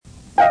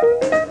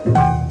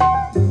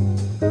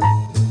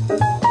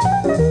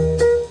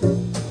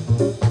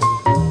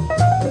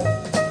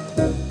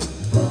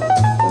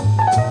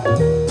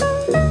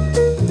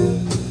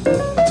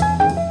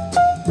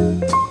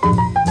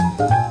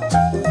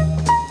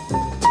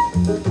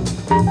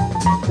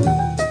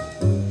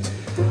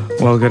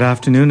Well, good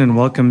afternoon and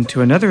welcome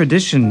to another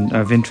edition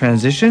of In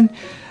Transition.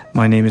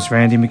 My name is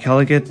Randy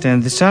McElligott,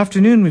 and this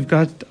afternoon we've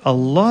got a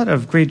lot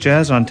of great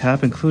jazz on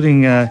tap,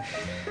 including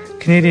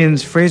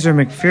Canadians Fraser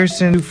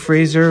McPherson,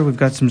 Fraser. We've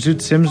got some Zoot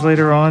Sims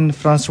later on,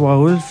 Francois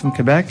Houle from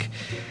Quebec,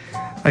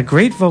 a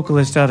great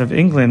vocalist out of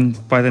England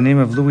by the name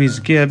of Louise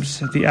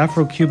Gibbs, the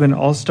Afro-Cuban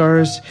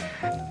All-Stars,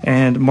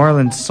 and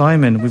Marlon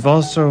Simon. We've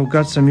also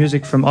got some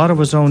music from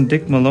Ottawa's own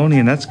Dick Maloney,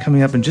 and that's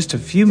coming up in just a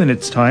few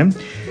minutes' time.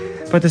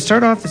 But to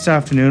start off this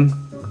afternoon,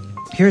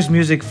 here's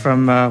music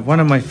from one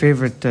of my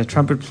favorite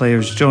trumpet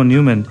players, Joe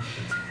Newman.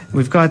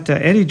 We've got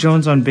Eddie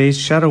Jones on bass,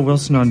 Shadow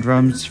Wilson on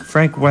drums,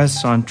 Frank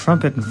West on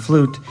trumpet and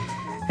flute,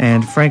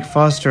 and Frank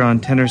Foster on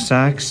tenor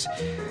sax.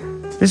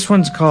 This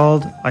one's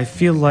called I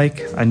Feel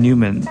Like a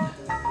Newman.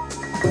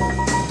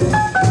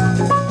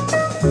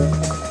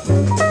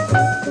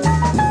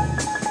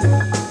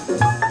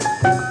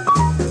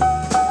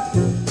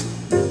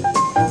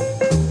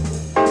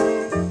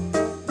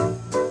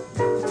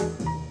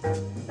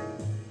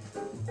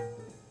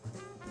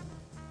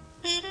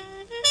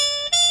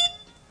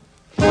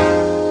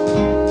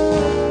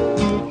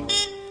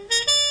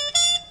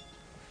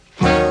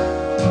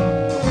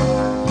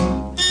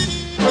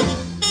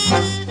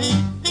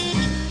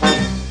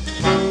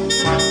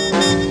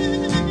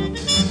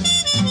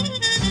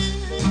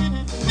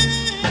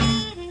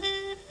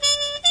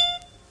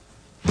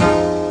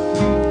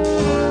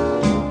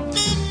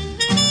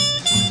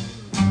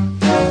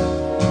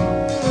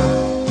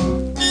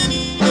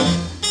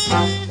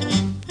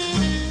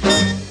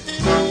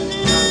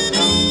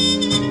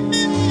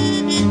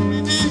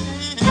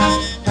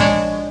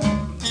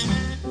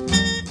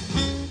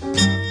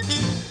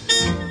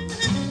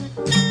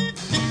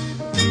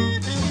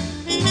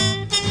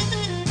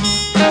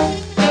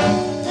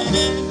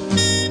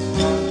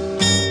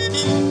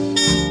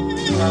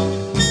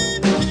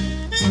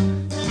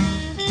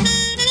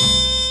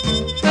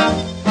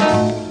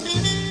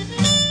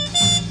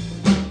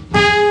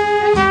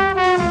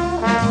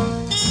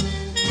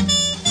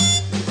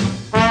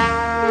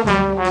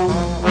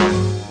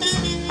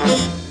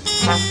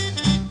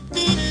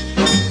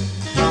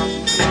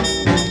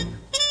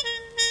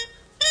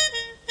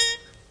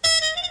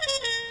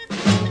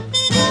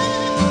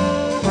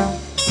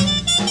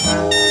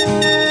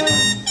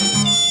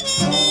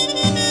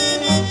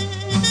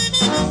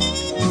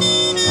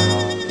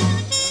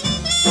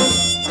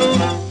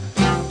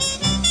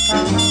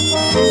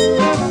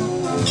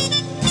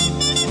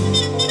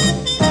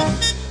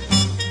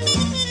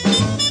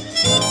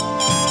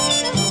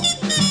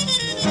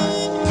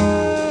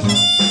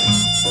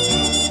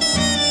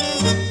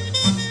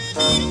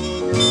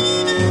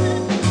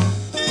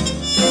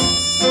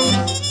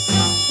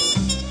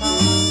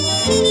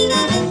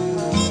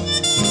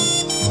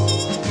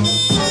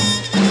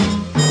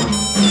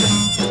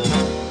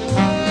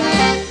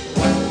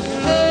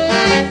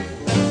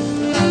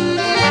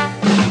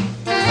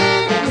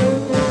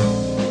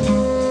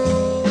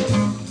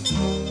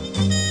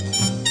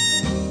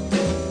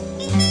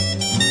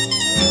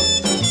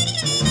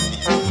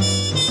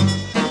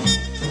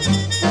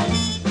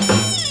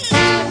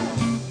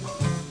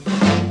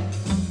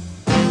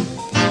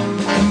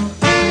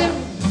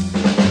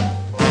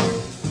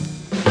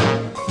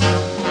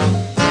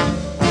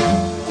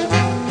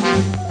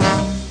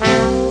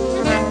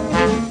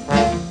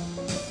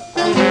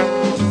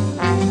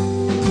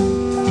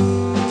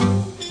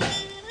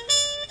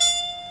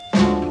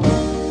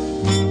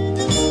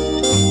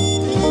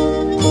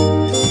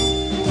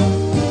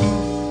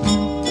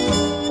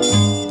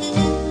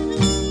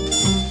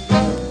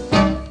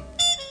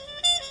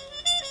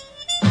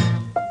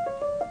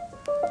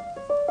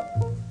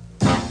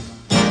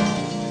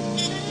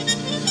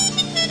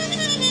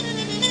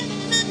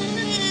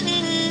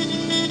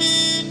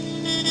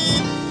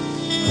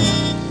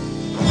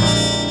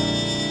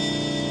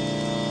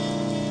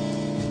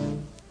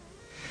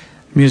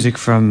 Music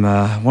from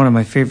one of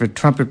my favorite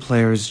trumpet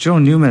players, Joe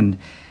Newman,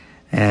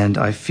 and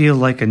I Feel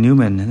Like a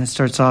Newman. And that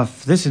starts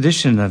off this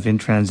edition of In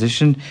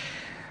Transition.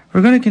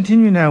 We're going to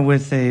continue now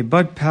with a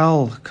Bud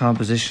Powell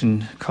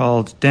composition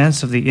called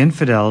Dance of the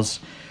Infidels,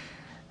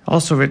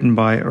 also written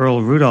by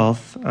Earl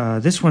Rudolph.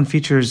 This one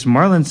features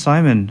Marlon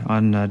Simon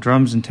on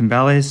drums and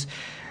timbales,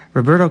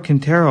 Roberto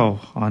Quintero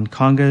on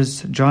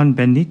congas, John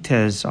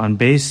Benitez on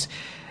bass,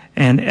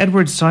 and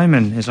Edward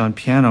Simon is on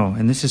piano.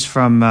 And this is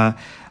from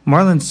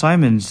Marlon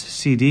Simon's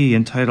CD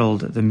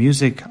entitled The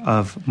Music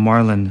of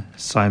Marlon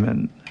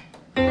Simon.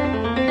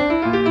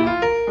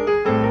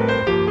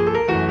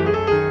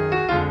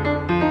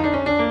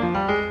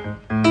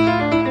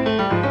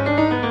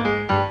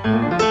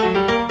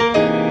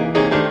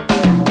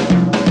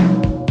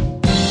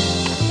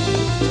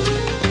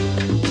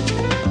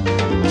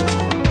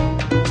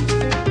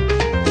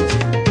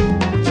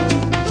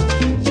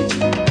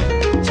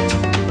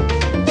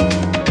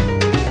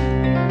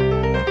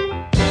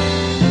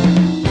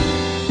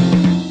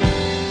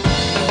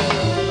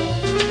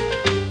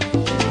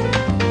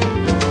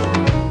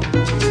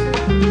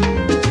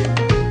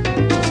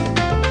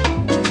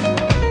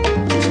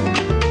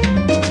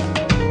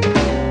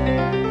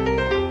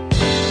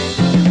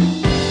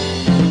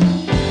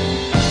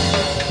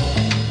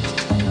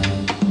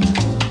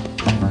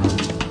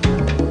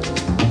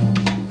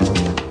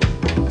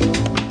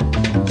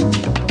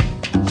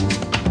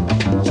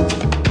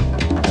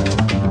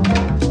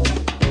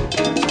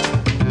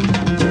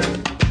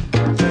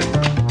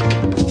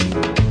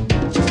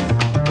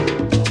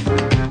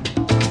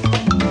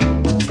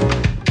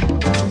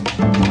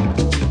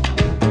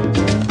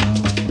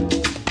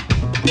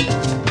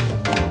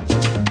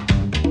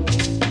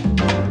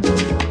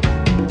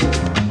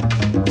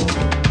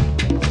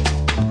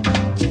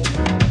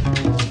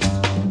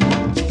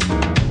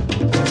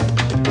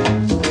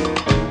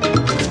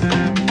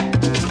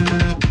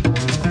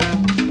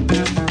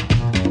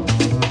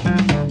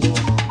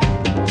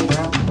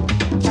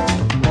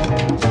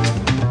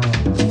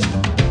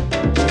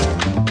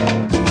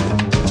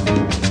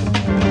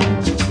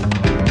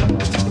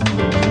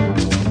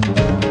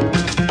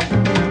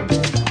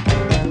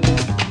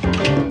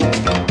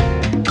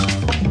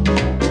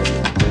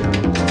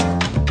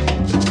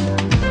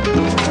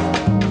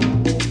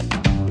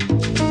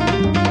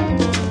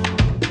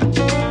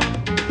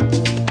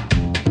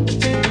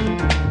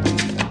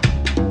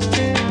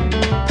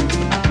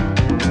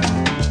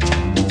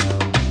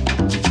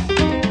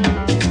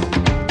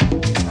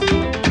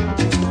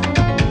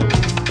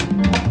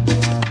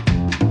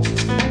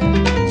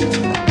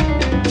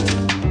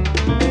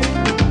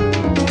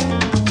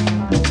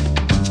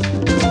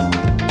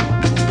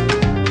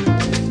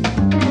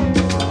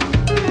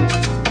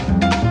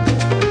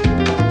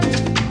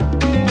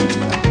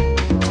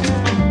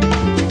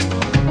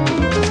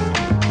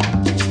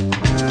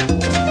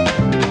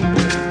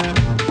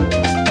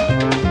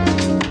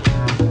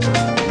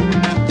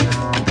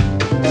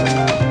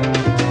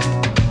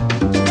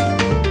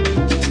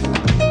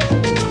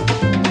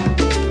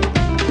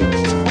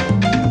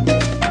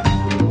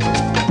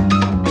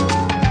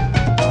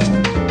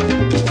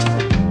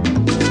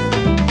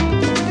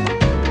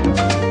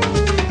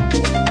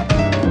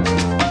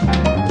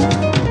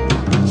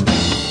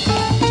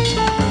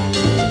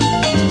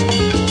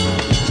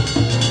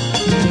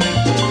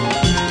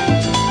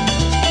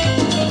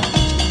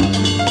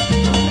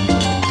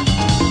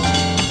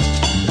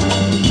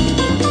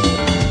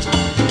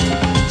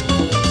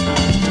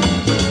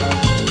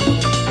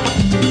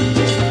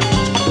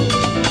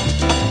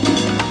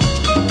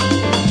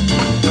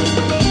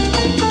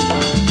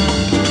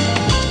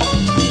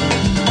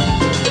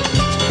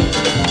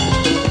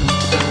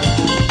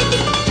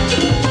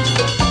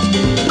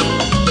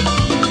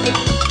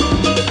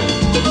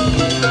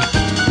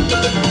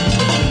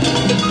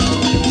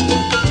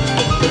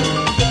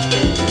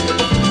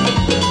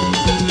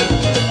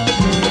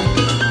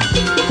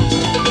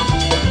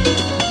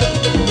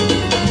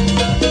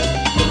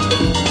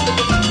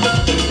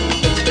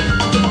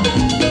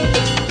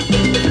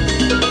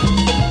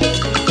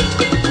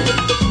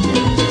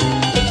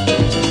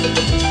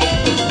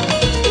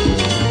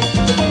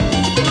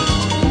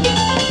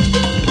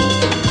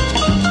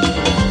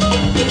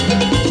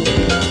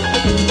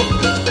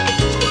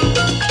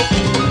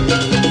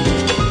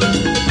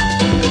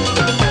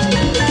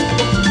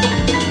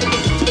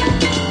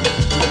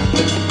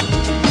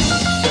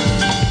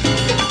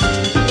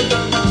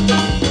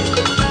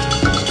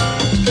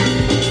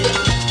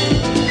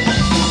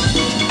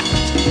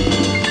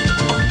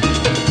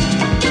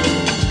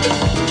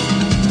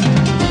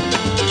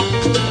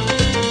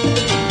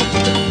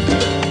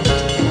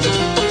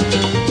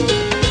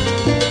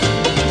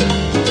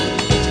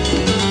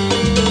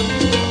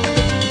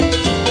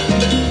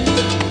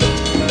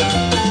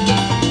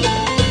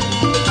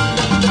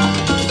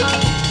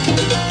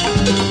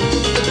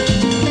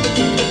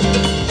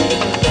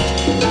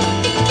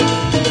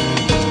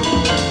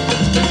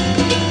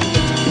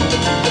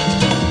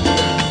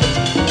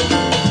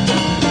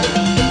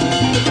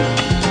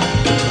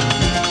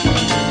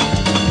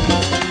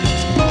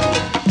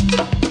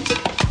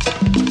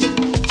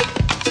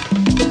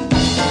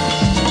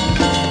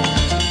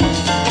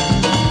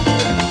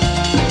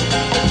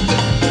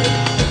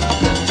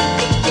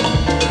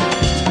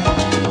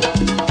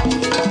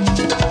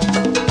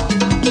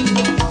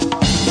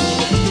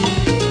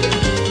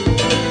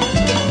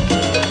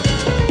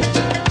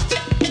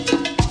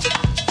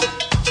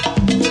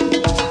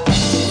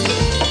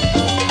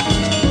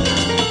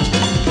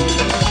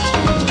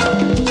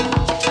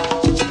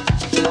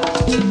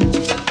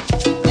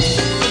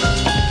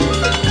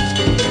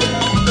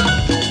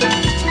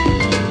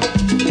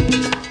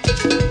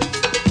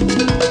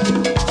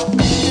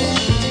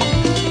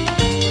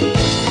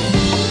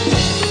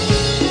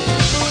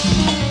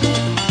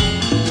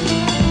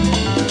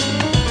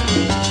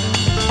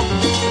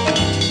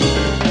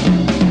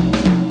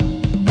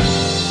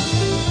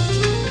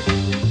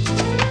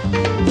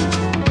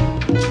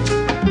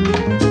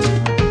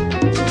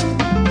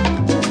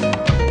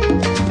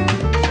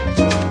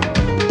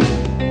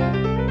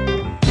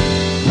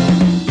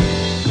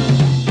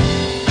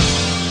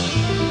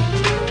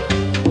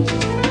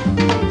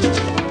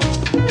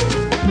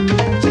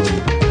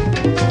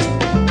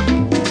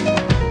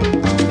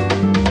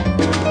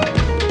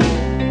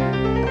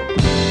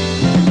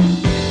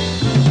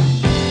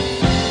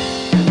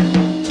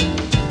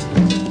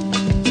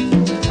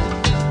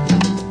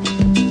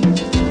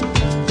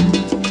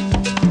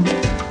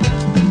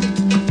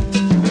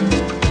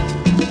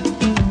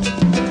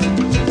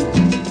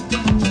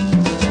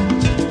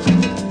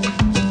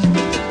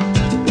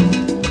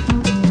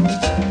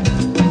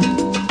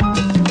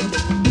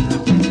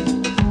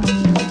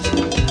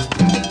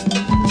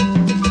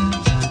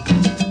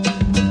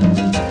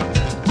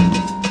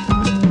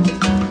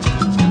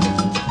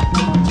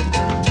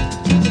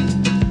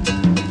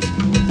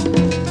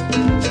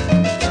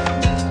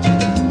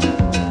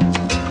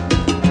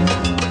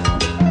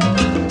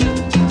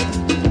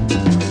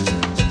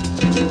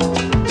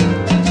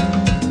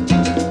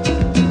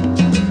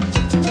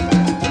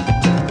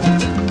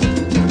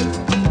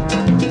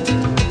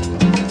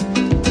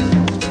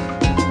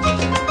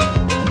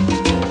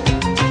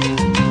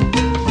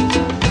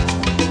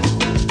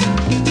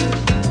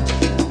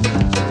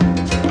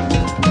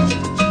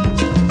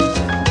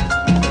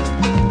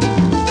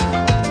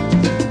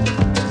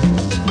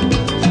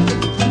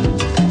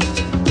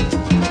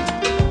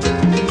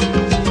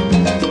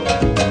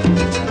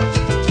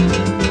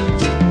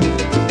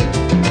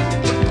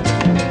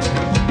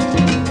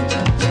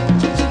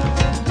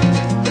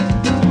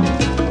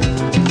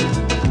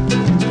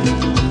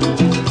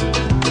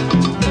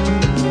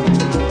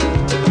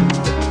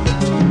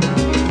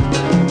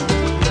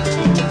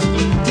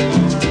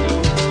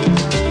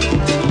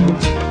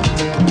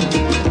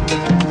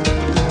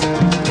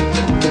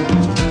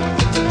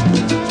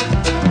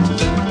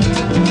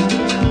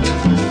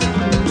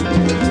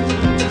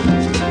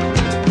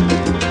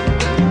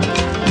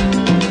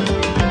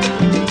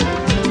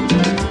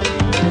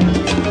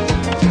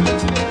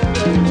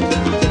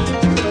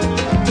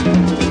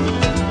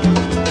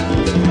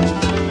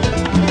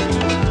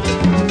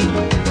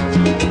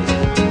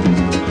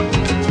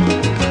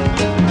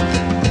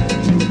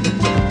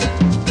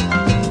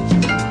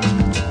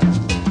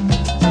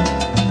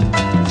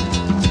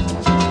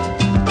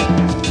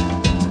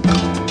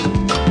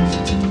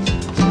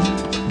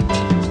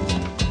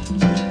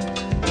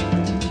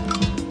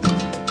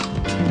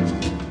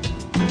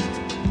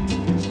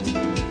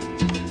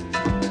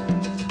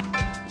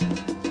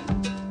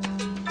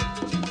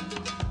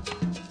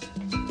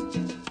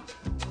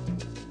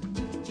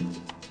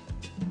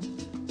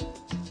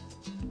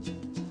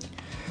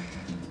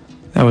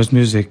 That was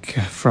music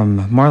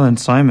from Marlon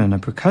Simon, a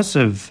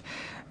percussive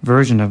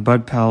version of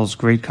Bud Powell's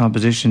great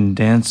composition,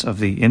 Dance of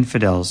the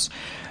Infidels.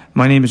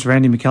 My name is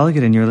Randy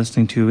McElligott, and you're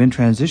listening to In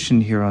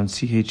Transition here on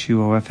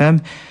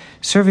CHUO-FM,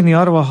 serving the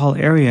Ottawa Hall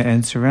area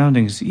and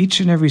surroundings each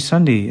and every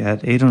Sunday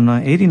at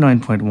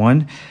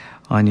 89.1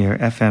 on your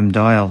FM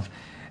dial.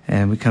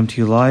 And we come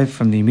to you live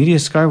from the Media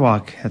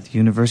Skywalk at the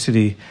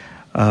University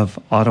of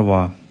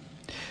Ottawa.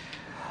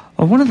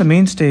 Well, one of the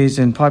mainstays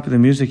in popular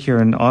music here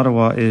in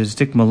Ottawa is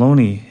Dick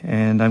Maloney,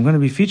 and I'm going to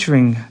be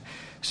featuring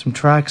some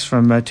tracks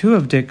from two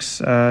of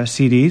Dick's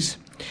CDs.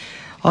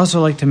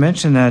 Also like to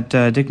mention that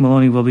Dick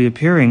Maloney will be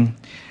appearing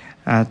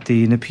at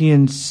the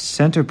Nepean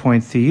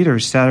Centrepoint Theatre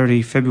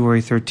Saturday,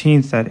 February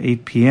 13th at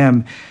 8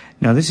 p.m.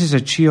 Now, this is a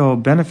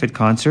CHEO benefit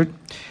concert,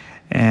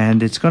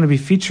 and it's going to be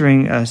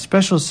featuring a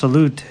special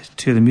salute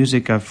to the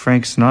music of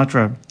Frank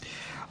Sinatra.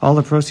 All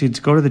the proceeds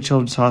go to the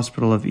Children's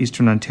Hospital of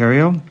Eastern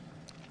Ontario,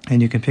 and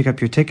you can pick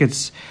up your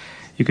tickets.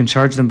 You can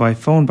charge them by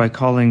phone by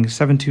calling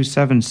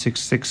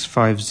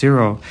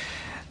 727-6650.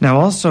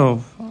 Now,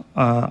 also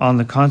on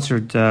the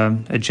concert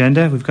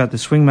agenda, we've got the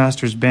Swing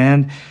Masters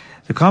Band,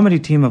 the comedy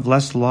team of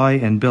Les Lai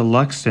and Bill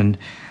Luxton,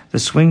 the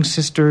Swing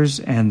Sisters,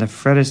 and the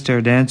Fred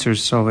Astaire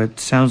Dancers. So it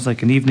sounds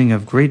like an evening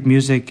of great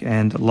music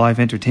and live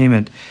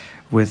entertainment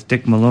with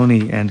Dick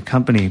Maloney and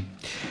company.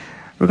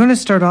 We're going to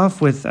start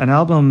off with an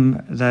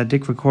album that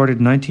Dick recorded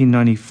in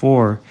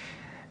 1994,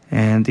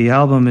 and the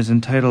album is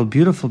entitled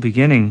Beautiful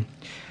Beginning.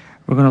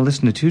 We're going to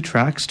listen to two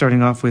tracks,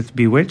 starting off with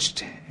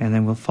Bewitched, and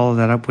then we'll follow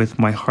that up with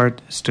My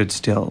Heart Stood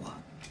Still.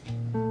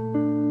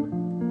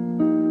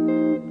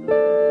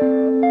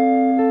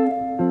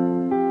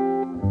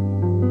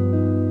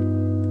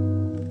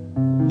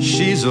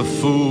 She's a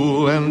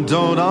fool, and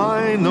don't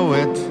I know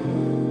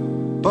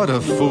it? But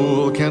a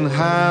fool can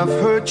have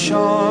her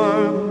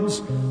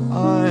charms.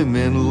 I'm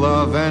in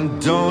love,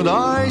 and don't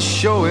I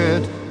show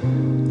it?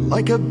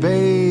 Like a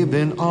babe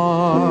in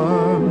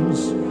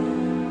arms.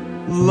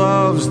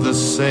 Love's the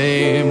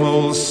same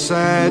old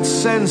sad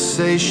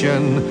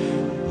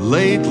sensation.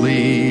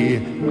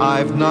 Lately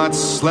I've not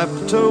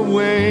slept a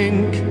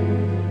wink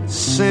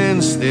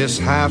since this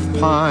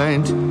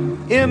half-pint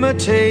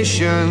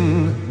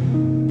imitation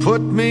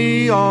put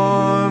me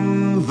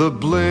on the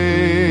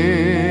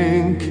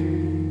blink.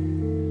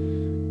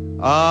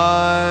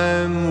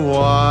 I'm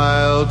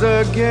wild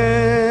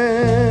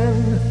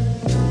again,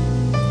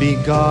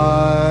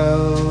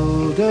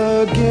 beguiled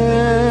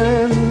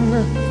again,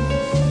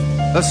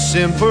 a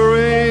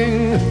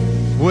simpering,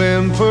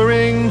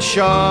 whimpering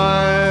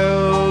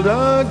child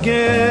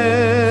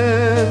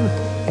again,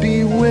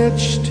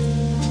 bewitched,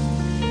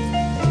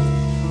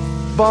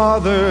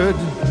 bothered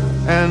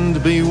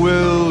and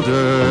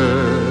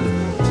bewildered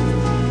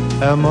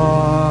am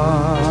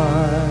I.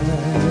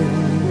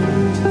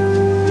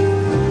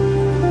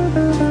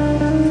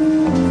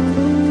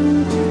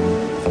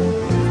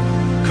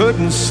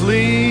 Couldn't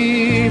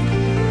sleep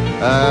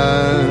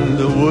and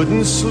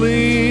wouldn't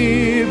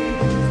sleep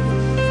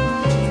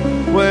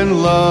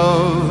when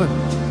love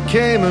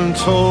came and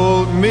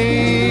told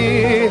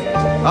me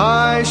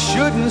I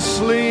shouldn't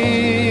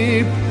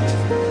sleep.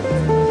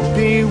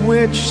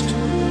 Bewitched,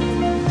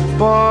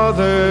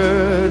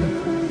 bothered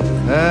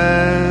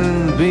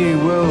and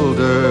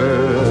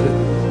bewildered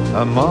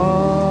am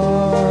I.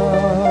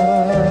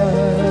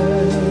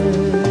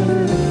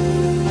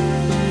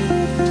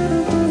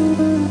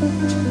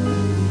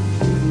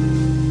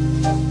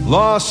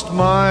 Lost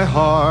my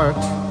heart,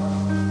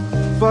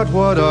 but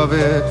what of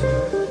it?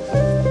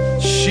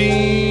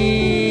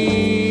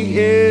 She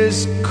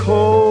is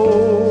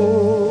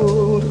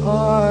cold,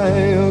 I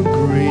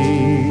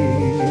agree.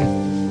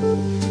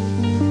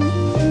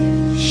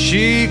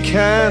 She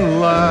can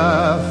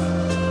laugh,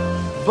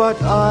 but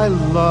I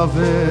love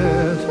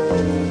it,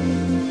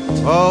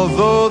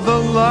 although the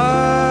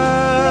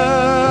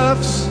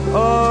laugh's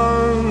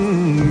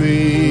on me.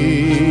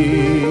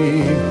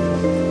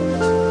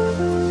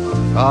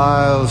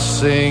 I'll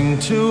sing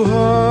to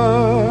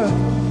her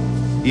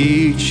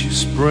each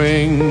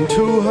spring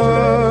to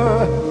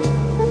her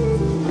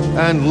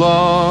and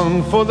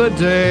long for the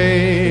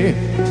day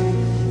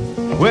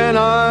when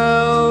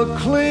I'll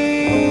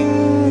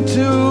cling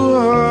to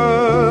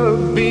her.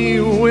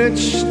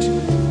 Bewitched,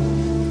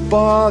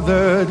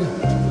 bothered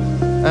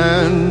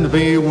and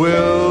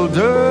bewildered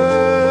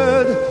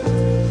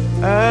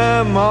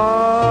am I.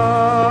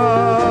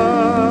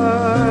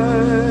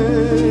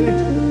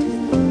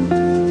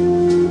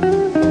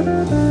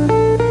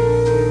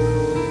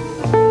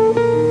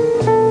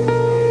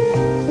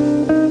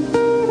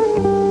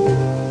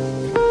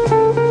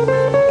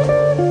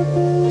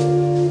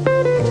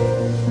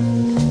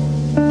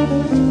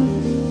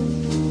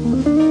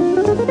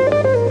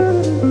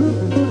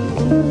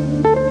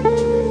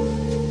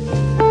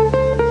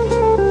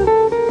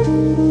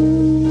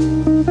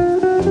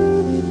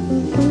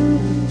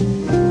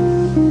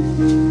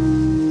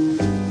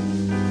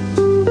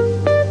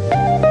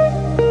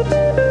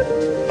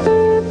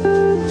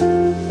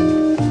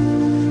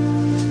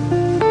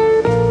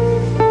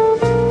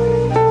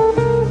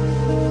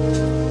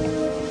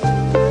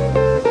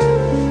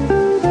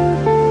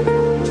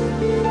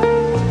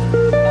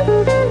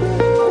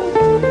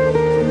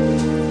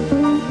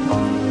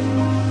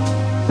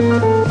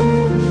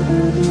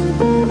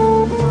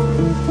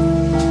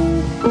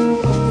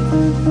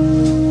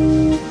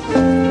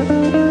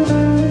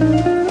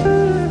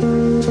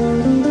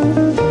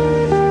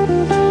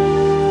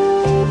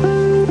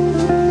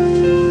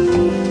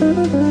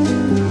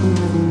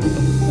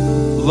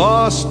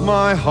 Lost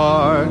my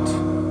heart,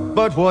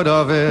 but what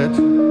of it?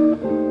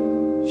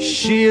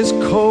 She is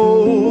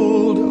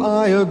cold,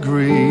 I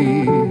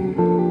agree.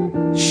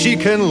 She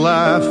can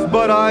laugh,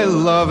 but I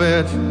love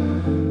it.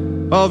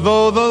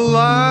 Although the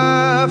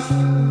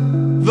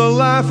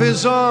laugh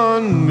is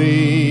on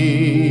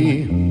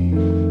me.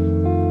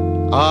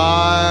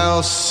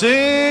 I'll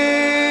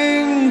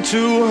sing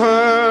to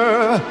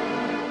her,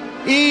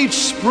 each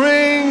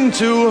spring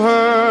to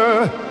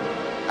her,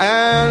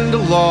 and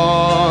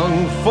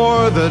long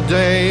for the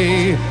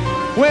day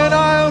when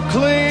I'll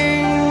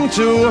cling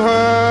to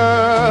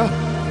her,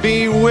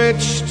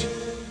 bewitched,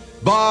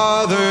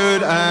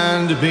 bothered,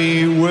 and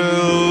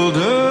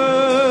bewildered.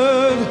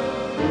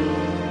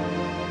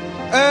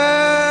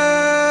 Am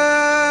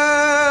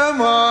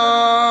I?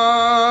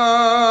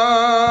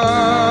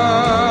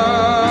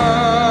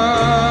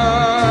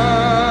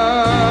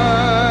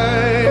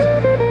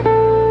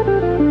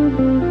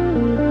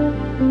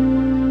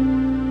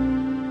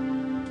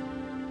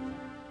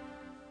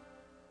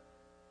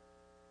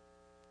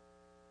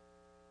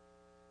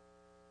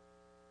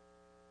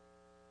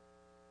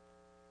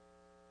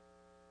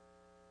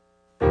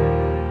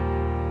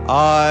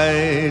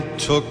 I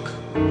took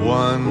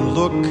one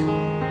look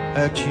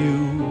at you.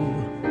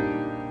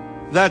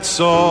 That's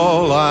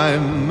all I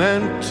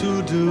meant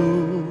to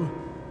do.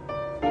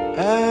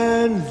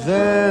 And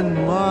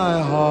then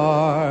my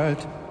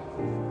heart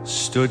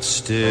stood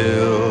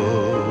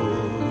still.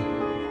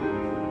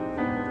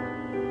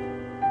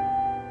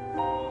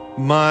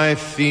 My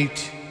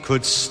feet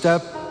could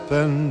step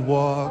and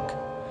walk.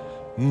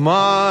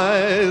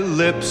 My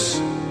lips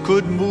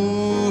could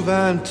move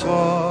and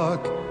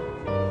talk.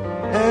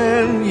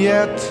 And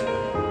yet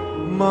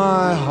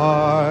my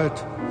heart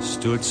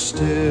stood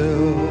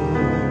still.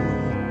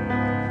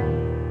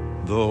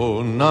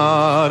 Though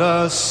not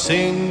a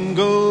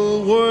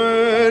single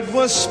word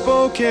was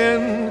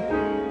spoken,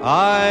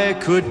 I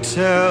could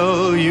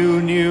tell you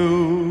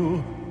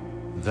knew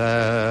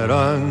that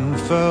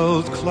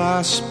unfelt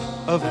clasp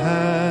of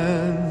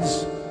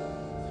hands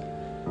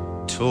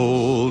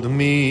told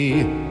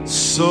me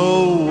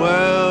so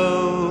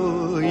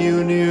well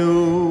you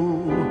knew.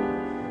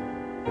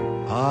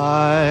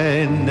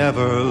 I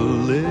never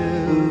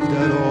lived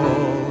at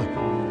all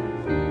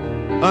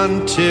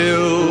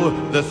until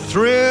the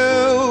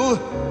thrill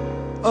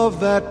of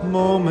that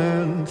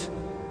moment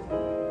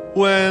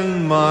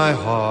when my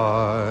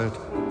heart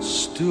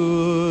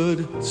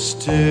stood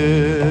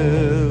still.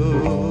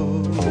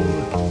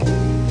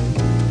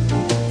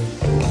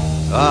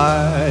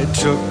 I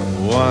took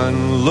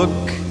one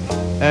look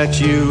at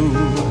you.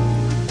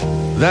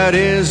 That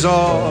is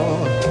all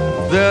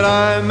that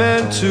I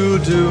meant to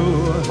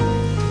do.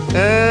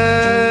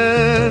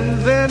 And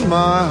then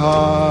my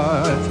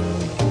heart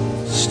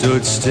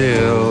stood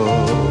still.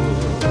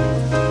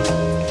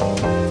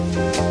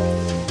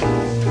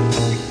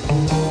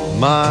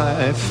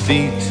 My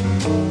feet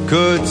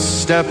could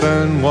step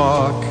and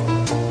walk.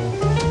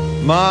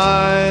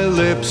 My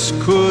lips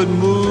could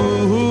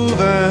move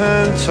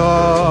and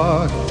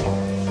talk.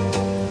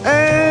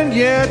 And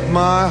yet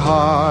my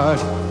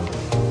heart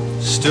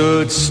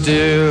stood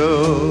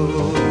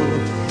still.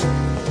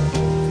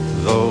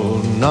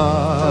 Though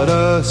not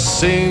a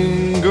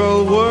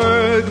single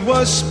word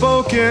was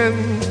spoken,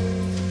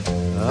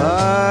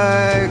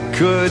 I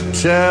could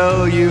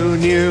tell you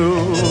knew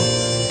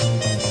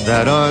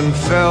that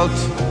unfelt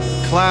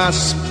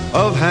clasp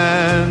of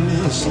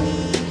hands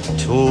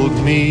told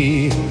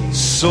me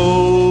so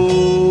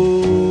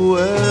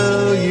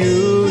well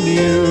you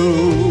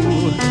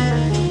knew.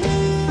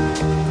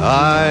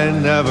 I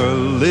never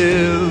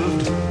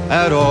lived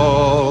at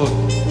all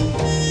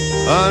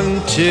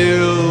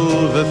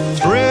until the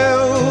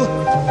thrill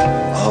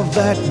of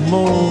that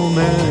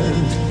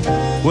moment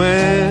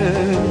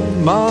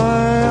when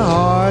my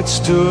heart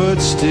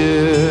stood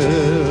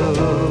still.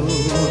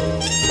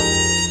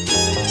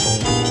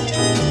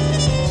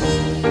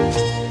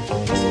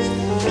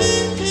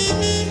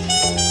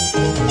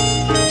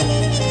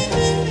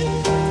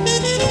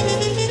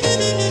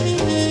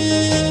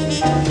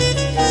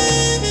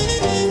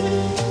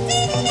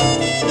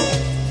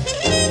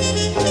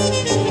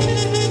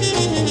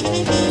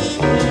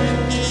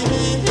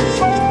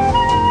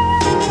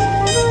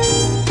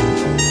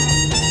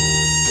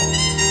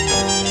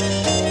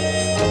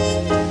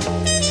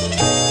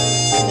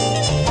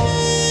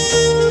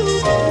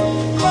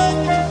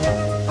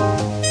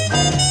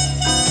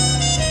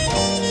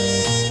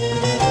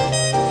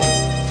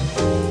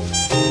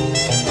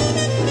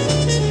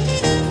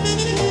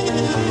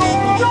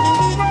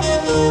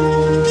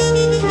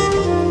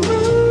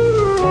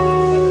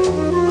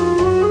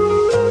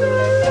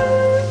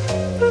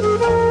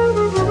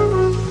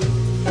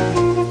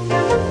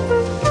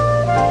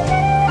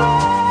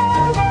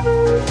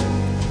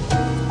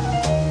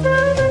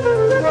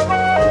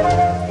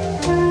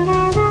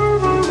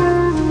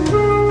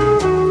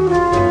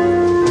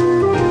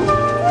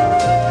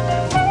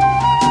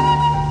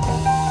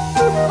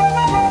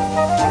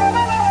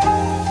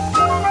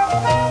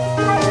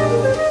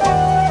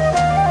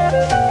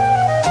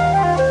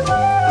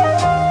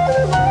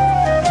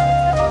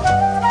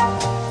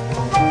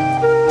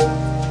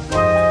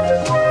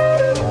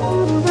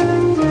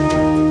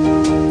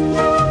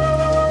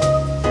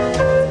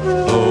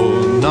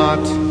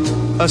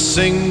 a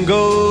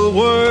single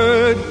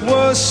word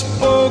was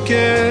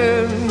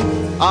spoken,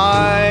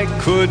 I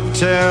could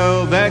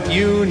tell that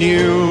you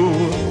knew.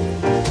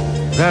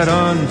 That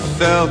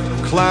unfelt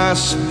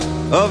clasp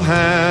of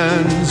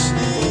hands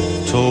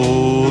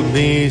told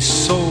me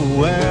so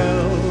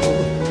well.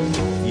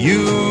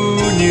 You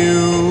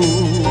knew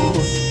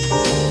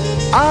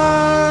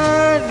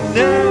I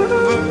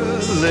never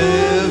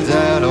lived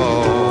at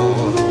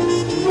all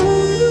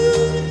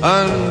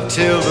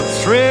until the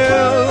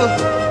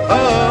thrill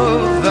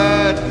of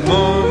that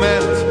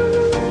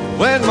moment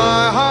when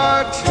my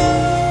heart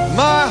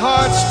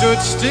stood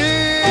still.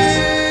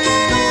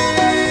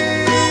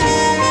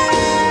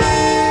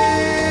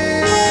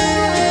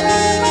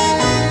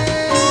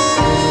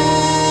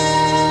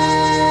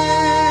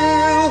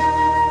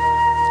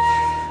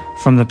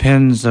 From the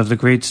pens of the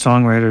great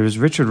songwriters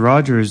Richard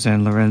Rodgers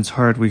and Lorenz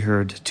Hart, we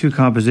heard two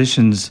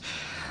compositions.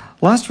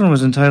 Last one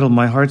was entitled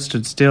My Heart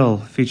Stood Still,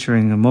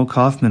 featuring Mo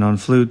Kaufman on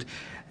flute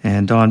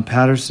and Don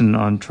Patterson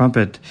on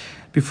trumpet.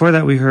 Before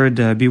that, we heard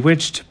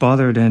Bewitched,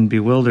 Bothered, and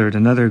Bewildered,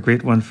 another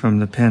great one from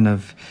the pen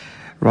of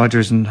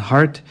Rodgers and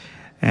Hart.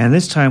 And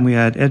this time we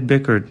had Ed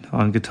Bickert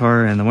on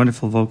guitar and the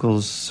wonderful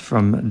vocals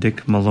from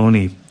Dick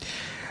Maloney.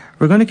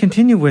 We're going to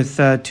continue with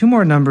two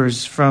more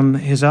numbers from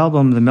his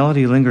album The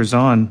Melody Lingers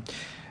On.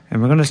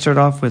 And we're going to start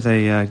off with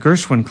a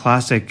Gershwin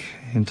classic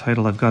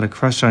entitled I've Got a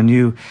Crush on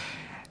You.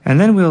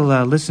 And then we'll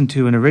listen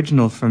to an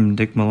original from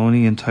Dick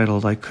Maloney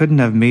entitled I Couldn't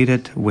Have Made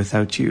It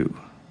Without You.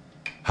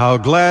 How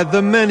glad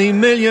the many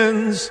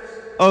millions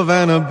of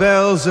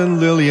Annabelles and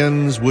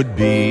Lillians would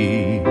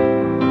be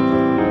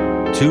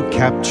to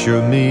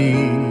capture me.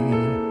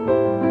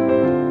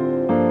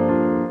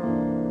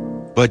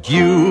 But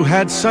you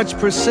had such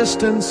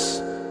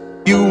persistence,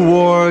 you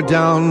wore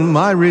down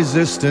my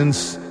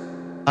resistance.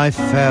 I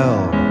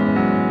fell,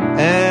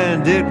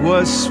 and it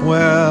was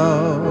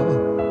swell.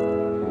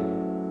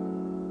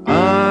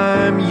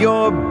 I'm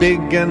your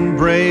big and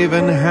brave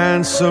and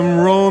handsome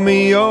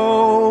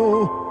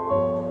Romeo.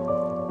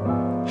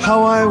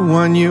 How I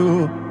won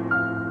you,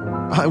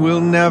 I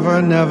will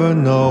never, never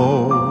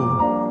know.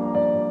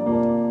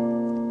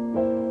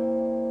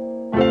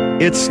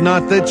 It's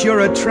not that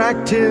you're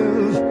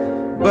attractive,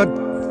 but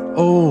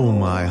oh,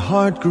 my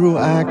heart grew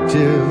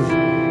active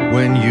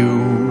when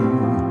you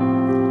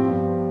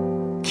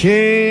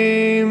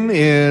came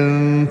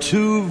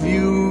into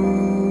view.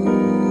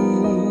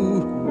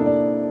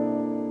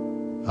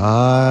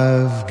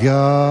 I've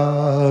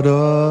got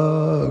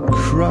a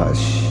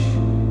crush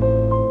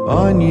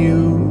on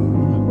you,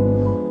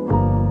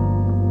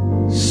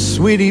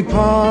 sweetie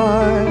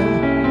pie,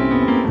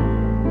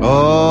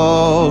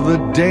 all the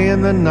day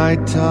and the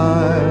night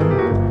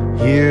time.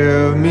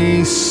 Hear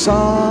me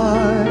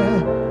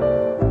sigh.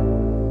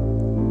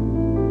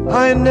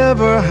 I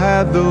never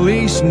had the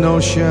least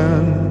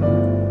notion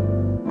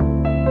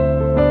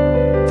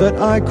that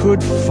I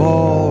could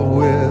fall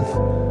with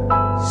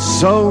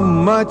so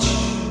much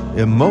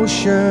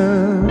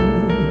emotion.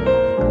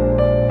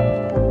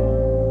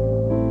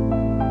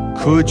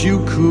 Could you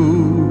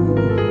coo?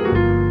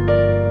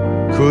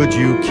 Could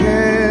you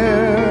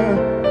care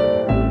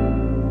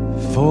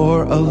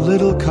for a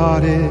little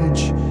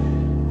cottage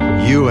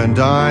you and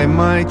I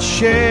might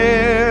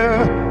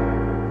share?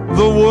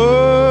 The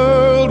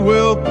world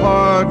will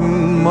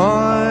pardon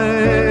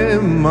my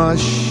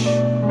mush,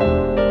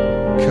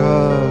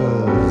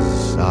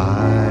 'cause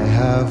I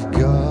have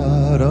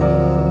got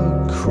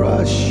a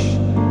crush,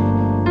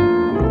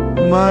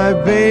 my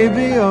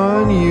baby,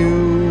 on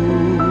you.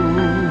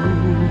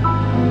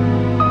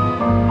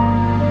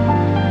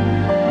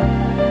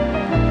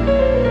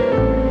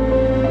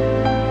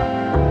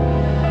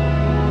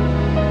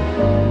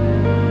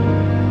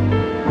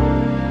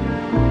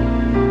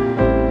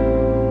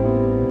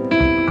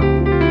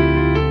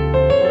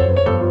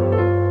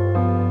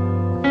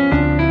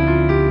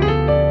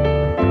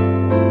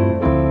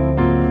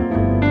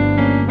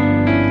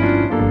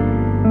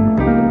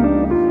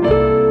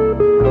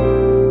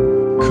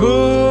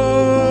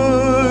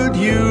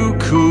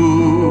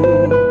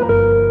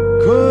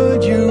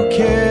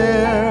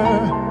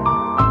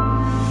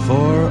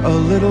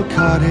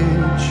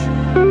 Cottage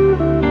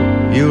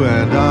you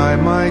and I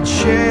might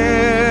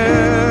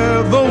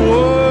share. The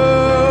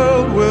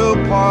world will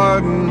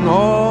pardon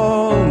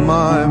all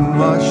my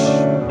mush,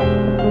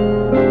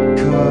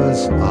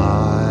 'cause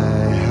I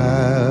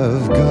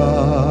have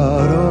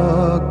got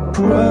a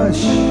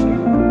crush,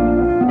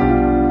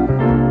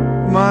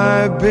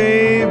 my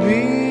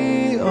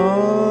baby,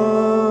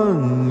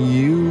 on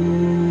you.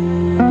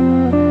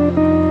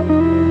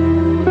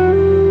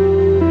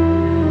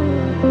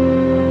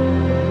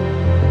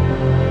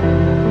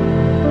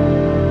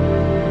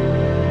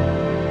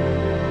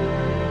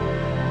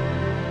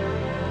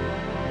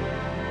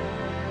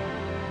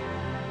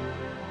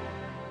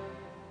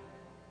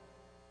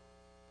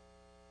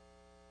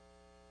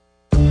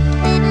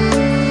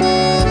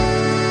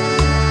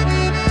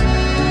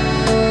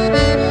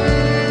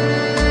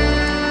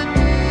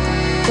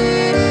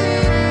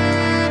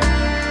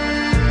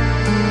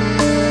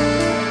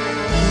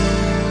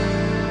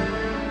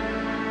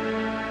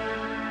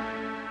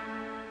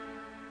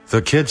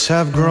 The kids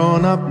have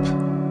grown up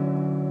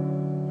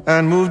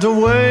and moved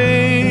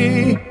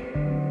away.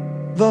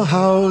 The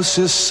house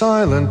is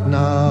silent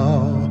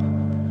now,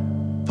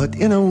 but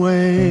in a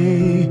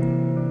way,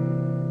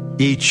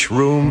 each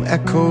room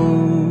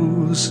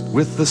echoes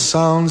with the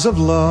sounds of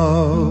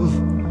love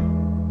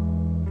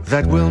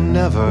that will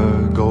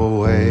never go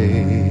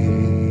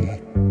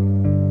away.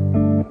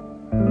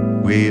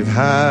 We've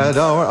had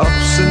our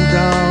ups and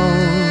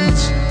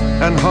downs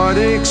and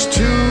heartaches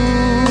too,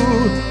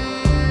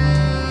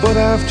 but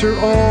after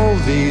all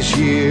these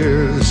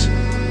years,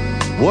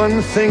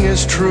 one thing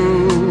is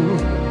true.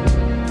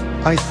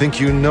 I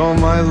think you know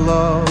my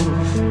love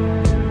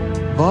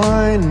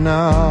by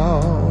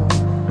now.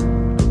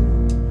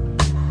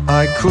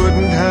 I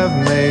couldn't have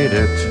made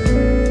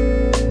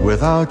it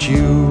without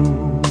you.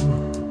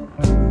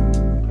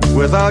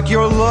 Without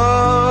your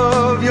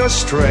love, your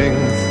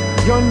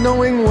strength, your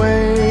knowing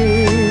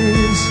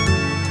ways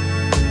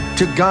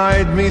to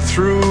guide me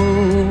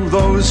through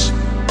those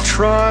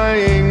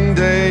trying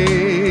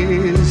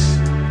days,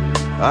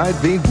 I'd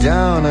be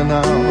down and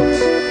out,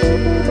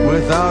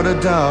 without a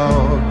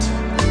doubt,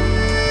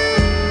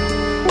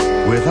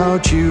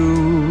 without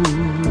you.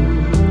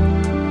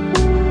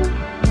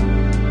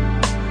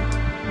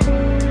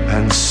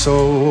 And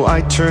so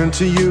I turn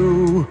to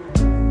you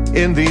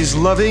in these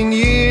loving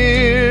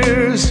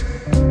years,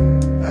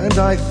 and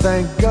I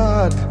thank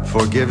God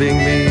for giving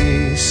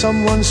me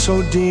someone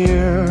so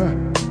dear.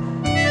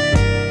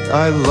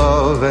 I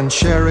love and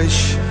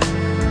cherish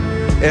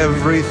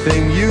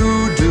everything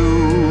you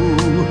do,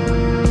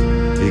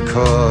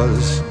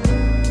 because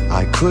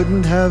I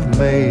couldn't have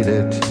made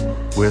it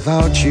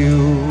without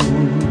you.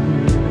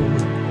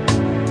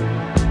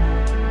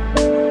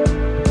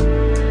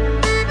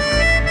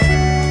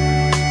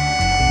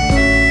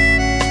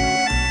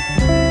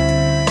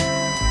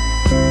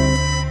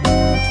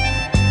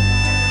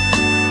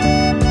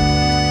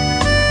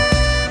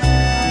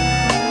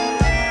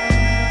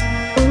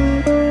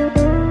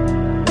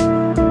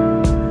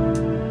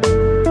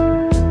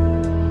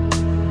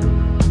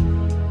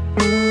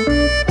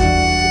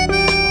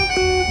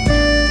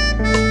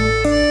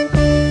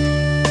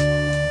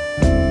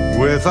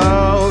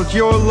 Without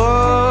your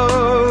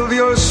love,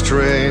 your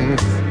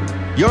strength,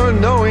 your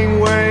knowing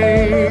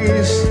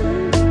ways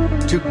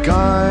to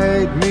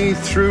guide me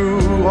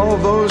through all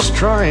those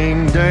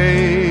trying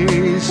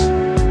days,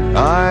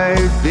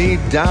 I'd be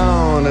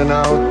down and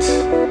out,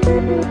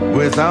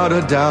 without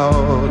a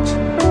doubt,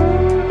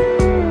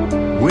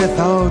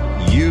 without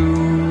you.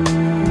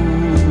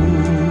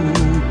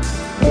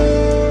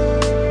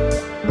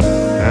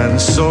 And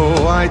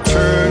so I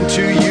turn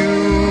to you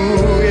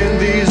in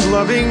these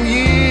loving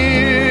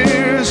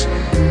years,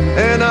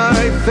 and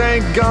I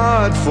thank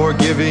God for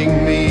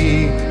giving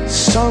me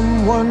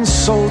someone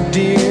so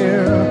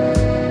dear.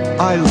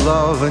 I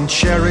love and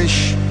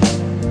cherish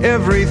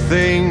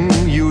everything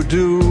you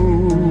do,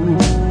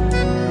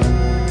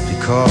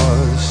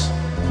 because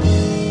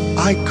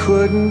I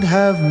couldn't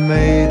have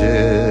made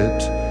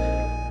it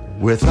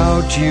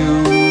without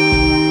you.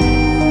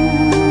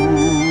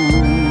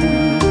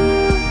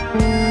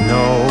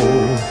 No,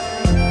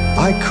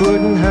 I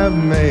couldn't have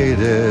made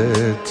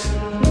it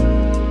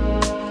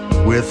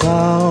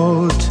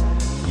without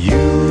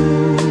you.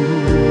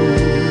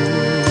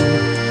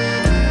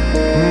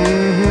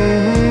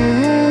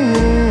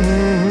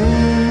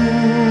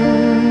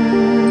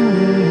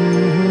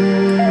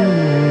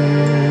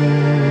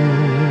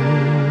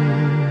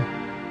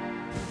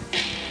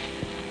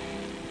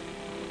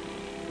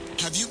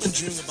 Have you been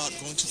dreaming about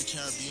going to the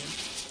Caribbean?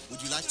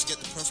 Would you like to get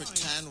the perfect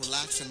tan,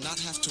 relax, and not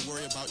have to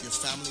worry about your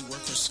family,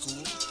 work, or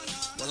school?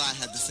 Well, I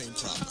had the same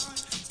problem,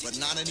 but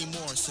not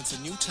anymore since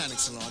a new tanning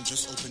salon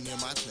just opened near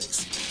my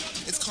place.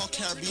 It's called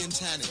Caribbean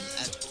Tanning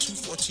at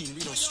 214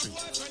 Rideau Street.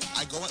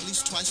 I go at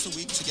least twice a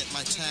week to get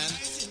my tan,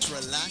 to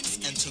relax,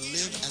 and to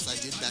live as I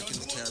did back in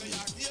the Caribbean.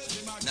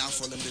 Now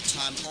for a limited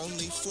time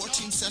only,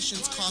 14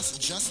 sessions cost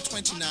just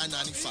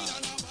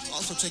 $29.95.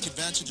 Also take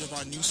advantage of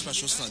our new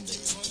special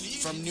Sundays.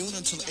 From noon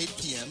until 8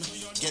 p.m.,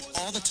 get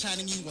all the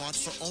tanning you want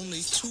for only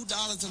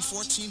 $2.14.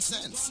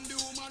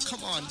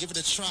 Come on, give it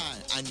a try.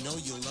 I know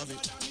you'll love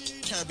it.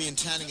 Caribbean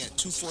Tanning at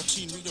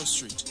 214 Rideau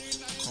Street.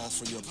 Call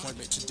for your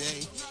appointment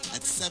today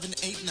at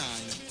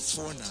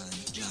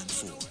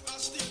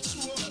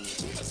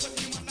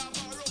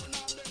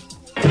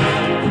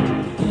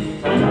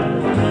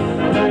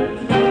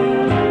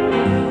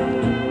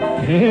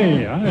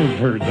Hey, I've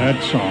heard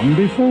that song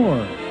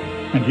before.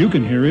 And you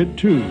can hear it,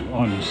 too,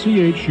 on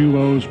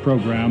CHUO's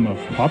program of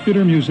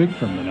popular music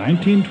from the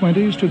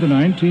 1920s to the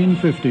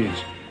 1950s.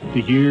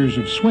 The years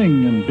of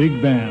swing and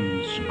big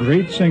bands,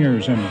 great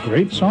singers and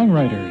great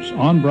songwriters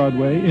on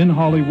Broadway, in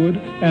Hollywood,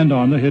 and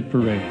on the hit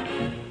parade.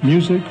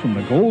 Music from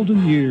the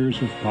golden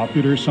years of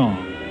popular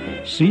song.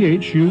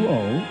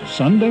 CHUO,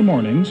 Sunday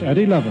mornings at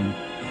 11,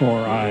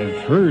 for I've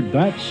Heard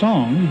That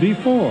Song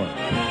Before.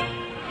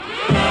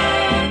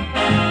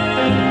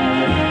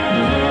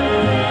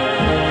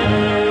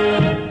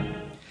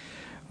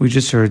 We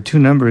just heard two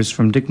numbers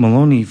from Dick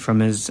Maloney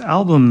from his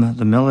album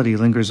The Melody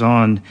Lingers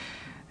On,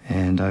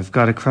 And I've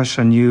got a crush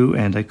on you,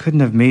 and I couldn't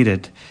have made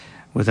it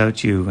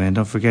without you. And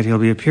don't forget, he'll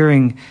be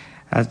appearing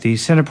at the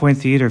Centrepoint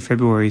Theatre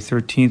February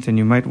 13th, and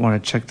you might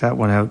want to check that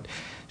one out.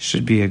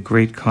 Should be a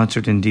great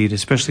concert indeed,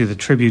 especially the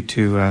tribute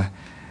to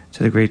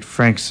the great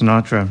Frank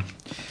Sinatra.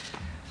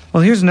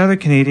 Well, here's another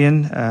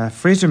Canadian,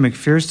 Fraser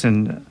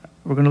McPherson.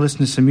 We're going to listen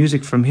to some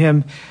music from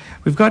him.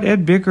 We've got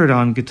Ed Bickert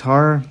on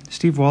guitar,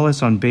 Steve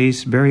Wallace on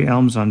bass, Barry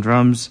Elms on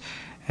drums,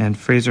 and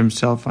Fraser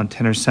himself on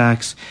tenor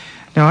sax.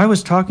 Now, I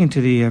was talking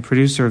to the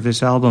producer of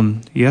this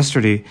album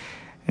yesterday,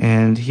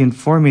 and he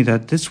informed me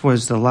that this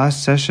was the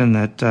last session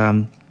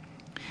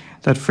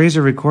that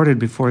Fraser recorded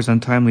before his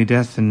untimely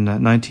death in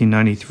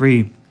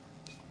 1993.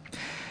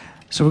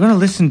 So we're going to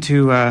listen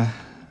to a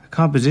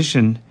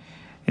composition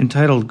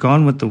entitled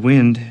 "Gone with the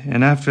Wind,"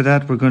 and after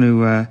that we're going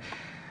to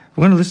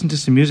listen to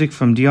some music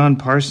from Dion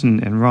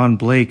Parson and Ron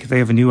Blake. They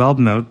have a new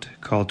album out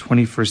called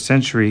 21st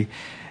Century,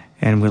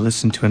 and we'll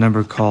listen to a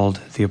number called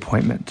 "The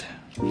Appointment."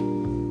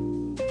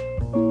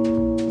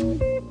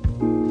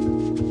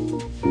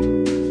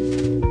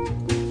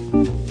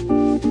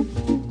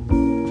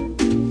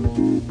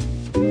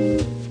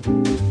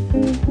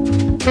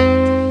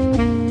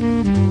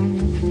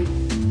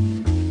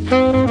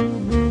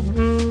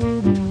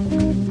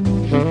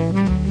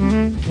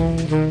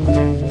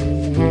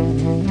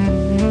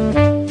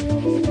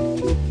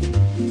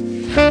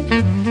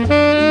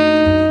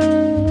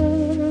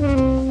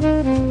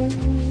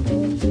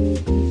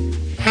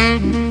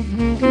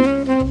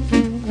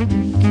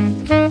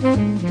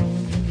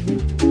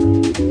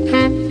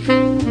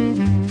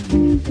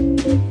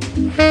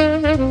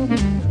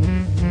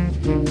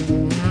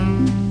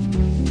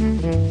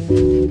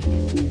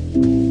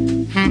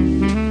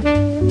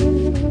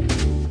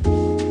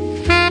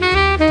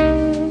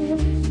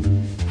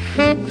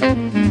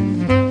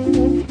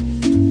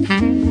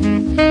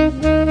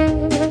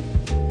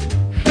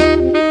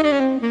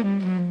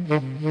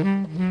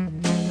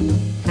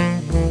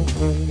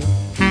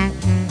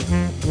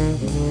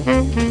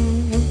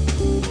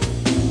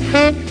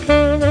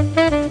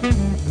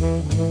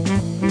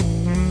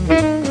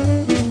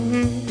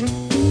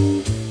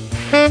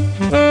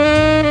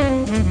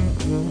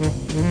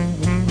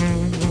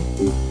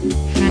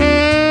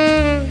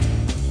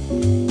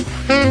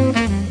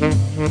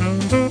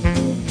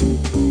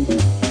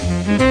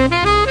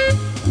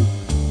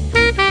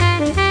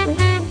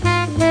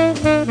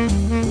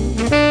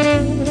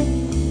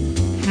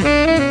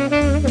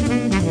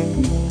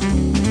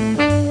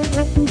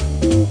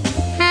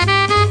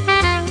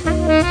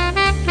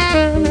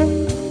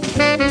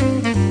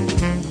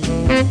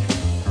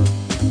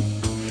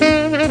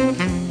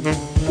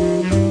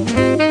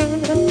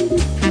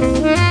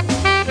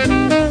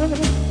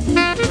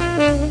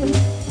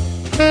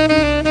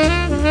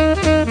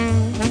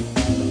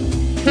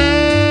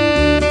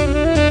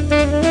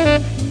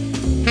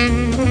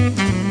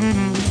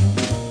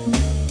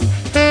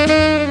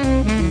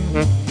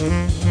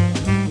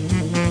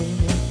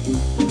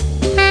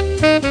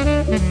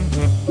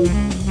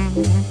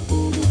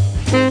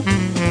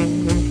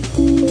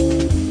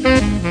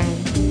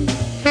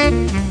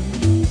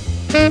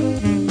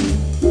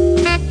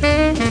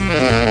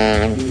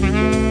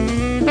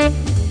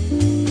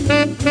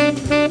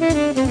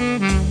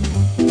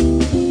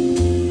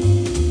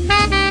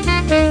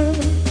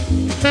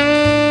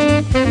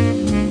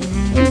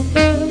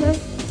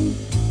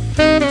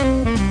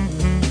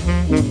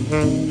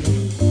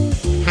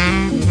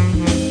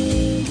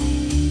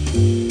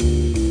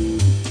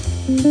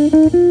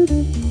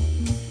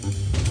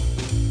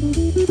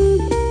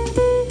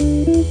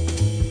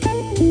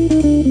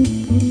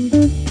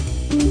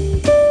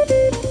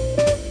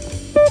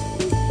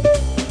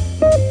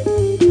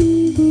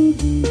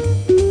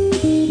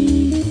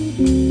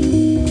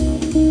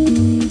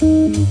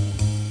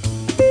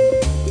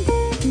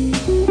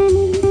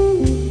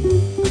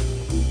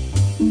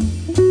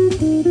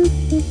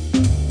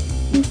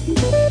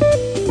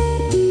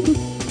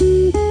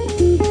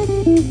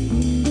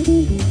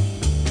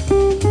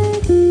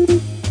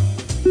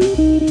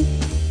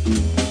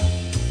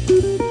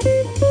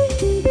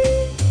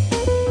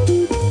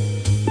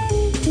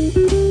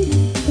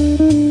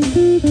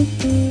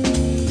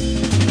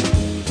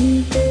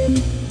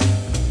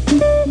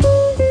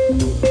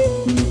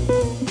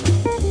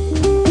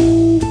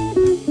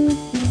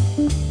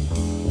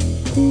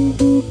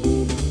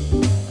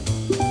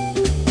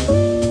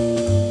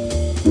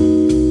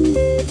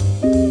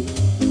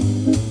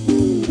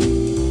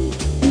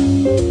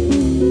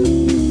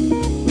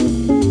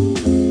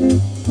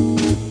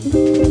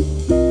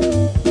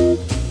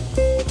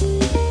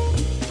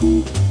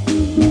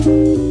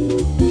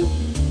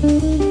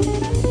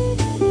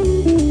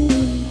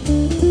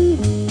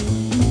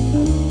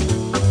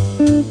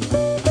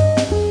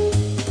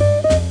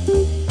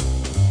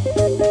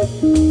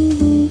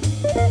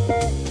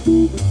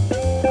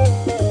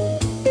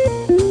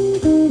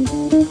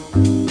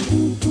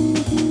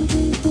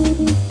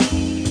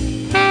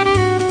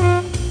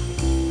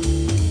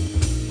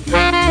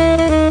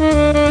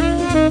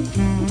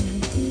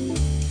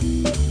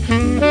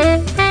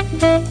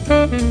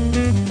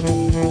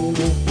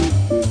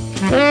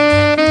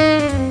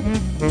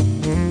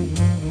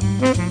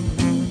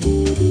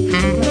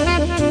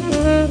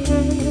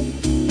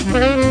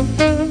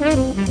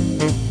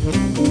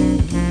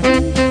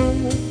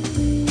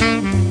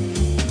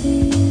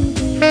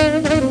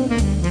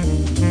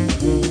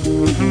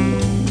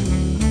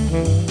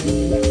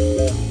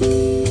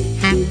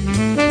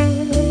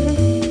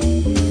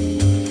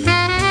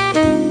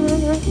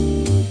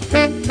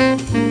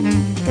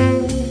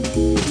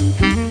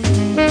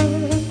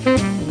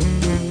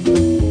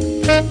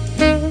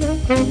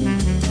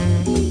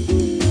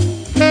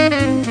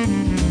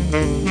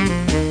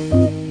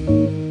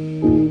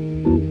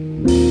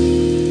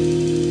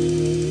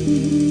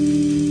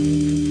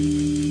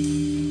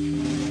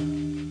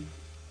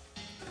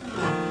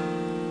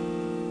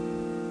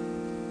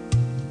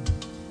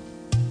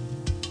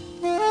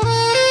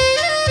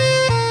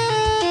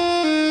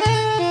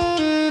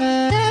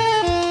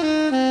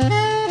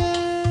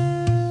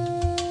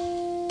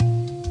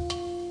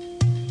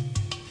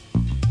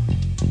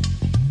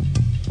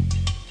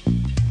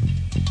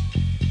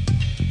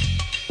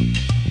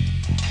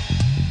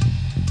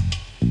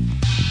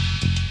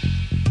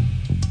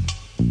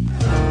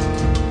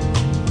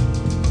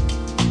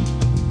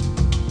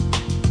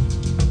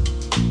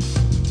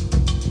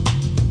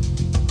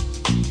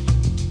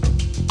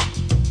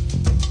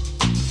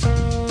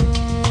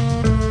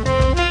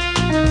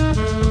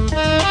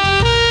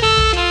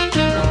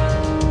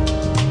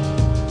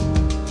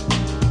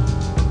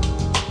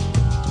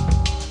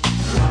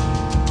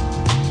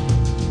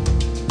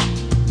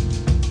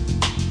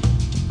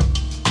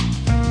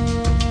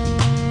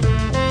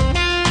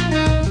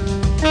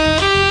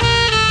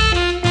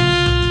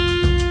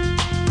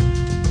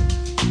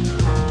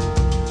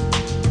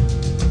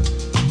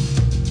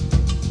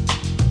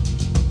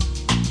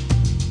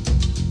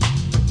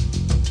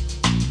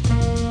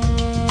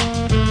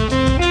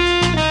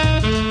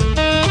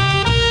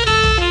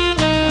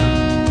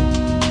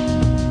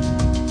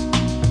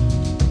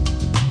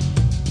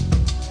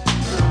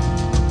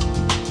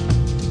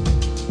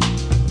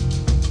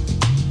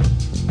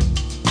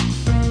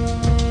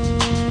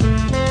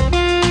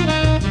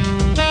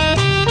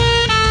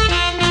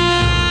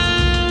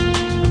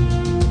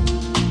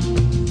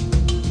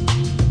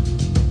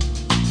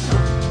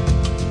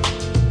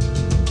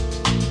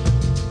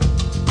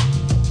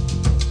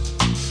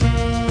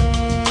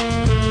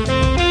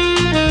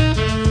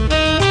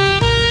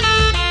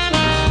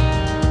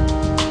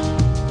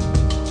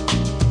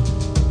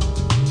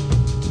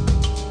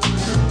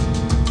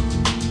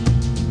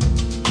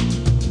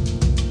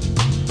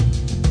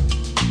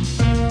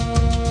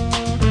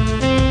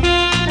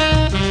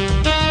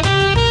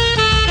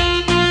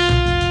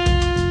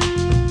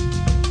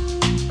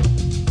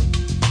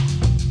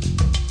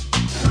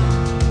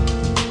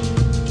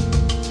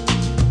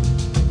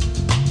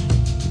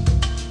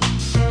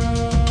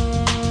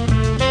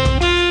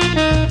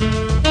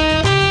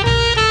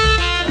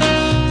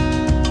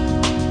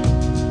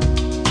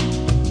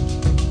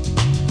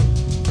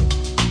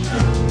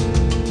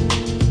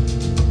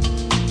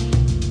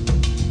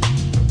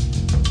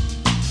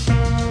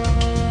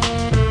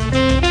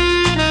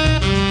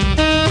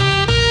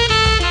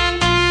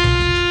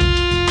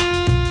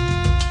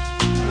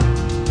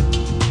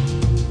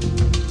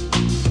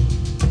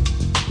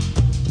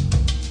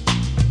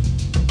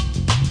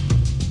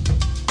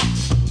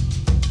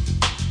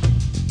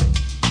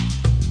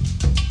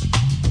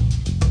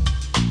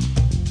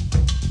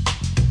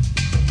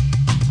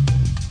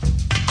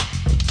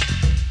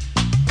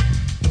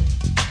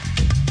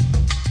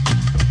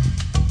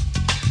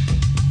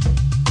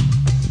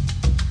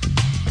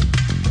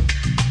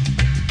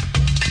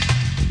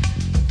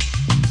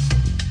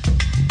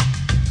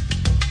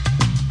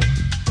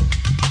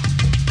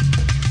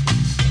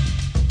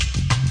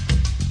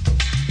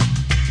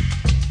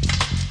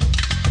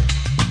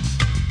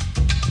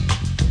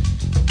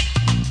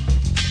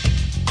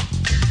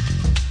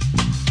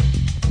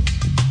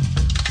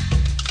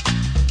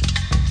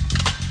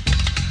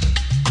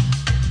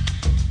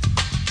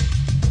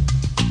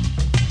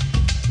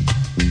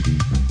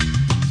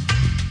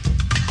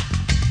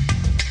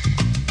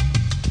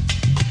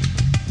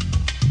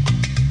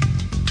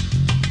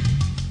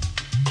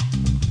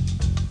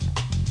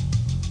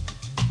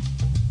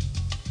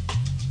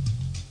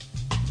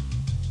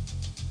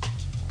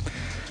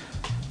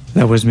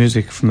 That was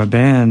music from a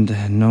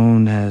band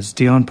known as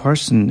Dion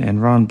Parson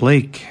and Ron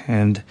Blake,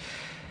 and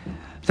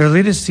their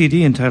latest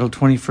CD entitled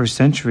 21st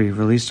Century,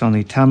 released on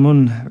the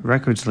Tamun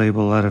Records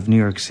label out of New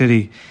York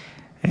City.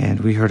 And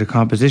we heard a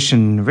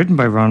composition written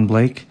by Ron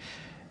Blake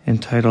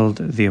entitled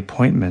The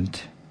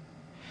Appointment.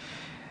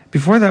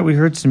 Before that, we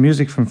heard some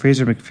music from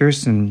Fraser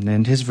McPherson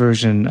and his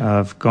version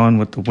of Gone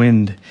with the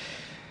Wind.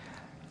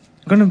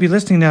 I'm going to be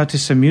listening now to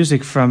some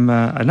music from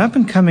an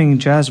up-and-coming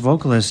jazz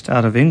vocalist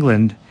out of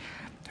England.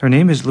 Her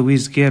name is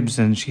Louise Gibbs,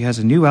 and she has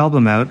a new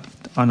album out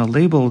on a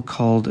label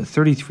called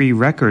 33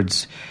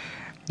 Records.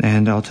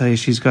 And I'll tell you,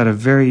 she's got a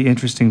very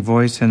interesting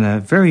voice and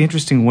a very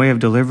interesting way of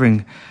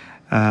delivering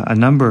a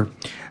number.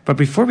 But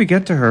before we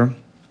get to her,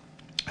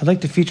 I'd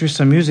like to feature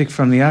some music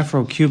from the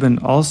Afro-Cuban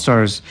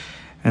All-Stars,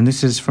 and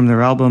this is from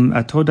their album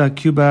A Toda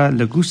Cuba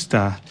Le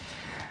Gusta.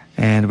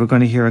 And we're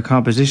going to hear a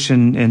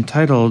composition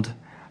entitled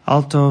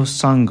Alto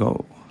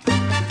Sango.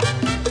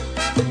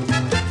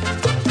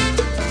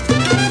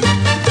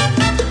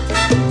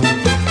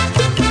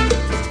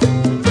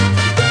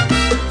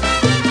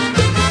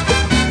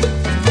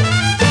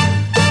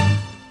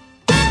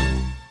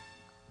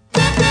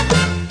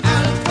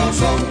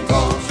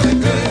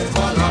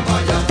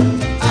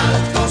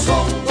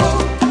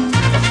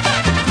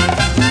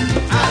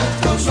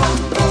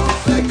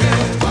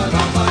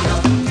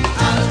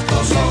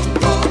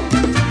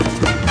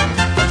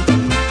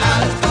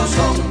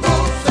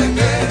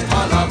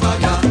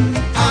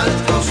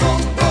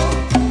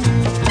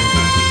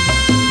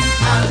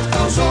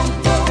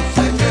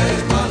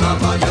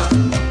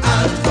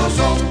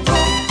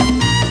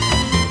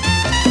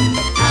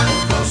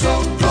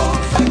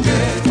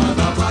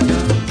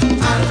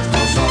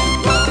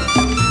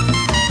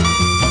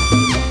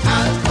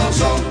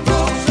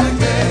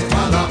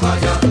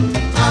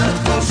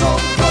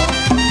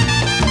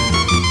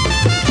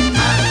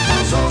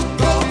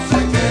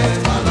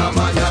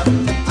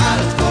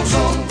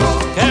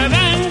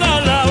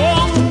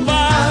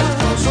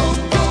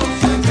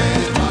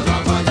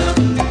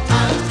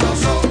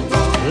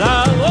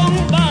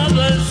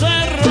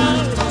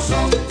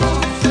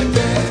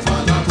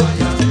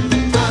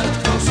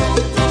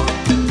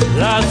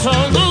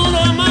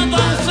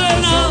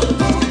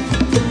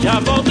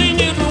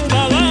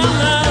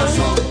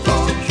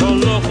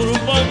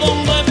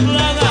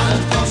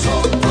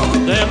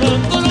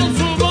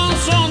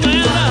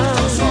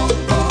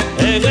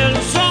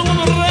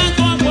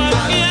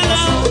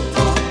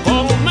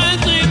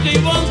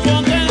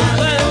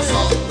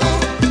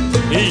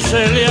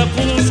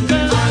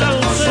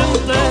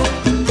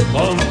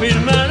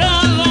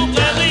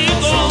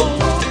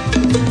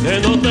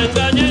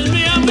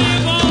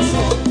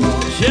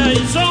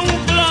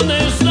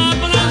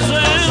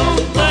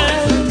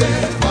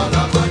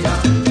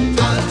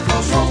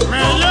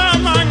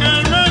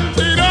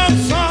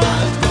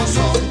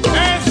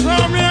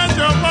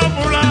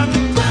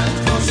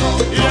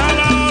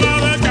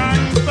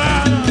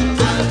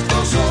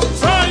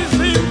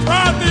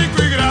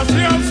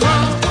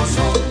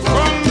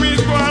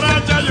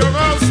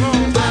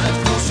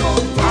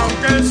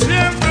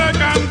 Siempre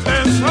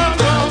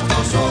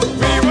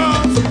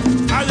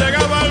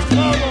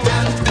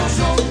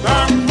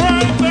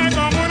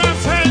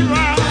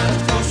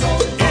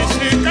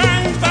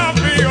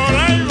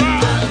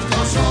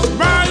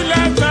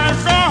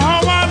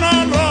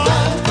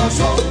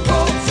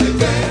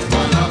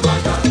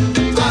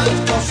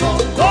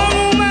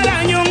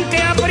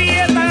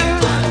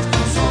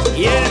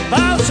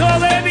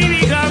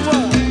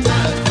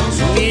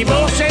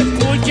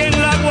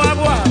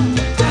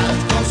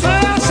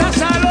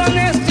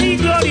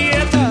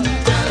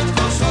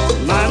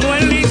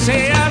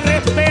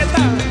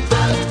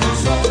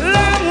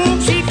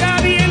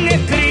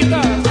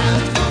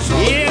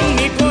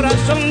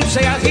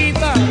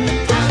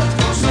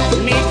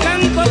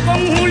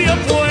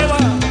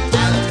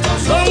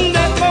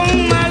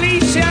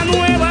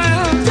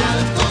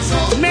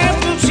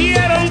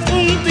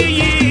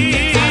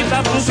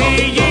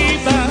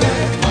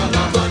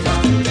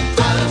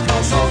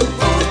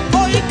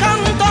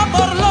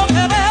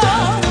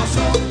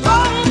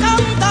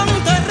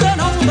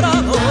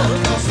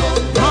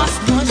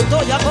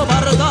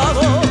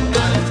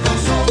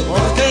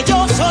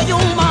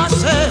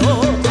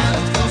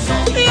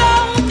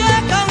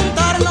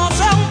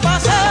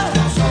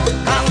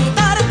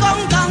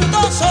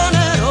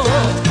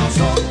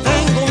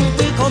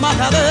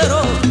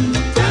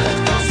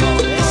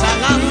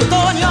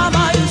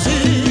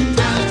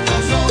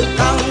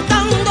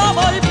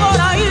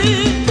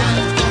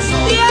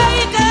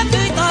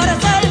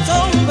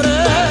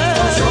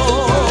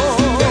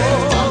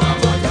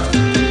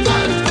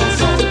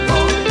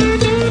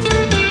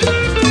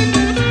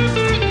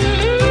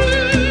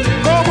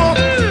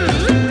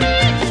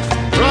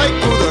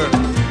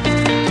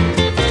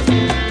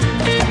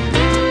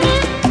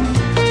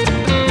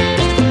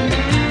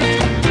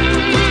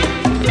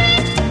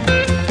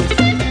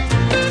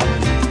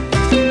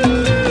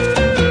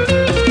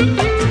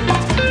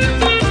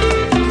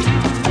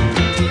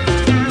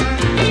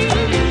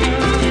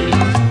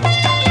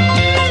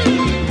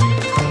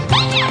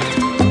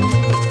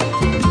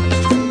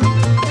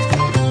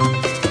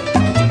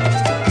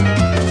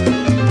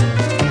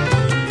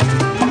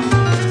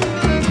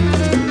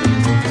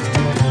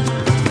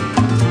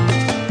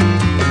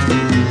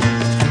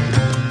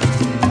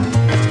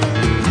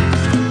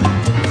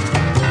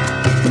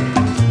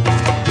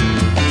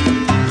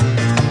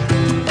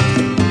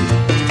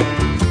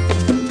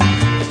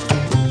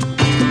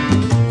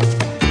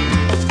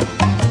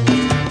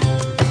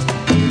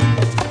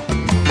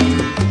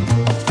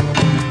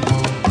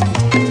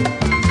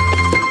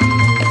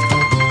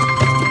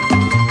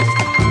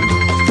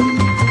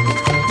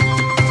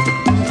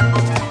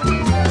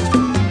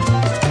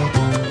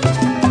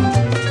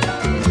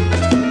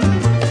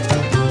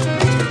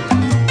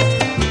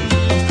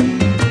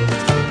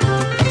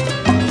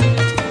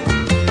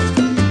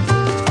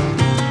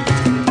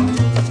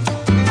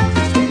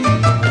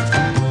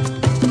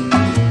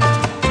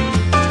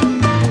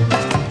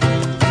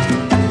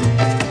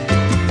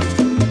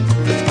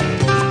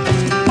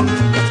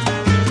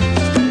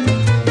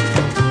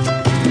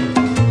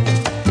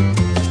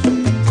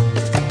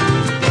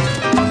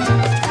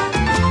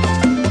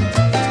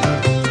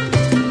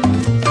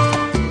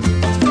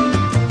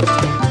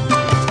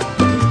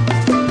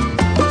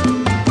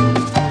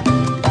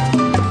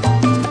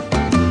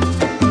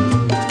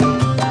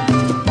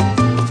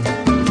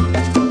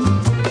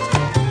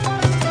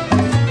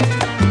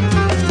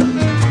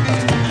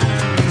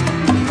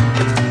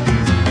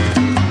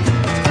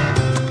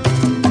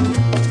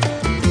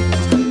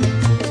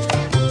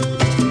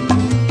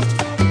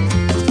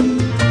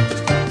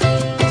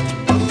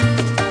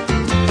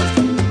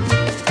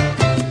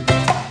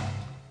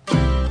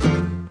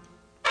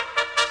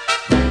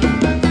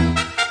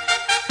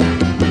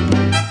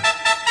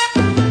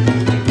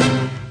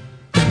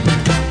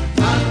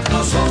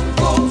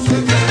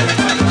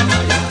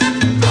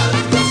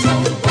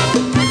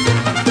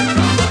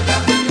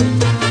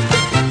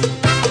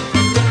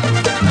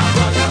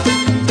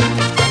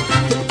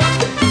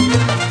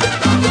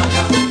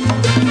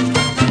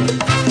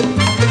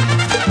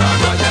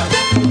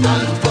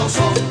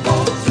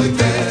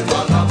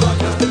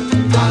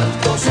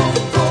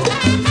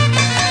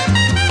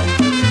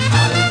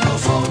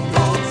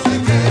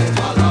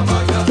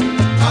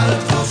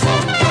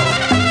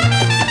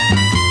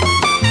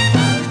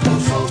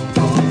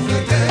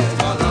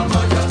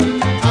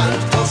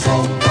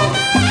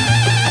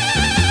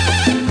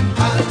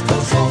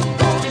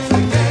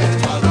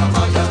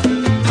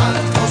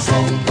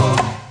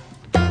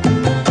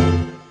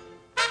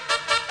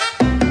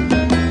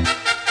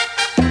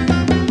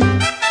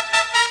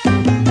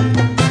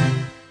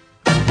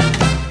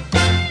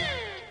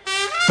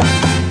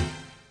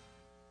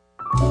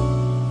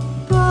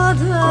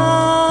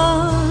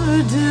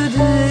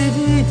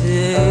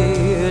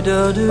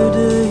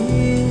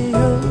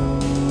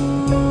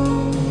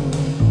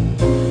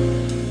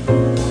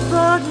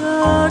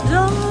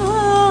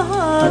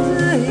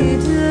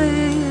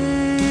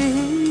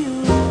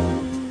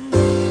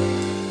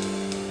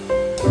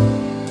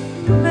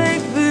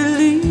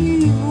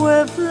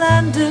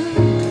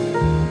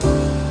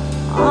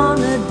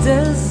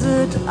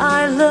desert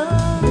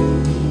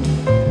island.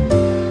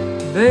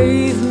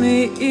 Bathe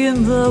me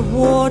in the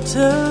waters,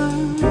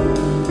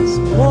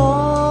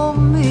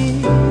 warm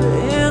me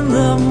in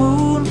the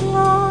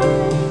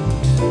moonlight.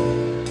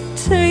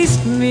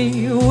 Taste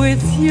me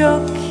with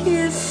your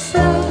kisses,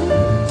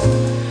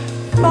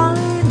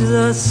 find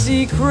the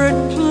secret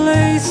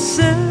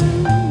places.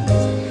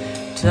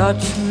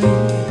 Touch me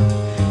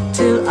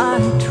till I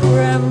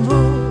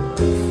tremble,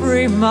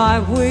 free my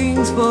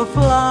wings for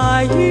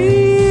flying,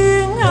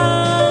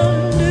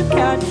 and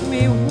catch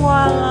me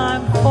while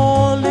I'm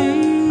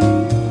falling.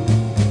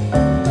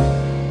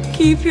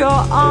 Keep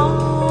your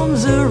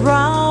arms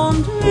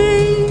around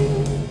me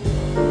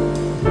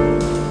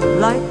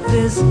like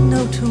there's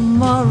no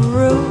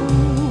tomorrow.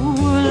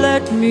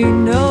 Let me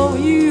know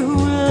you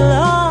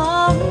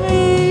love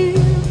me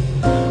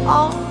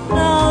on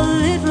a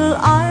little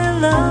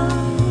island.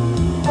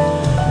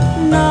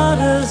 Not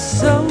a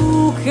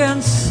soul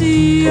can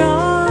see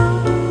us.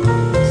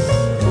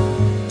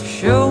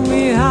 Show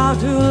me how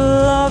to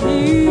love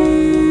you.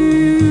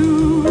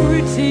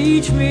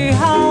 Teach me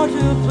how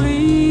to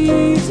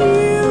please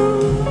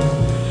you.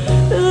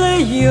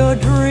 Lay your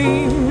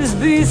dreams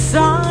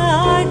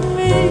beside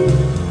me.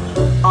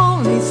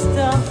 Only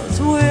stars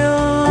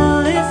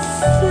will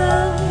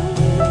listen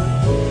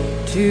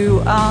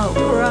to our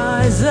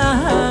cries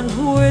and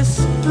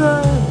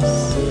whispers.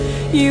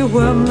 You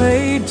were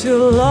made to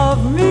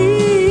love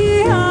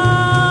me, and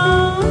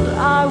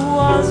I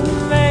was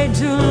made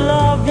to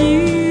love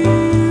you.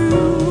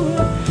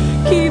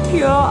 Keep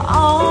your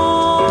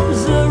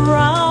arms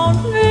around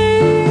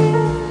me.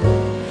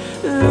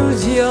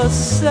 Lose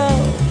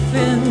yourself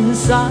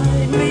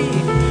inside me.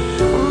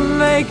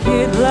 Make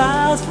it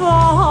last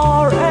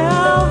forever.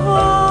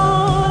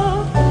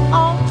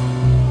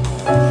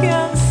 I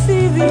can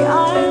see the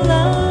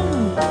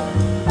island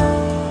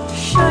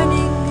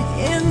shining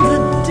in the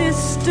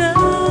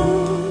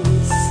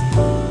distance.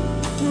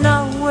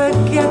 Now we're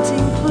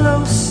getting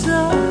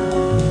closer.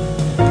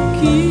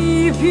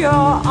 Keep your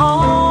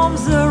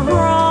arms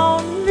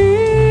around me.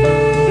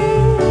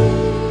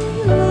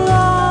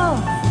 Love,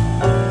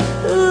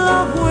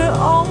 love, we're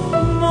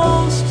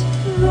almost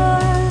there.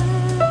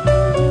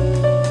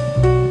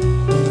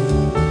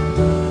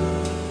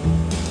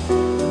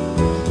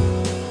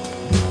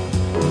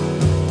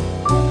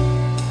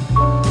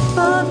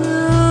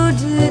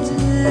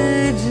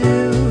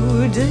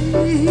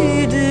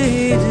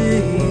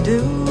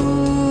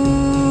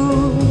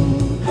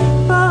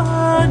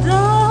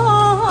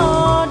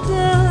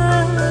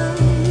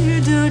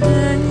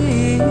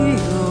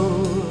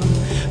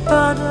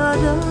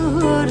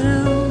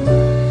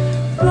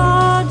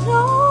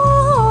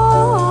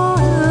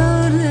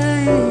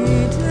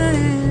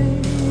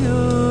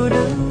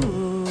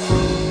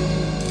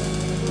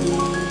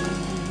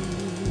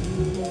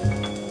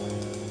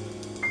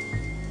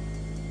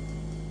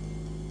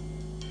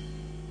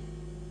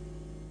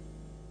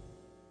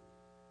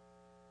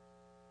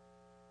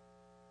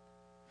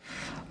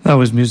 That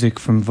was music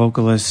from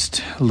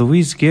vocalist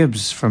Louise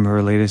Gibbs from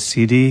her latest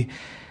CD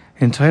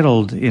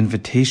entitled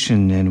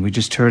Invitation, and we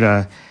just heard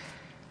a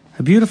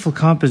beautiful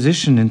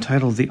composition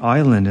entitled The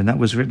Island, and that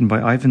was written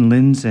by Ivan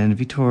Lins and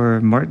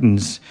Vitor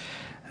Martins,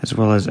 as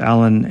well as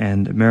Alan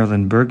and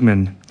Marilyn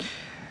Bergman.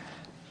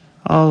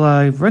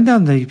 I'll run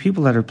down the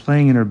people that are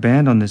playing in her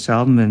band on this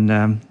album,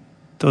 and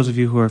those of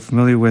you who are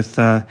familiar with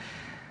a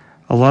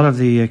lot of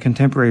the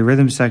contemporary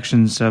rhythm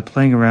sections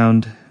playing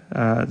around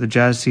the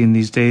jazz scene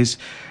these days,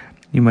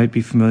 you might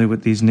be familiar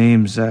with these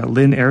names.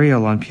 Lynn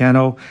Ariel on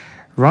piano,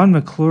 Ron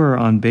McClure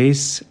on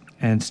bass,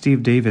 and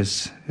Steve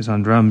Davis is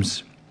on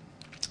drums.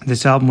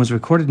 This album was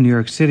recorded in New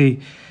York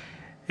City,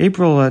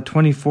 April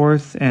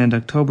 24th and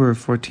October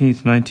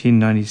 14th,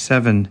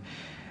 1997,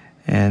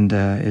 and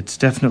it's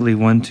definitely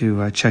one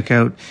to check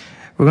out.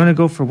 We're going to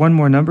go for one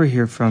more number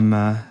here from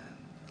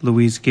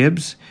Louise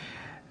Gibbs,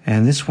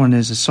 and this one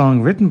is a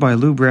song written by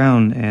Lou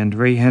Brown and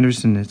Ray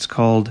Henderson. It's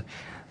called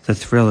The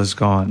Thrill Is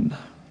Gone.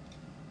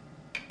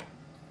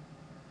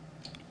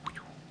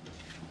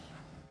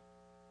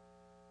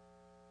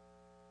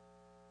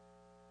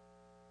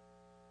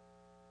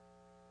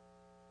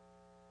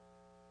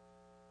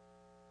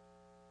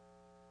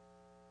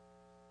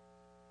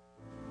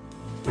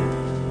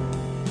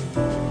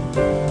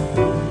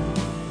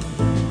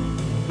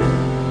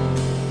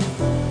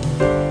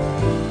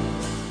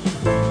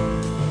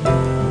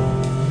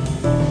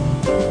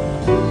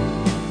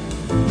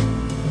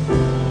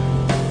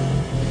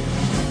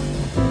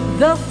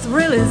 The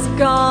thrill is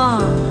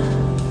gone.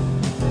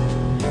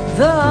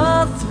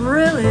 The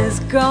thrill is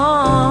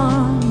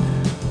gone.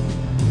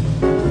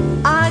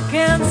 I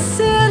can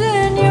see it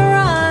in your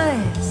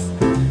eyes.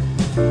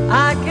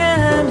 I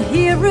can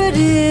hear it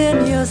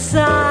in your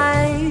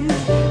sighs.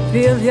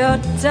 Feel your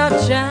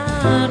touch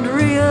and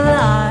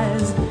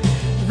realize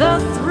the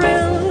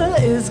thrill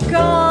is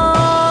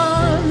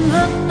gone.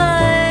 The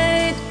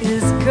night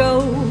is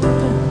cold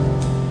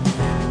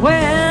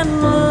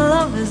when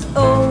love is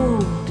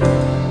old.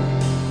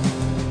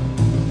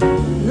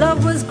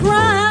 Love was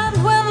grand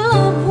when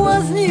love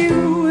was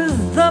new.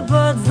 The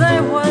birds they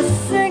were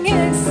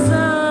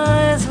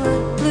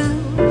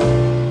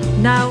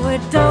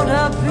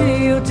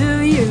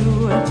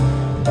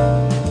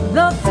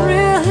The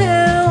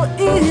thrill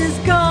is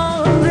gone.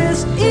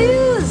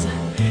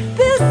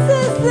 This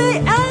is the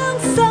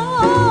answer.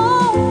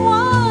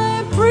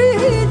 Why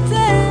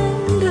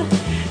pretend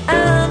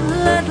and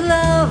let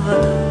love,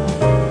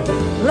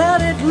 let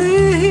it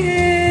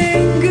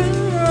linger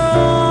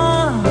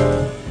on.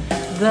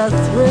 The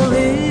thrill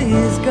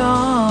is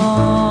gone.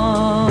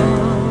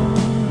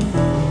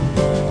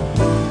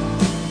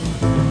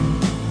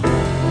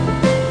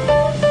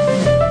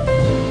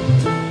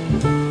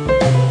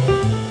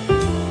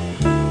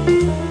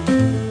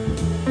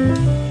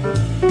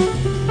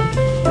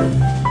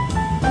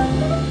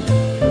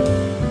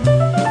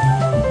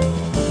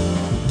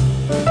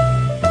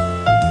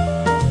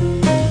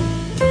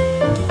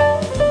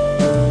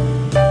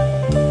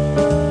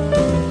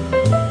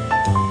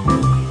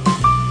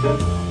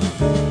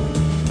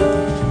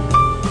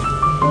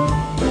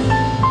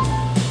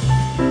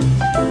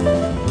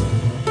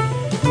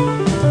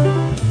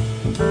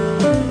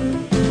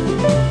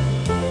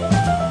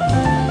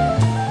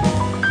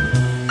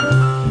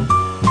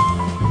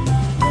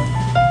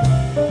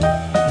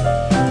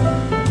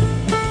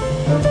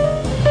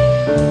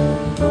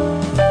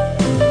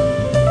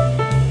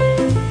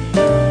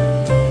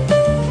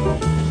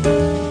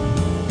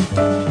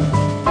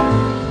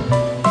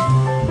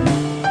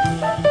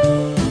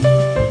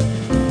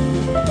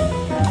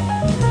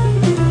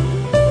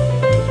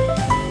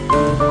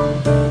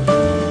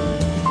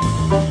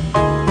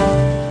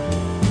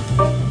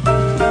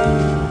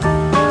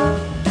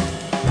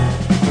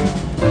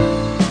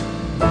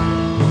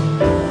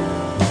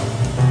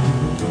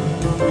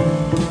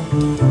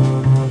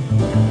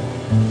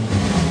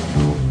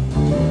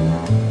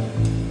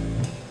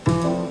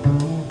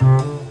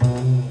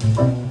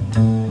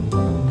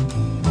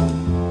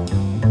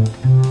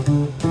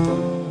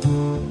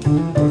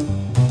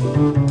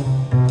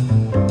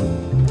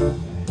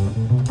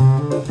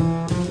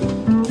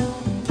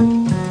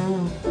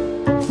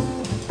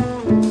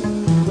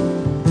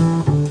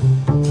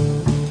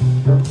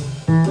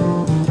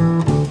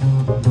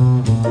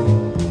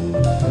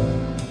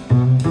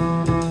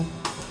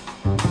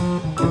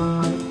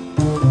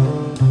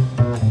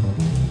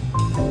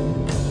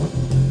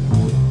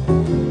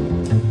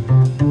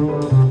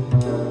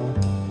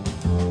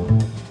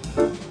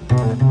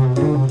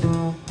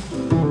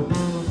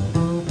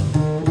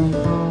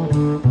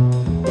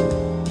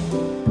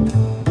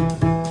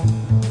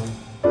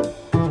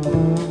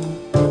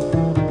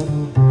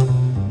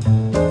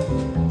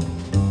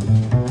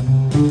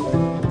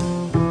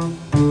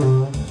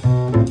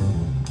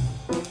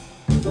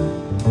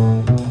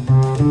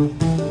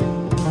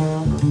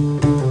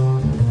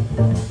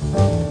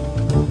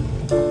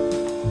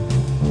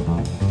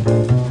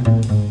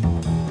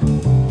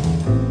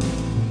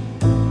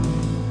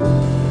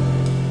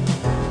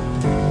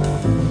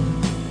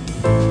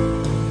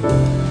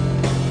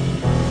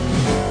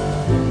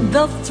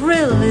 The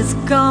thrill is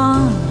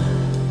gone.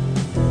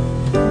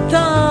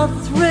 The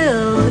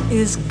thrill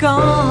is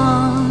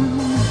gone.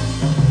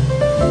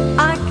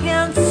 I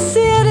can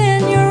see it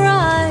in your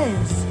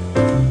eyes.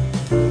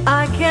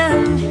 I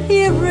can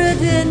hear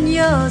it in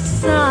your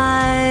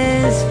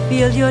sighs.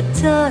 Feel your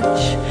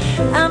touch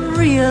and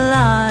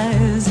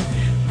realize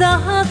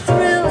the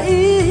thrill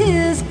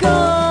is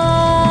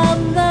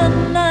gone. The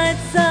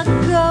nights are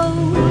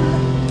cold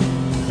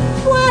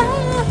when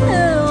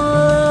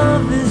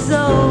love is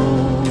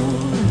old.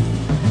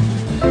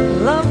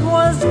 Love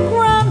was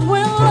grand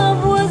when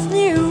love was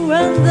new,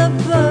 and the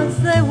birds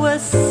they were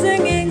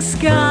singing,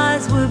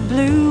 skies were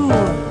blue.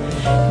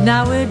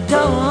 Now it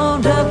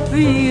don't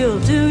appeal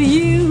to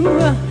you.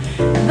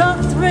 The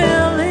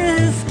thrill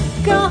is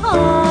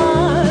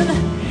gone.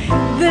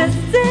 This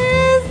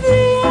is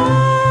the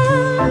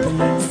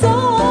end. So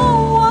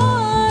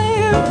why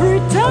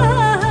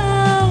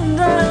pretend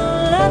and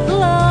let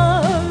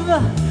love,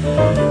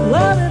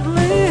 let it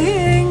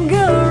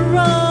linger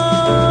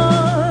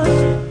on.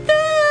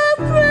 The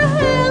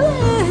thrill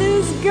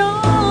is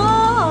gone.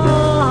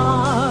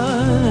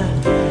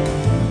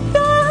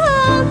 The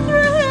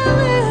thrill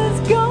is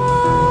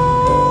gone.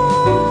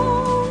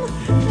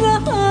 The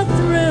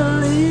thrill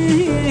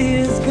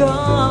is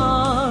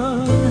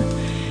gone.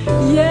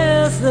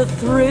 Yes, the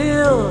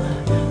thrill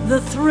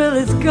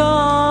is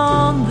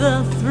gone.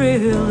 The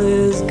thrill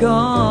is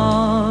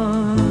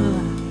gone.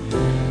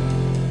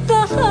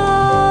 The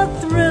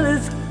thrill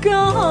is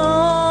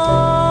gone.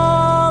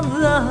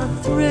 The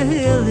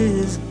thrill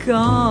is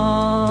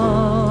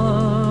gone.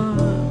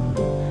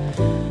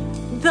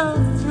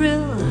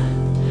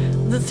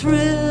 The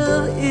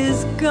thrill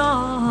is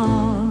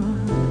gone.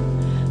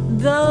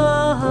 The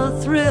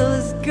thrill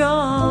is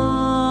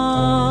gone.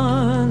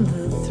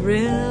 The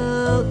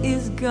thrill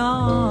is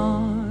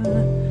gone.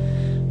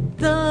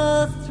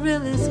 The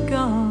thrill is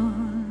gone.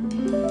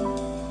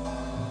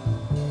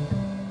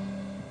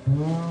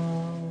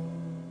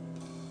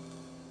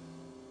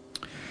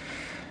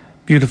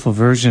 Beautiful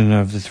version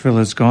of The Thrill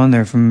Is Gone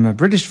there from a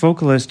British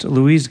vocalist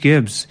Louise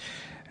Gibbs,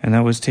 and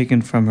that was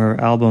taken from her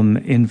album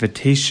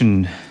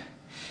Invitation.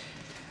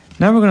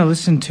 Now we're going to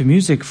listen to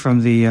music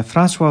from the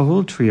Francois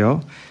Houle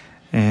Trio,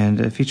 and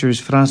it features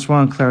Francois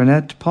on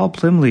clarinet, Paul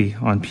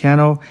Plymley on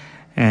piano,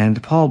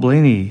 and Paul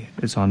Blaney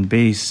is on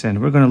bass.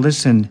 And we're going to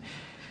listen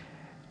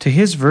to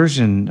his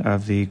version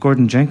of the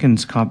Gordon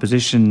Jenkins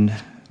composition,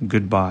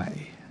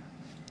 Goodbye.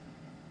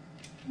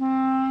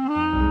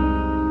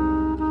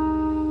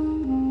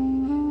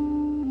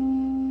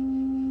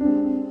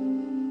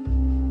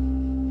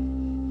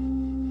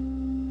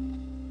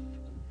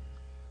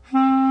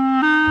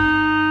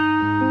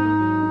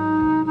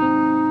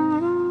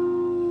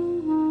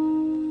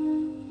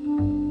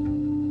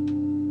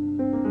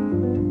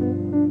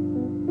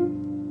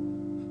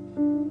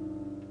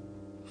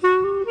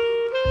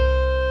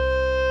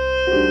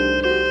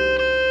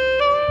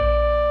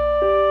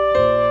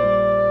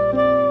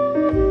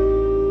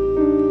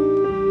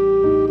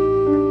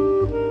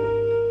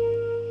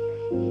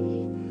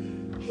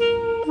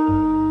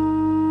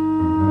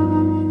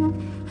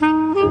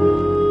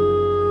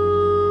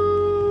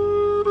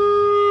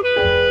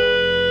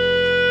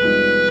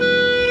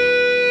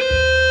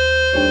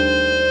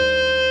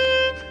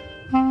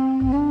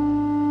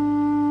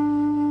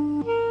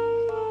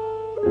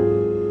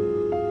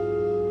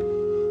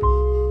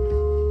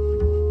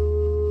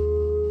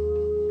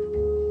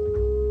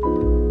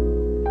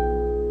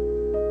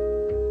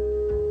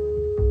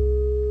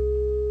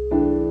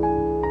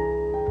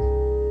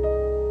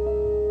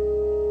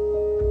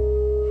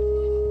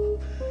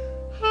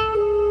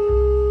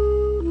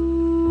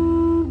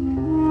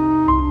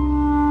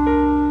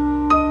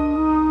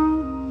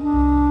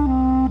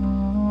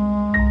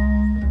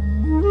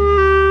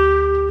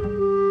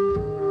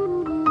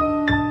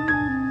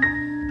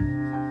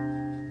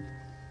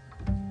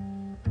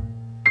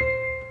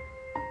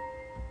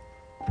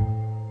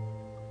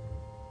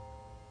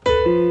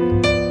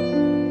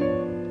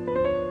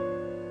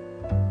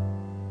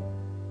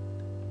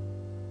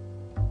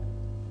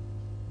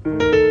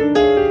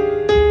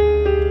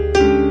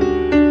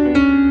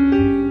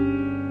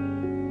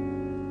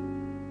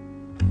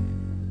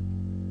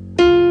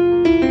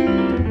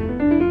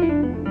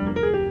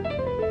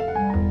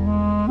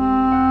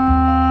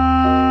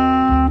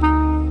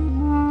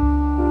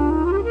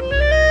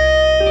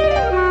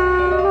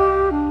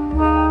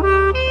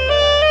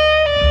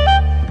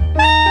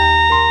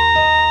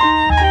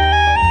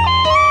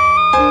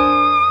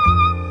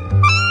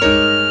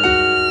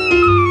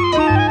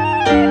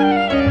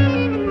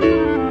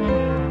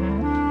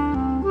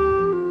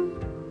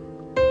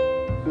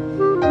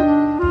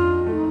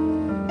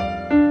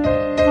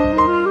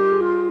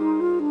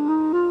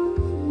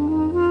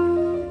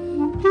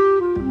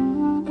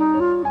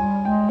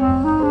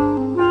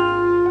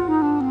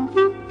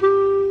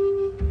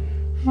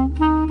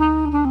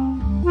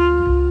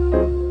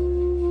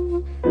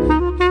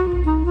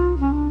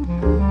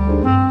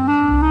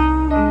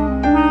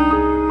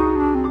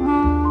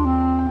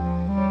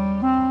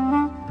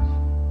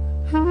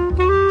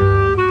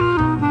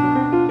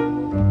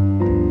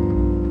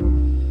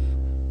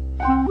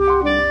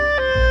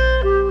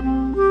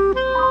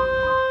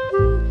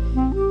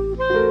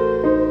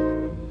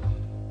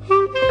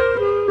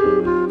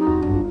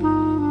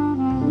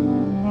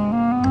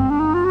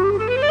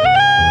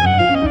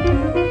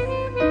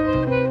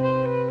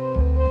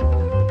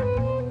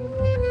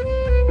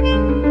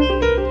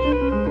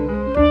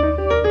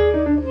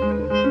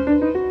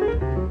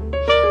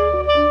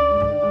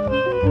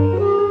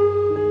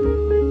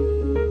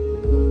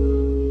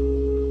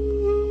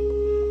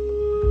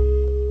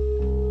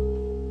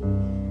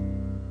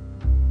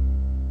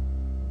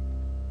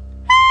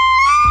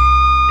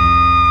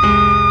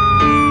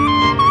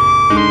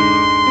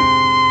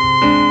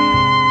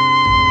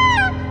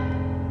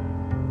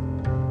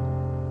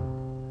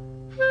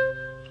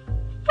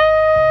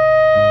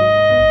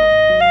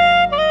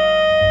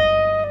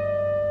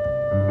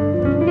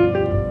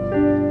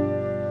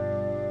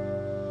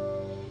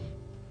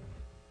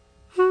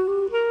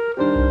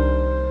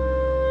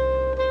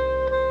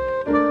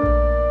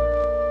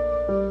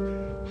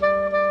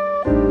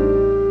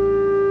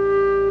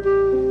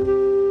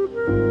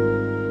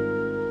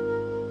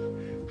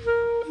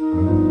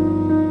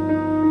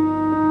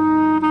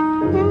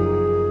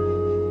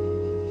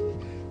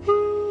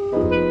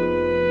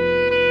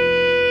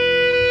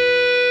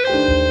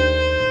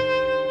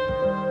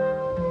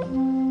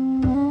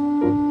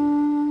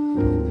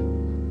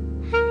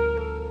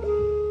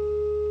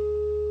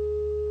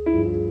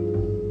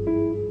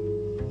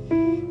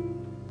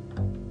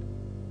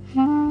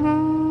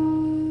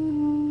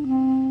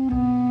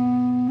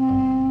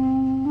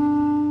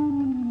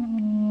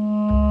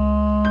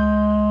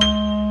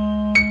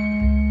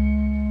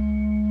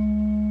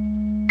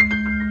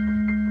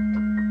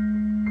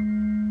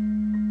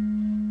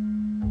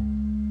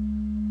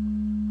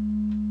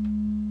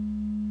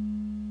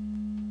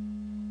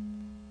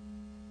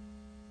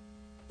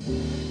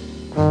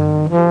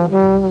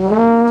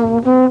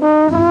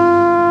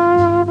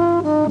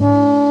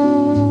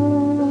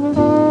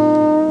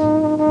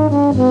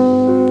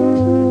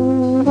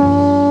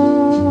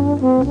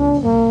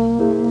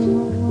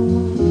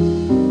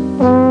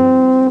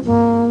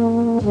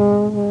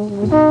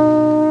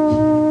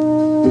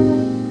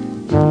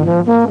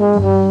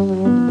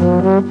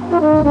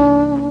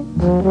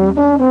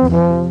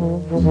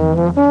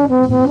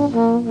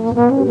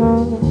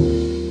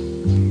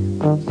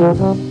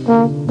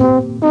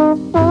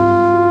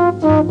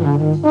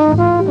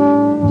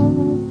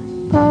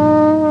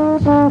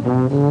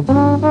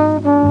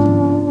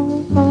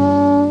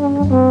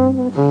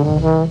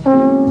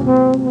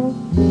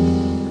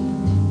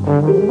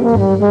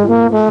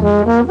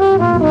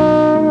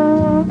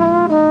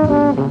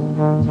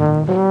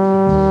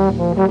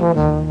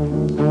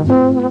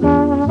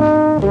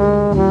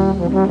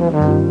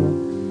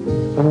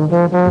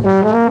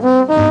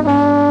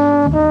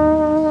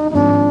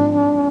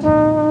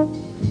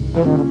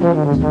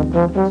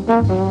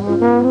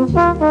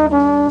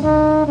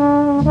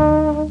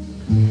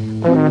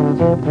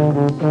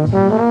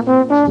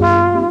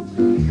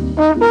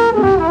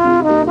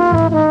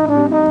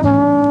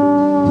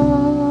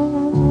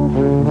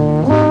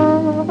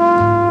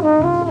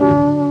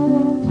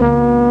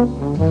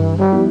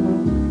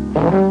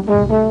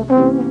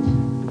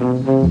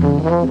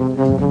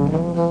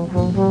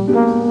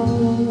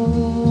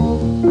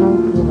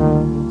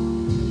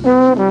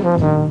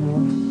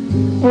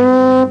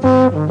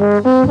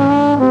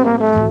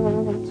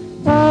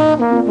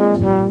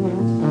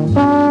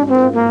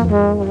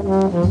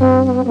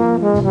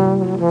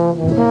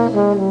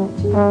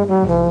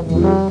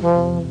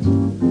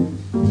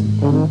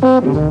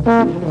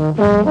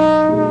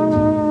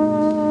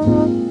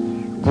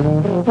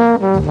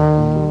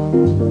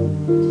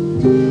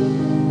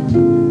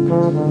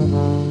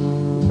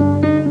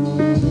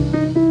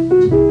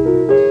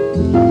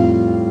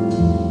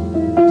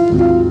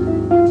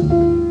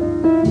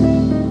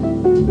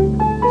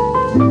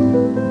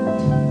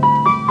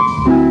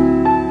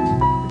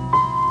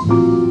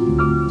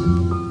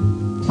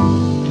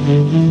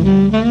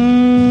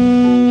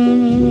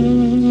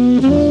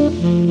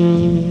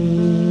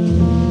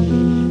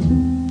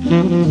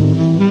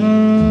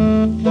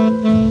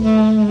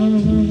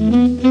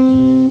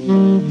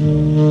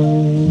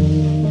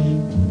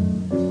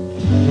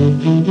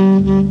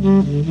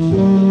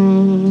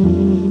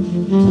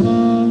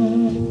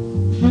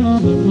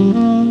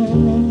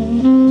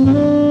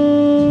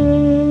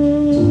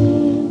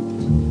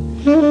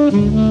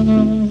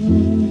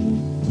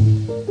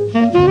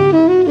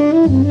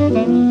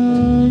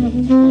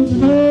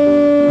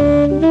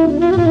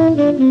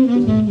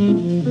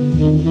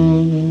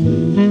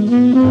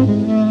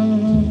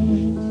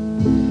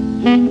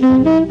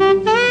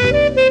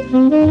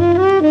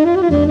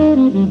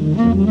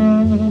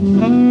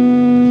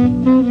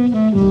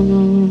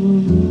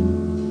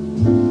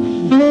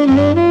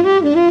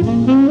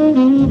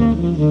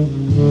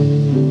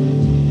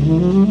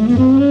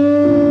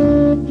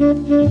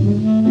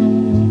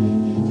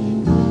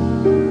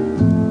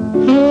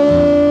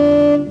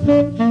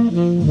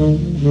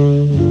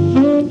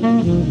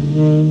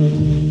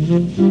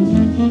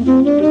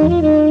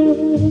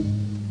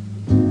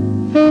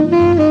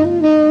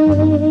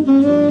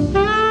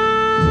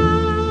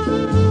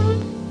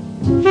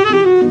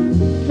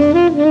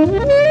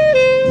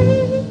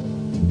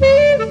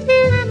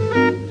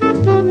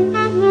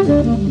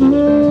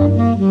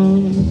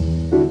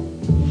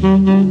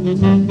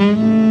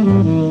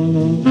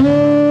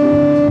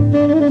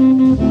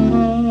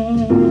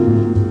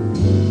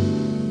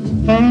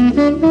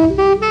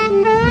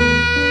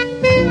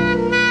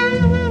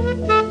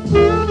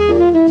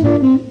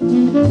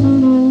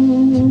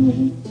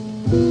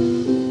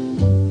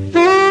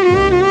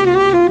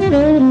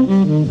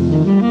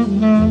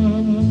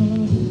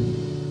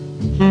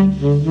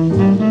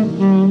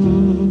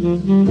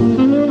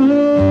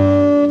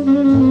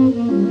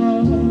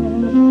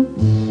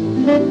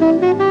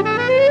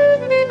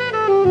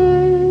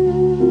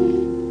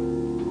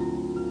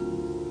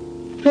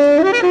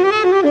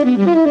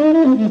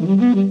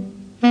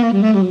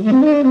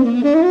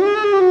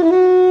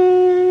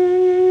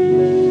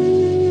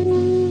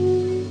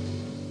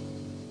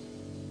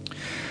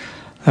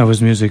 That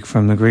was music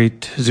from the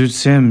great Zoot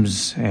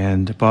Sims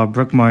and Bob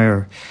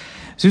Brookmeyer.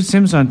 Zoot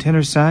Sims on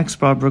tenor sax,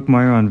 Bob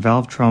Brookmeyer on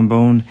valve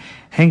trombone,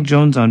 Hank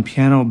Jones on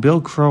piano,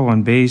 Bill Crow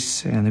on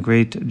bass, and the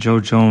great Joe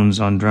Jones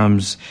on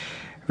drums.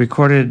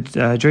 Recorded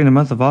during the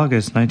month of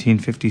August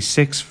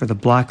 1956 for the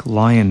Black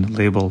Lion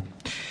label.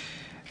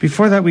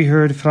 Before that we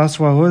heard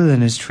François Houle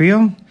and his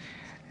trio,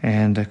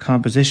 and a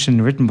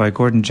composition written by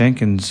Gordon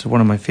Jenkins,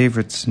 one of my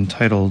favorites,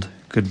 entitled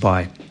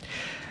Goodbye.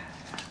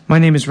 My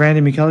name is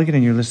Randy McElligott,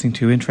 and you're listening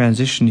to In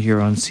Transition here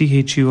on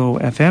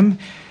CHUO FM,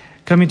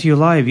 coming to you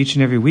live each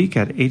and every week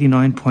at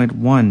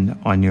 89.1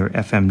 on your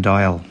FM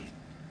dial.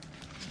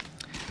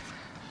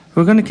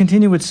 We're going to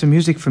continue with some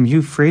music from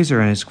Hugh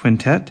Fraser and his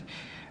quintet.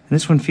 And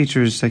this one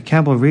features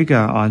Campbell Riga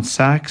on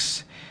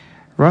sax,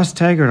 Ross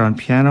Taggart on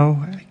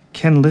piano,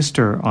 Ken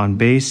Lister on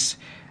bass,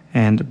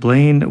 and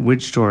Blaine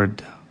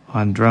Widgdord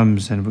on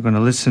drums. And we're going to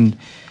listen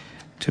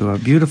to a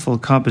beautiful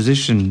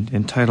composition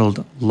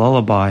entitled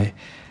Lullaby,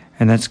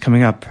 and that's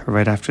coming up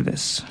right after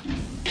this.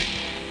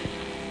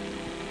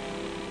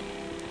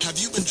 Have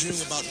you been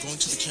dreaming about going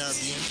to the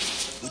Caribbean?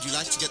 Would you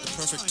like to get the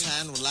perfect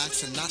tan,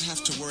 relax, and not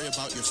have to worry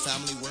about your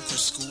family, work, or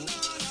school?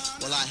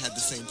 Well, I had the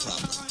same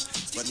problem.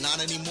 But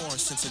not anymore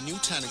since a new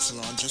tanning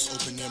salon just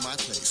opened near my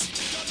place.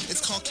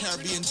 It's called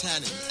Caribbean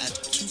Tanning at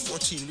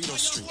 214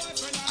 Rideau Street.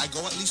 I go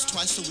at least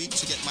twice a week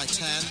to get my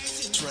tan,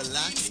 to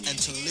relax, and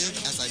to live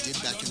as I did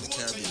back in the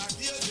Caribbean.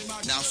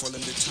 Now for a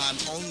limited time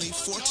only,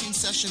 14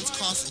 sessions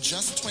cost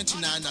just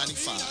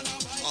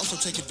 $29.95. Also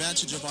take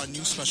advantage of our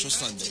new special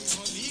Sundays.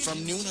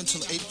 From noon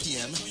until 8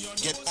 p.m.,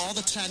 get all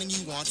the tanning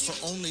you want for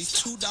only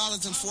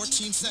 $2.14.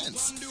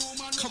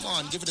 Come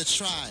on, give it a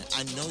try.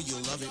 I know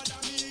you'll love it.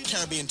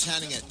 Caribbean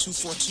Tanning at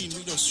 214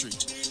 Rideau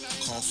Street.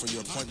 Call for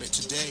your appointment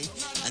today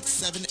at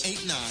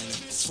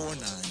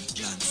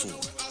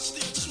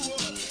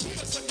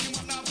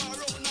 789-4994.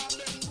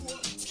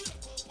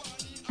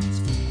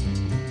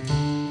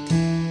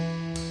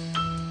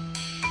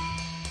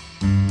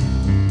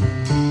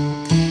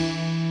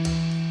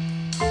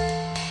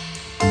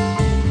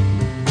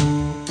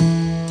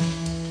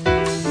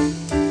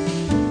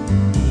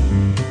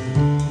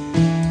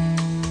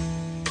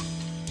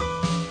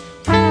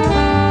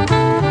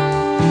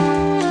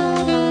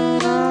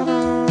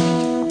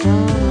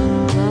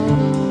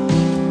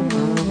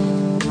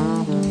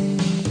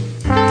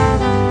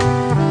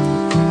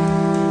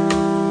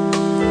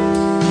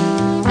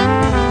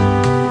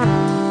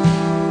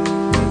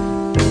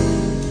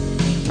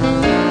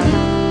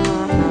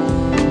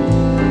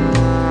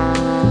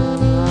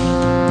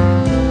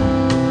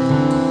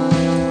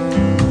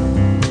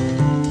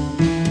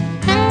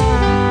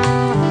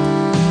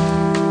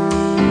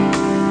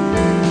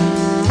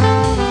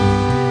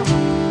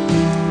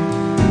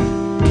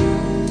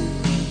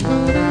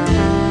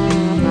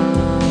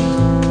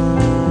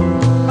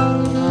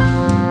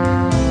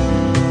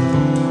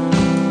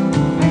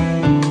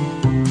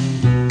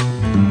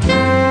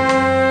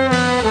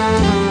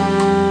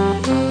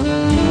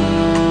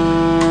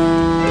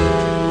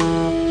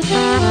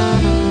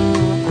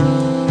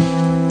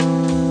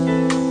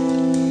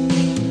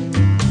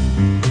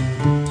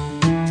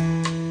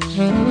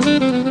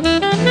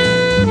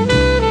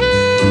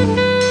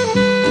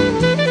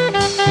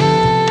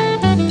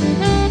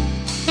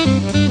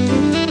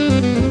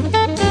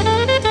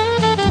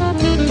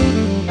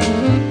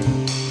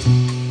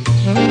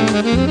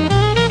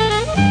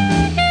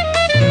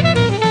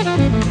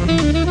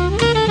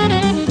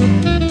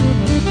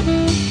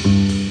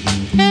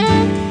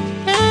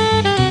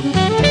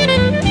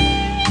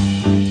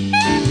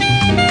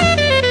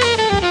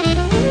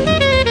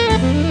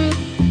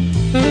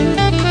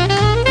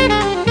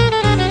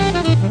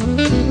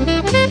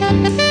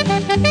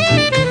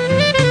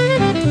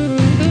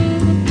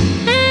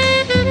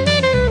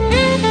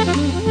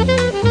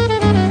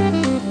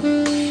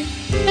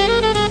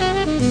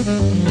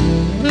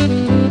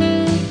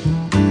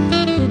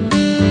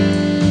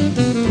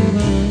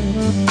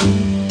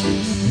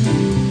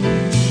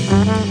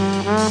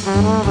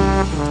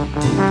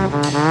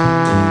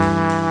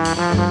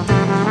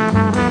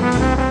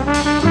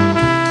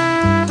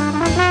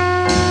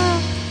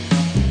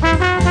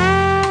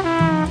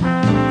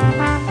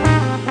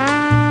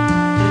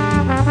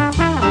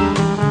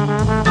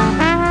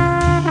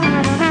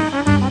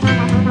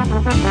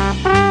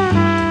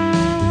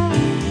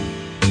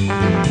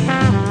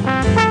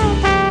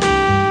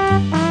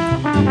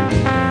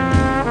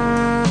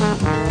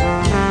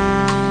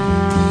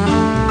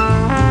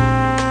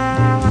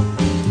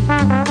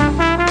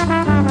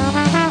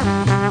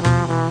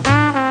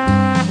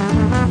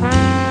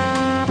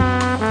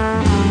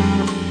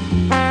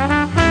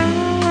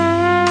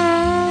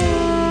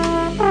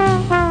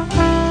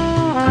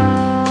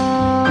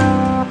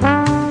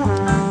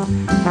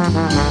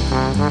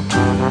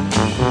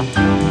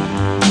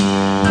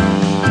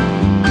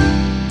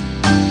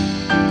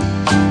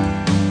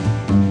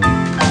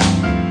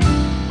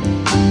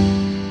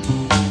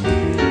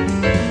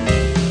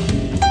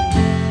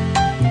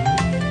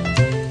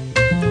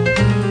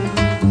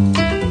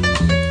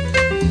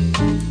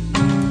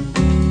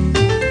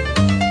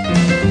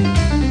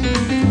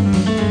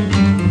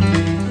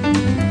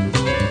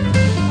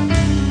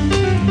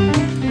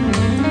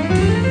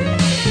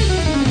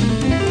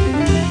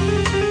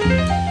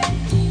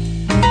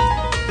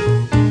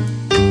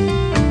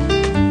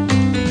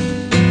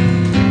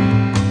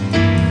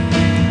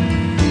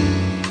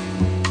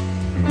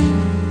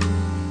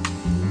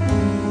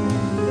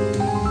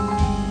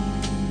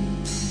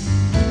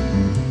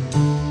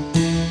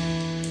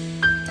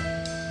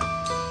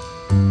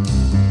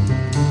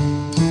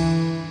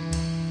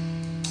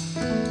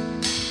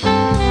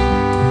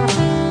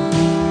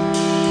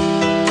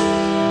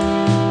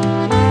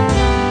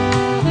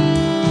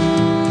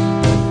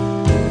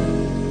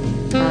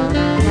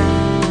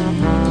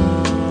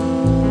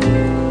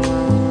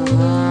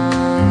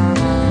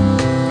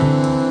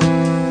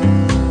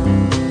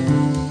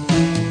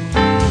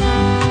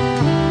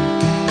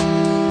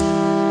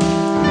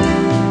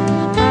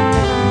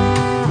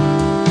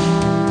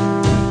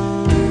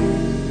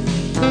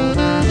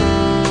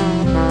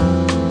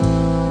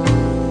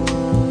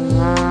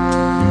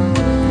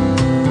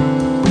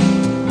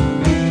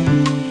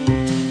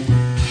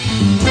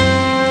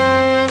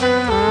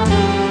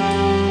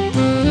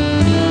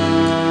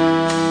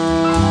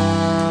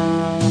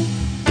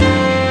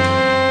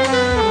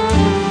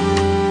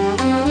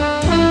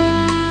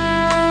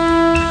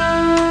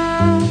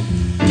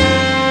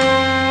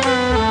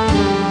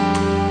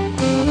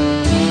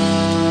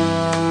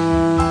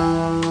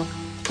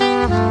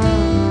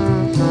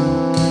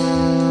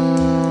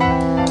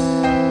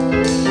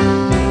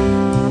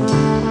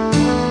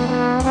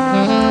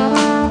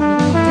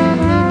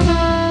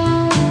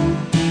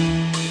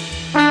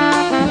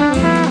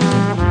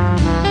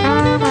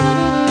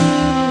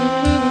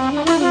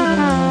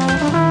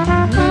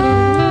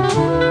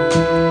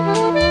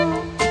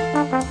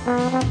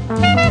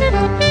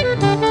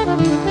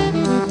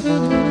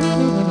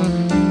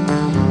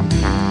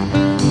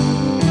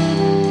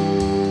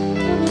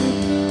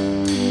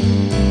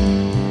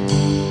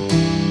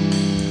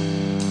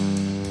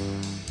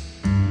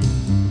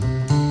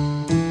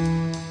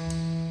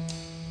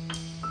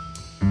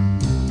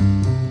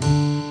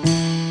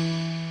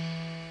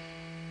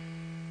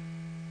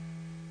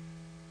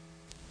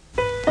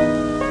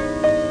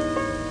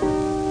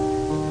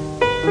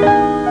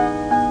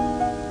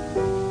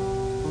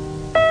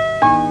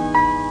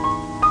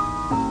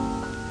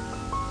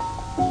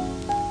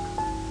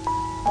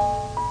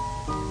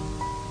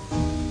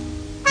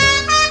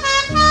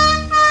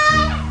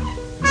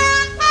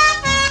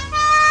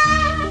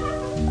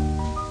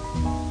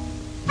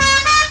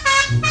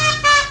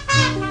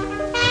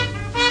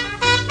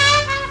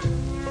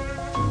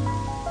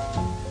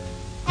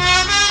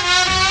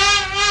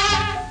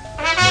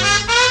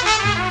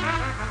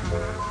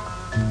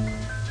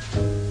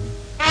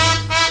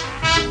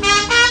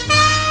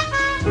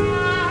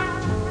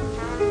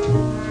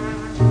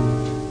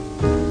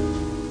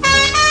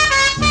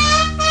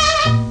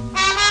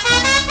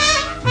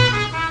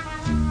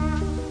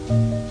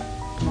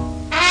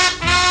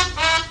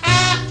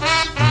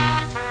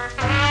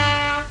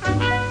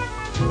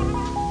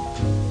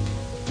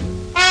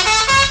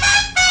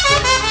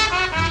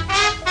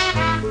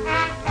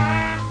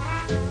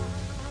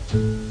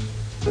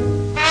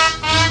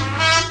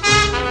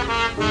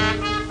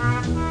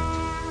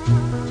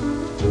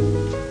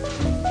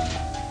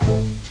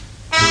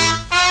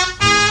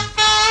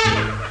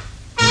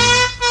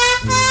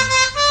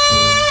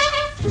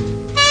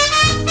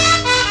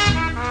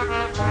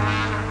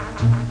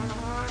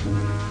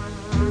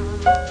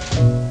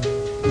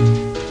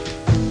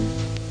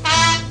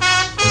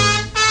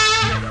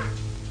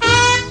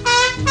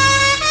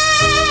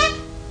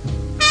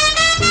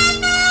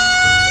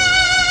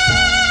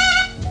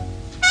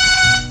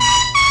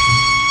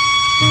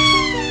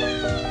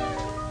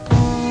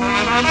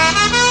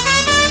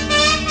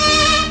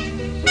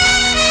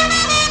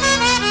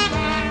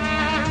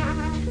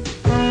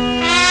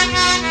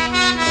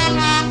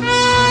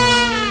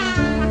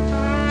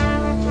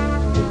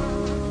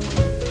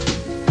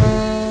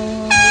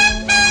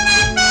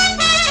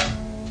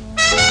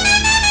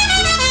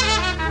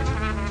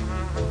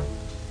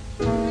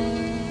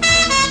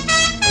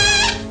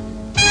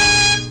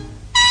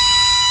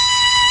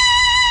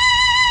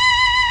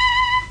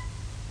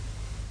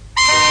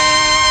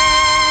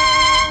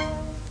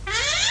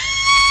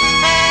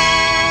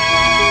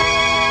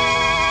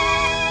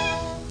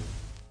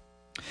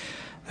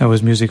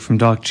 was music from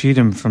Doc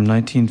Cheatham from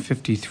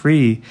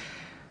 1953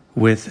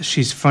 with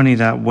She's Funny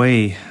That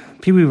Way.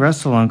 Pee Wee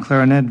Russell on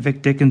clarinet,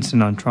 Vic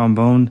Dickinson on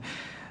trombone,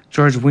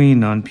 George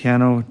Wein on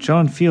piano,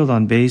 John Field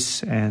on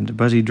bass, and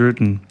Buzzy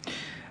Druten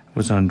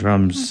was on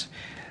drums.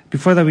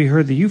 Before that, we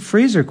heard the Hugh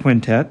Fraser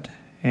Quintet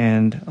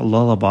and a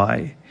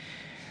Lullaby.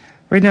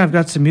 Right now, I've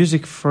got some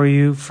music for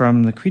you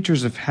from the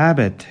Creatures of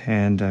Habit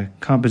and a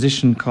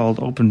composition called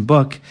Open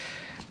Book.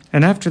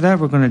 And after that,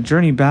 we're going to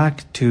journey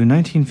back to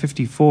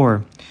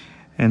 1954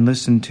 and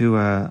listen to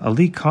a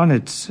Lee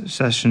Konitz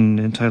session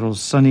entitled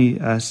Sunny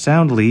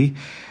Soundly.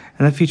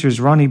 And that features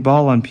Ronnie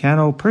Ball on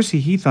piano, Percy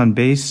Heath on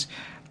bass,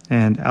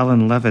 and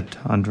Alan Levitt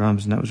on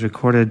drums. And that was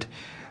recorded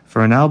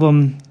for an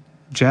album,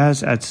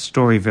 Jazz at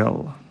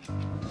Storyville.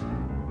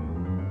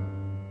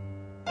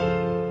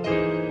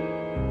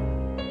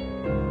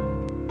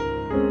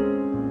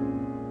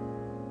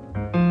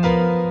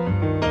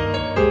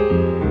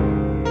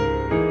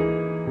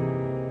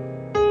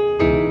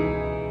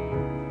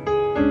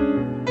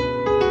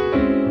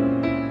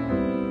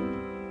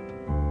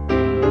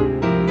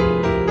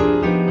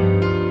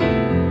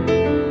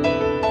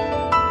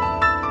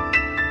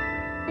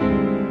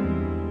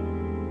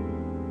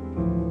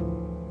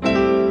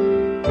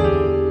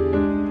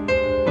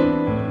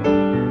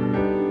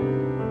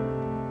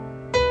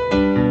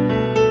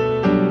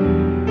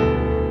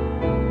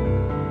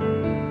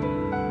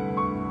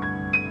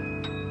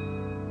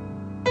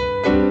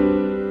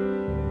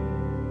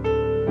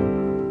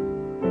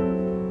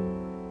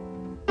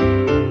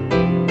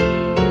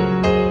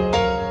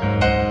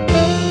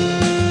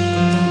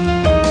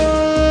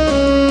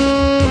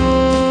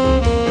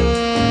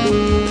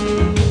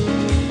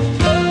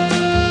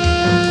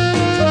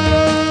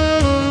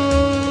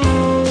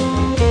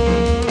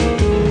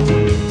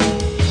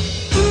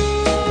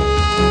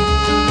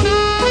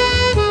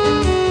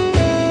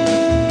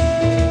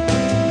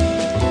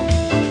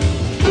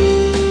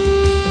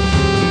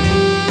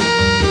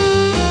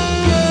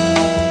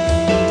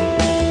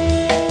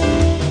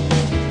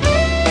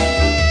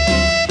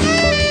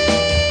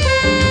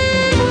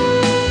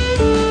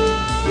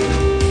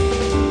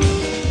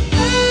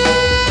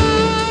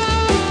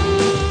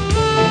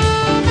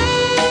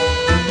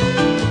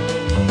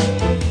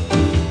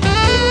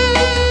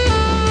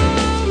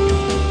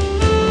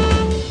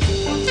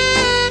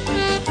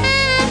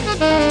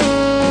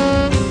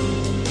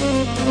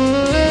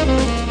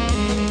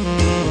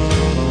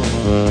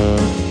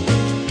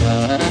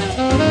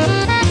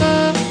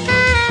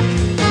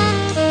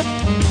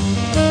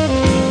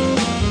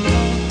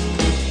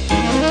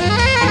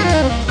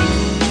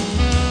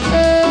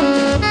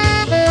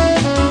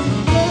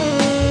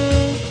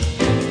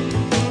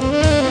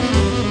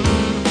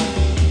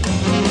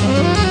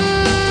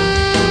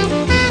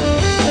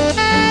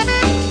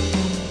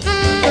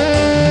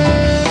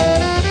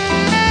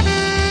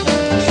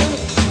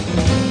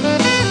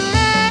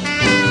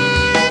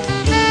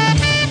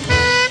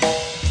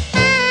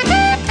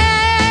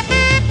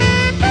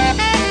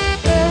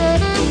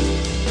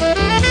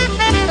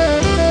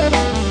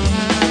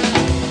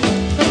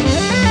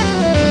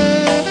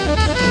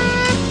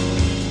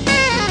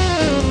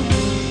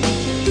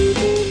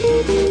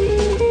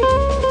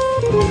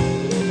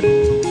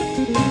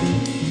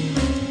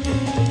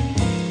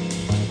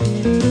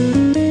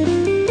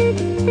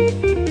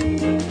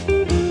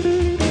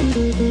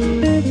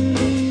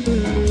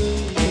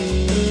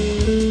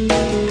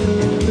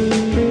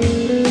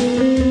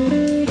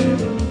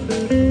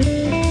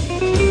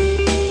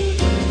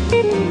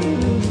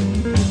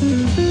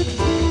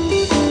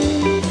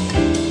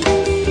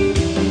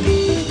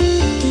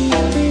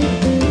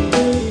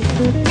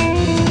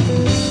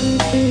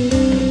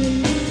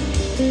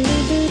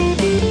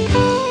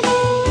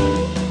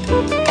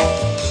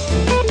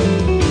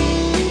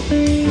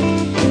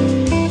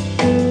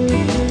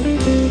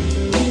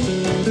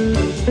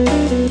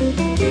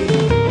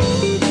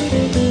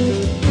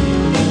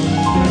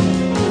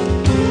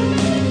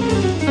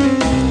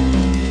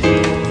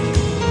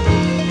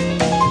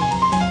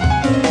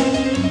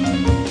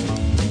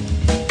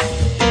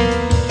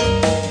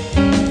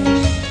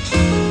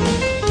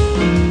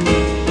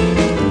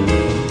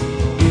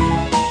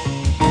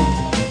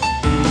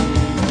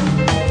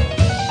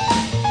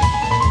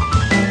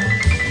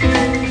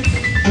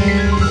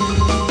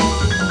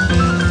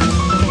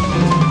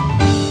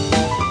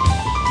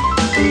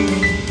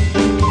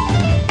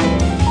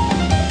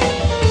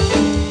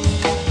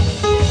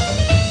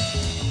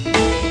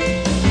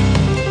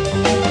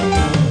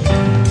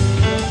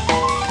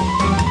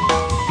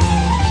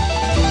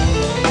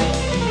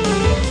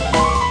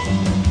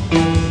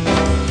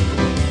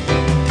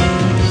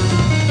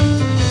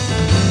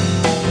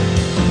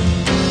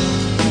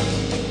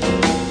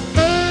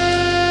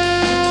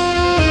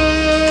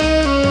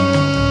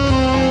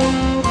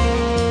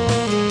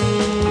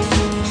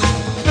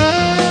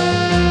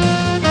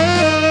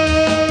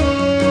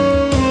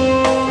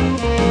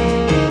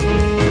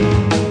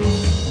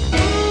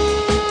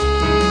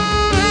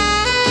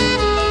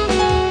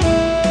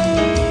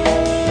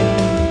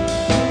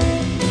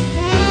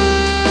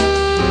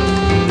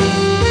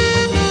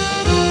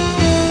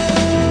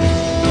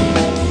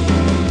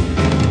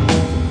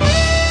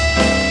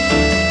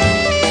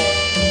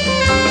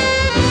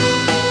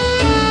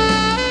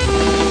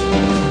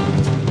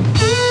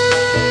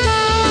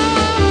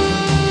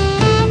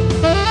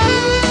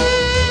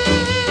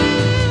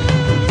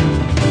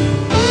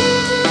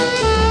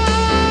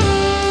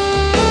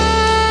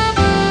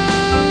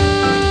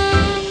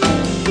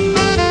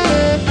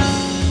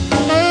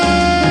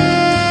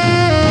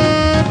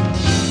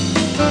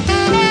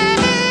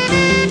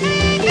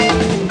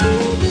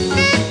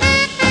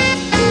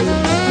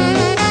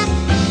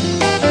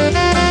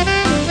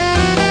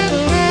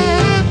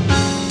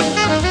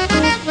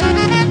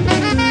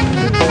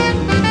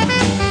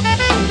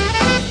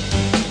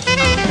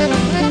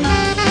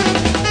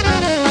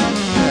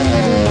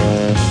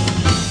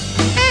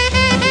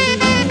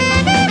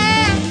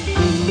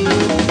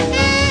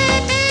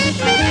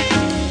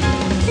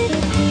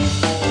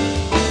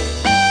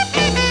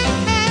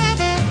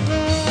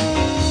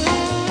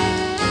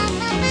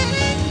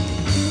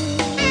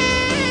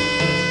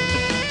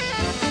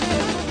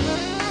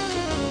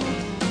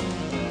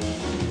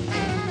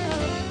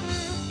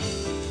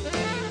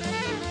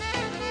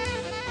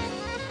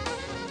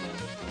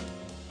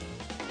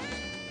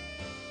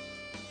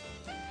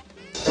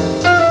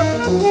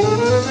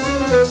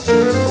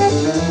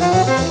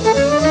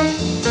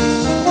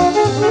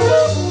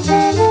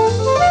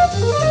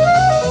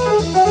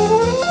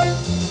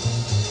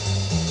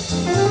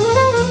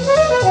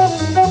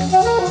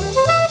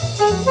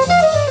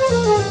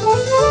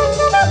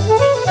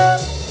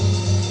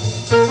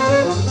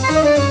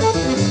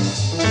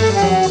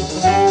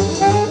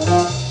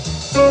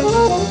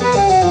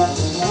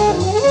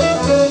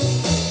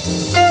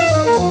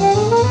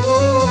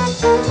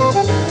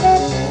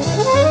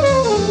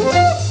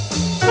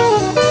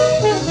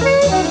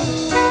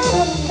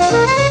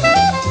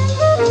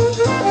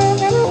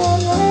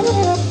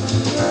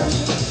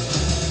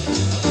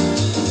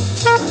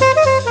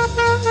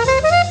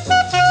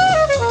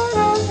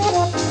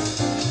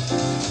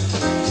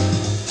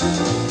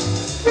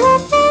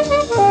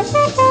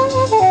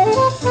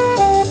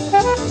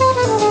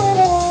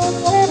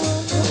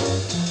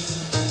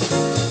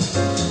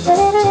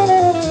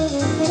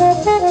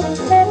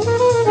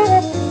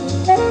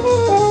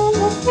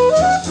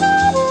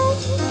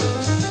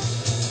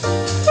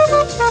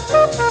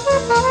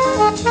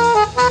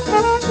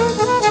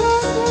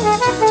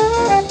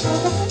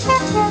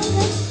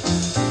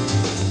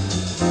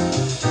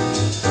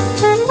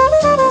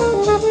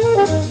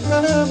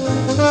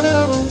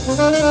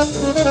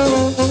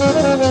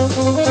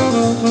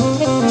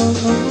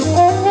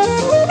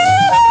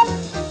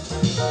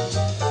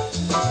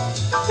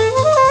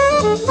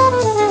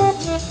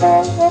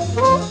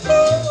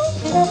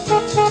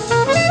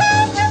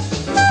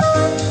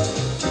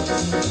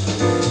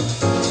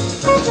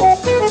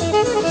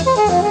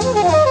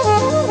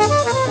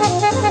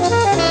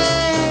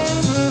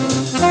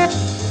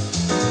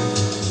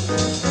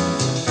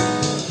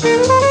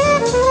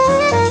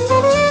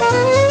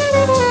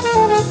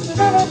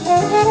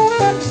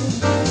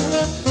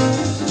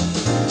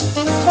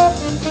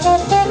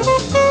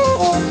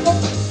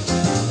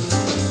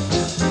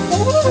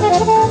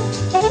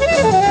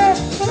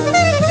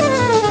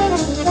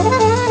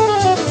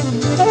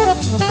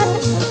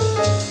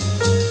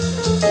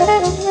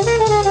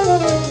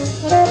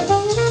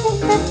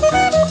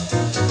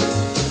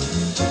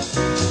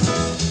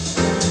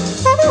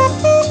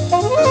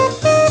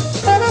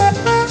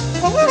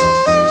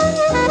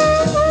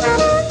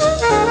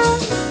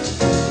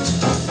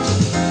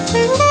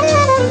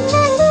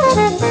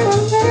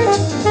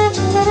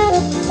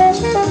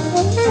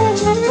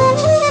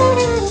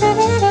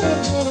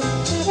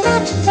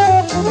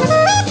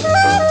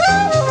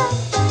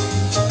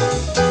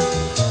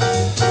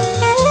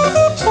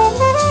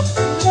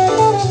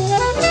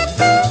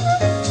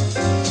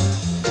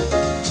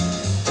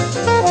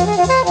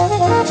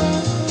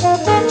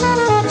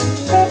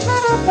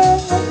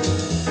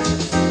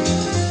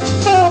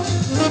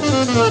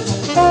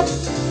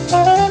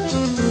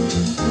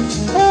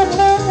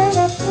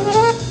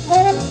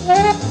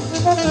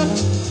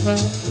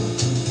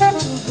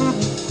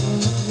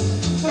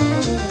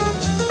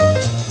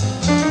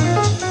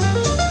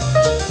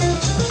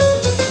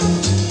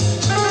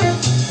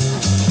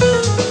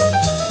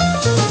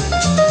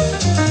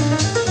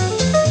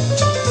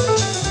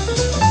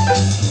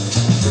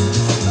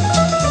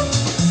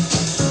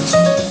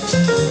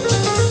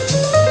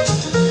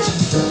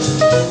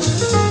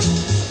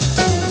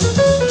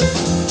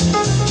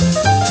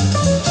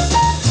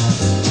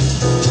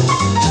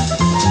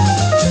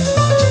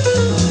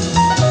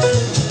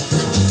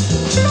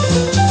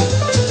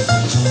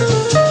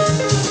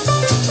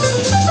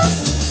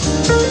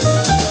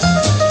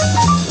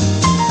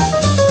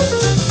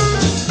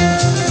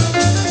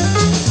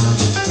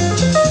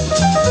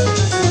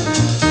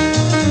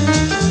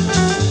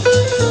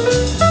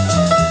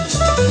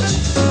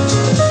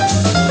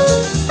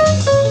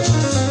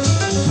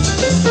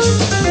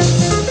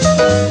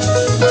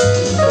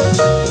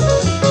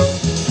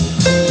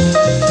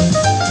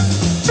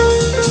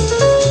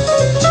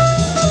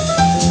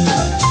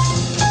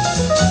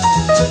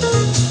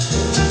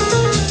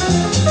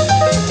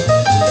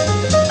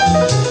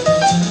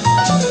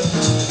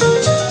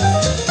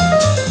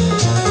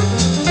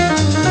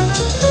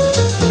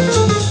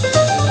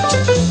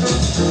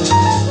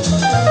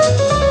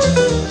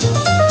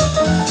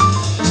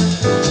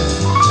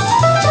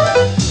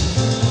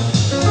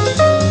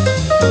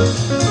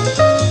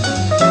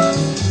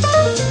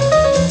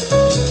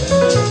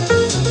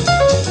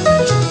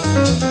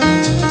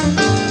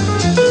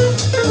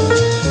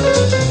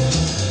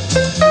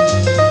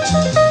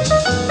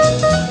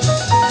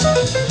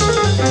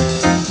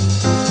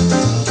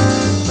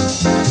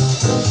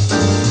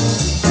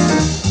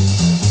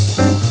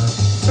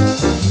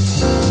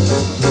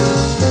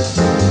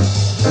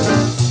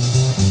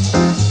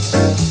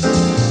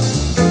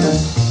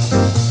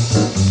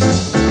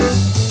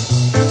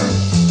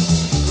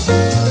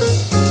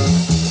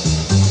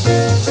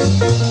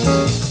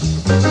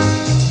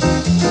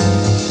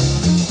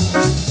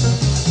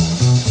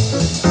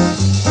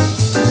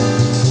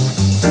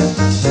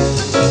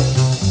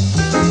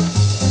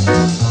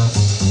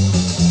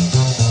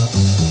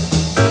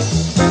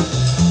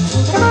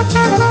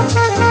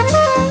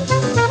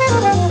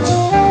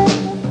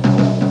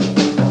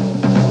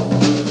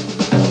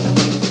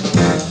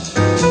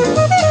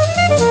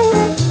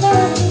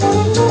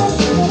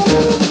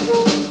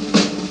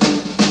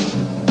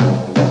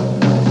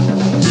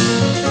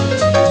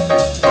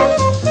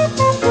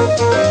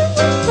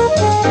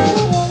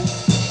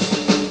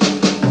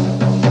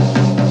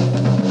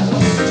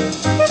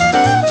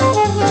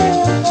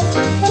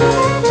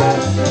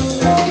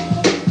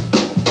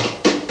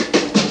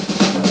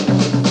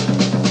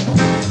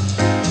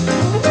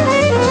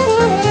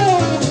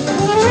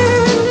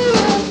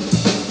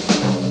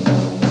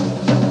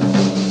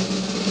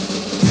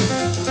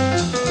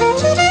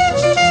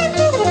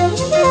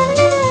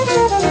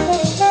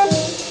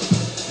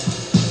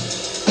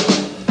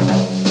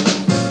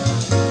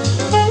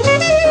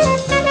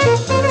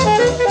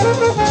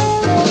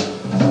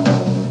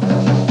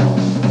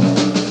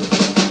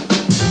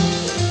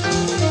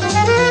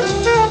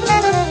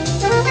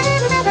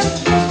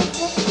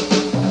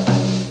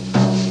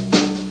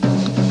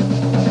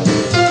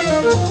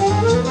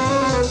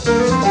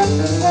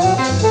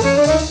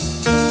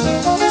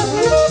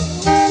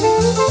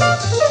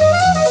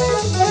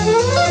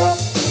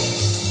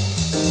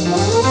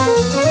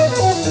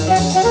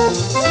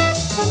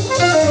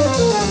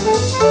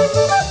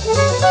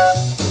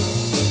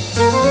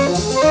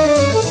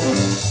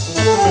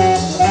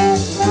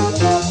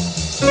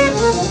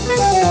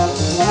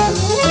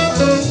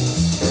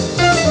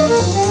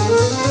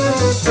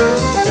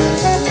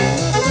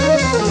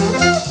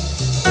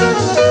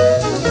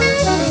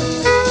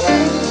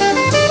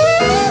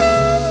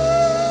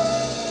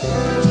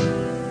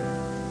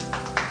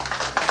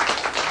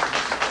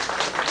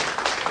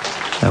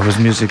 That was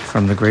music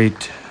from the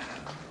great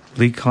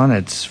Lee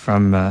Konitz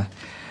from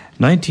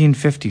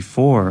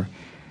 1954,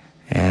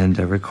 and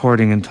a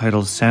recording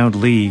entitled Sound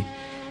Lee.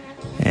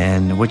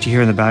 And what you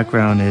hear in the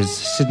background is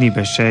Sidney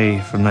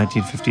Bechet from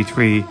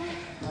 1953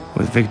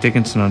 with Vic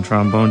Dickinson on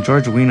trombone,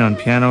 George Wein on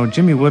piano,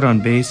 Jimmy Wood on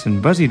bass,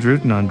 and Buzzy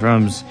Druten on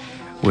drums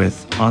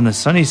with On the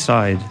Sunny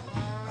Side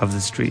of the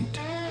Street.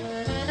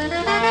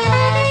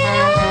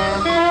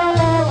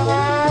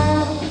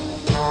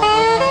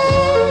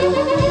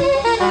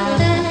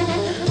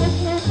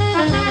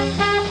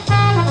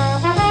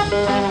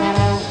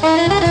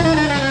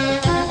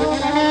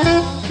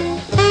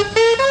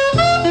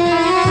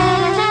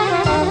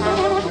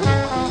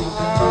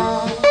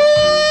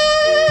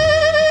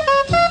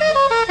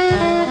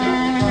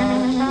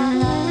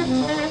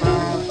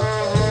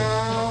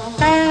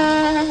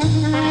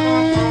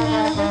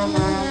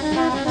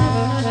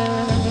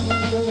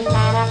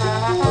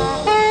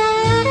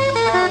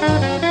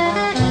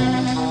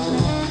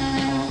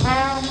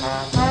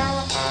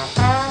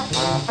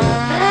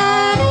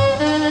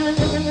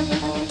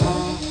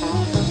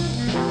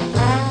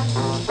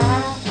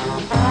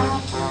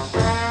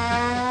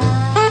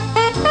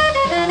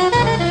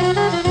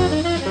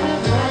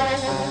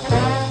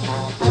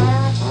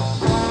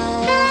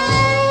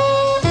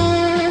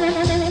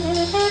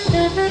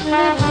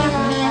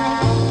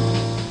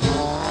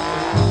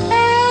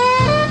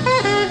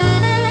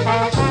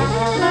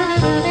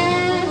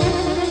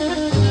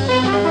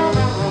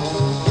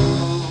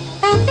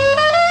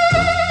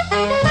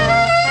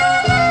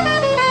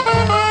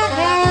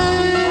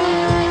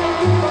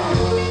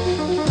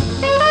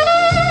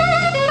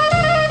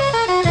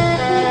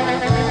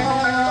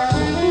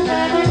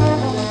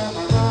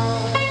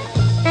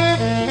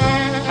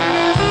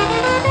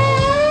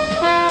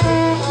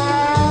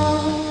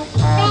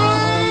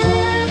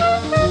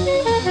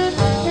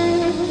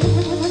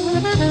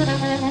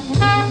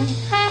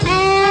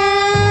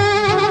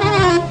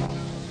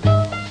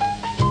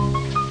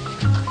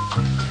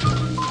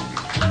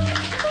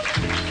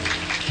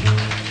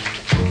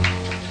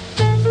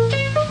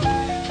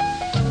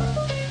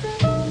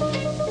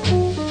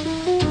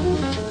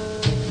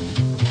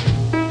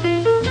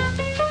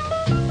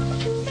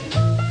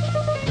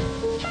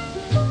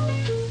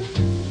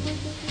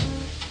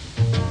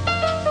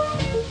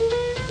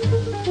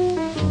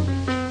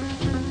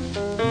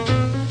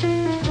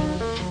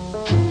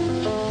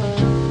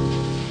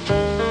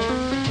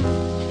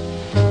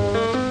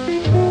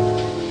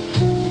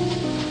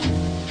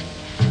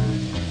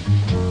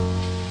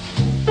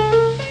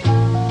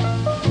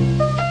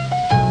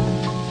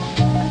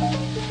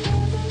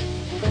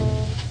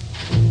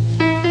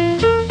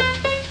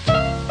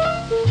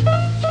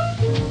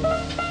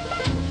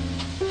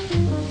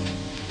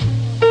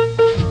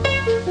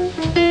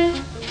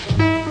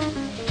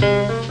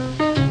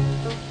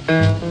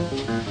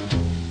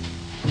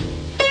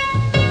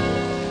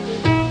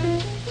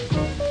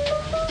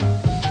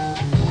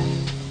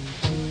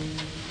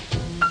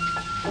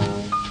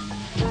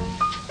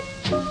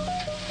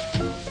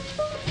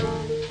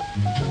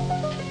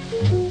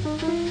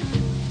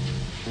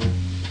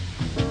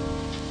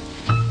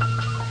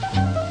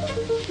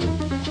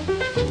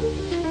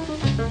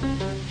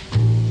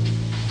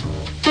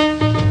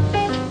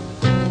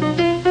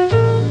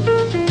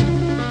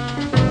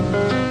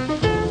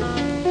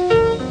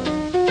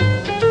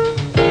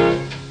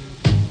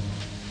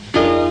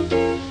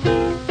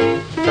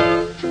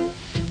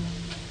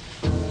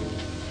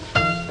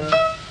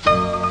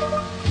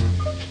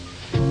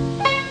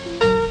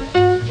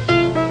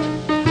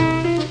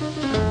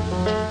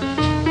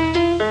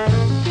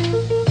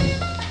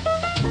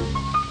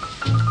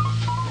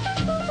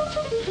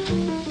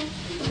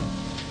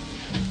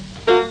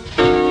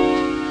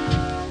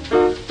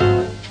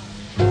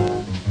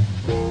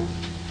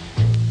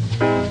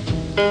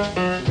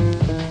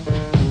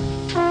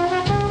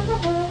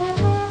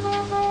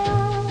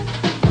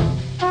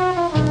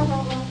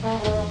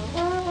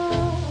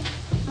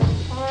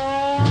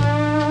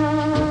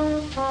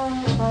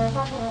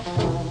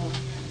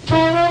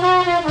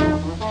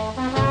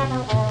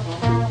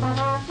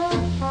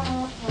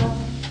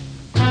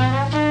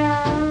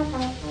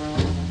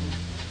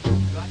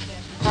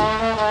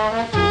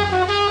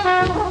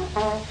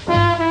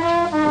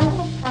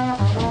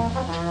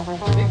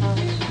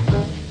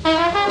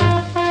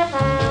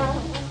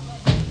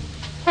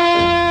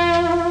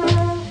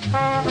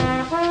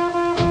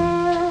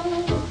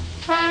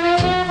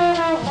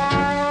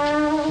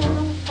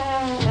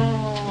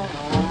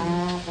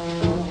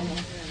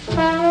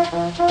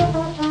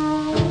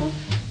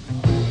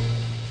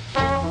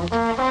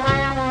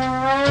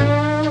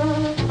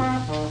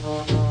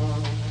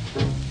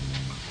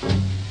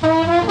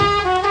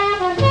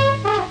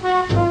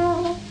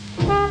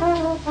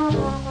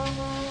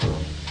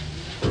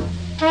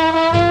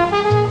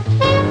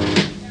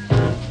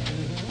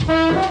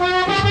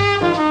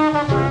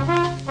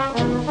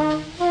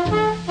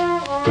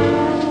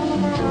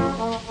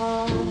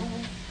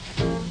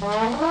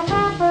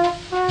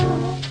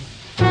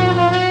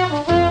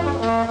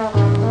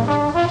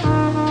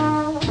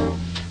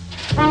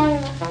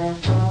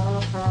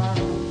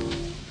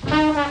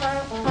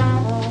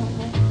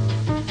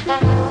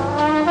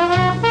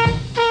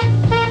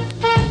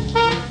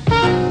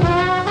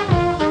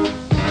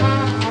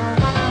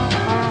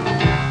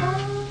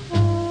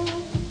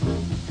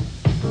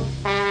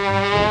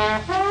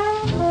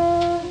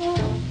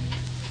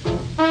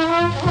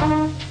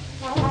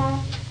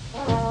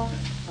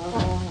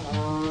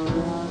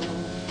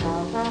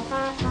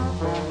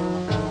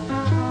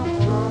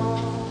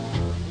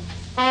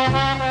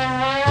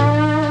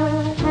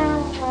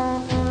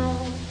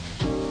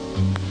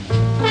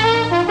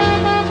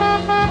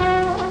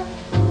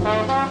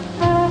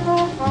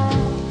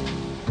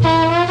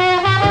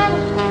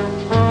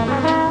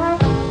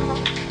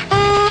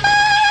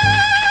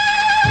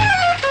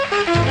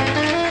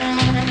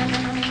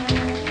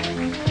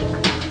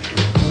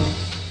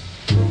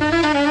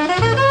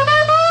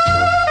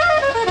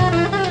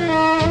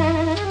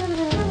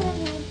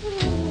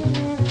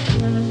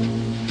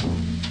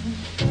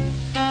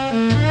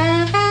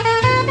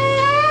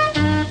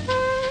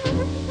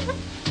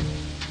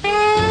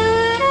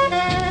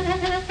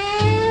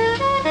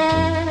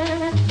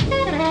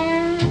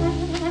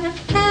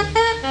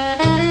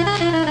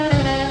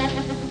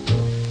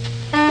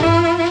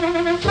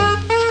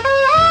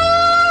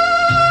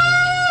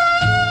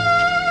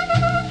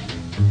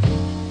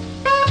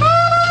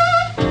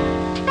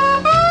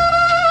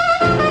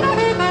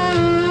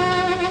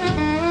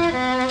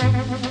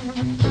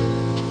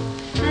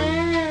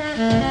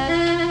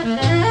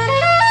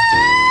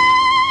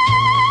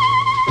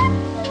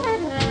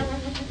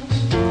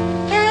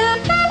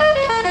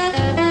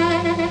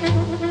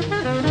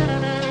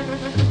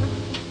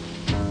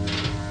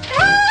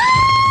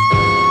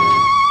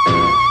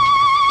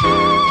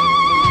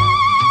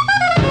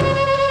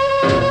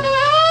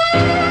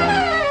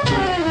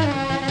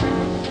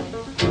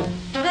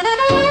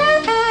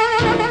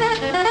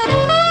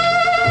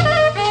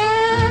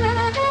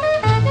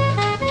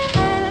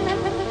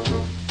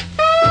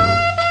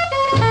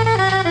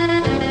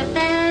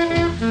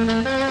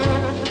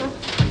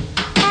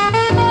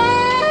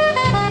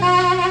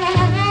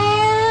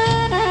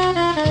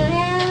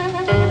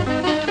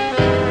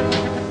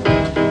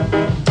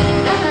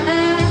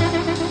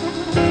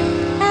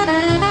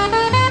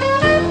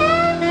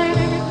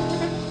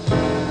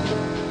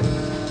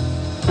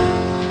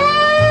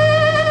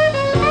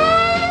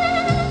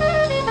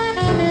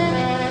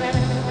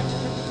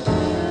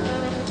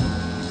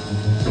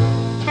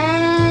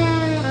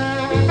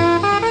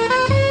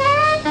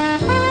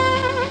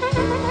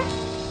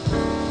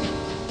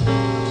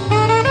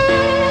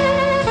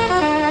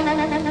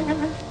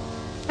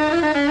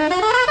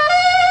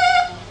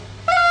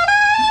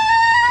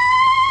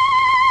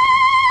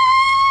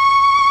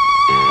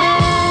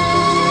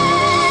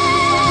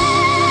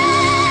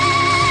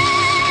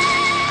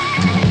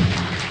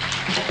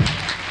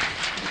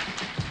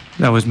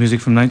 That was music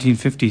from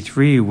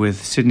 1953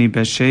 with Sidney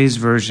Bechet's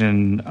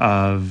version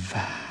of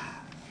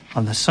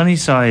On the Sunny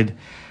Side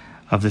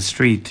of the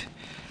Street.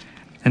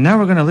 And now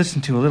we're going to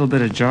listen to a little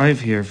bit of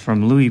jive here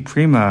from Louis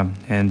Prima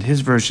and his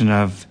version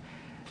of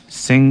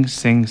Sing,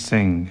 Sing,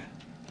 Sing.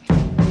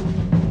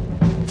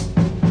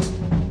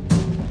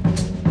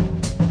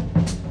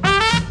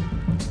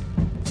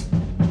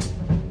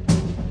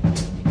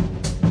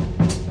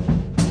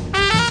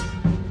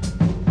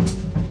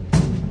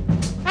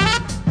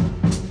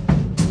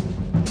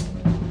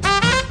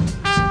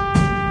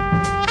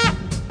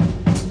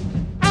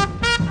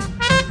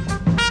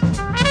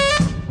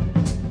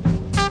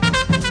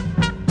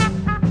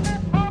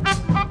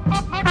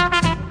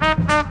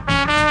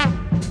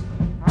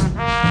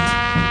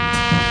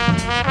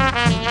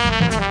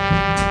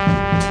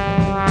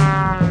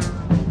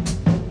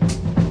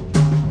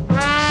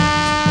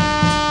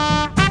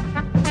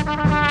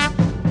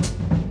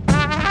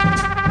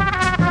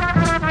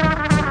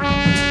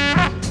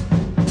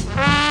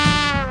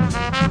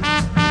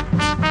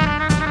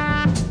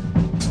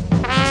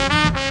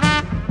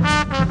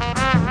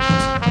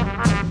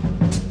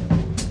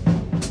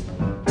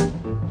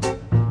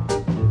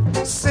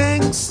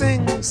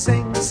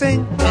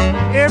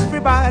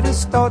 Everybody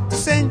start to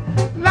sing,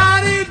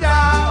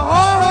 la-dee-da,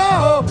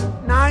 ho-ho-ho.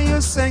 Now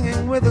you're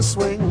singing with a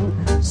swing.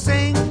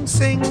 Sing,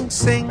 sing,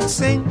 sing,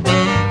 sing.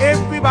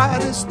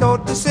 Everybody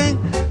start to sing,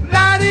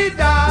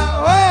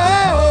 la-dee-da,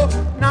 ho-ho-ho.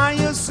 Now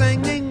you're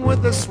singing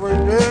with a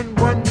swing. And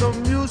when the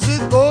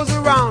music goes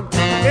around,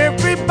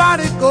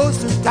 everybody goes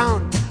to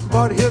town.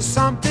 But here's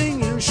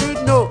something you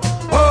should know.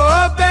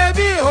 Oh,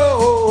 baby,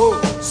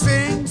 oh,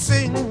 sing,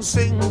 sing,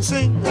 sing,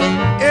 sing.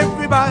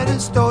 Everybody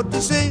start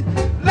to sing,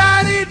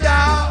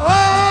 la-dee-da,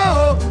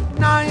 oh,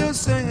 now you're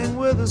singing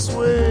with a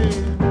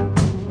swing.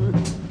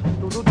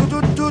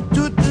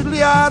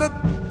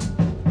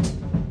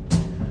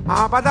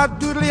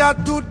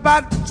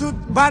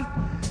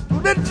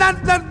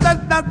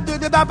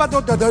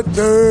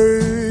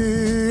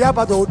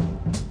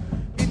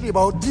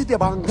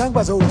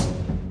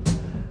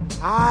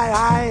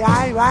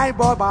 I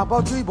boy,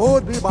 Baba, three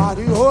board, be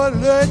body, hold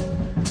it.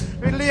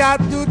 Really, I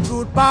do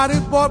good body,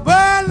 boy,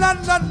 la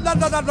la la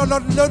la la la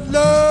la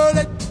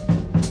la.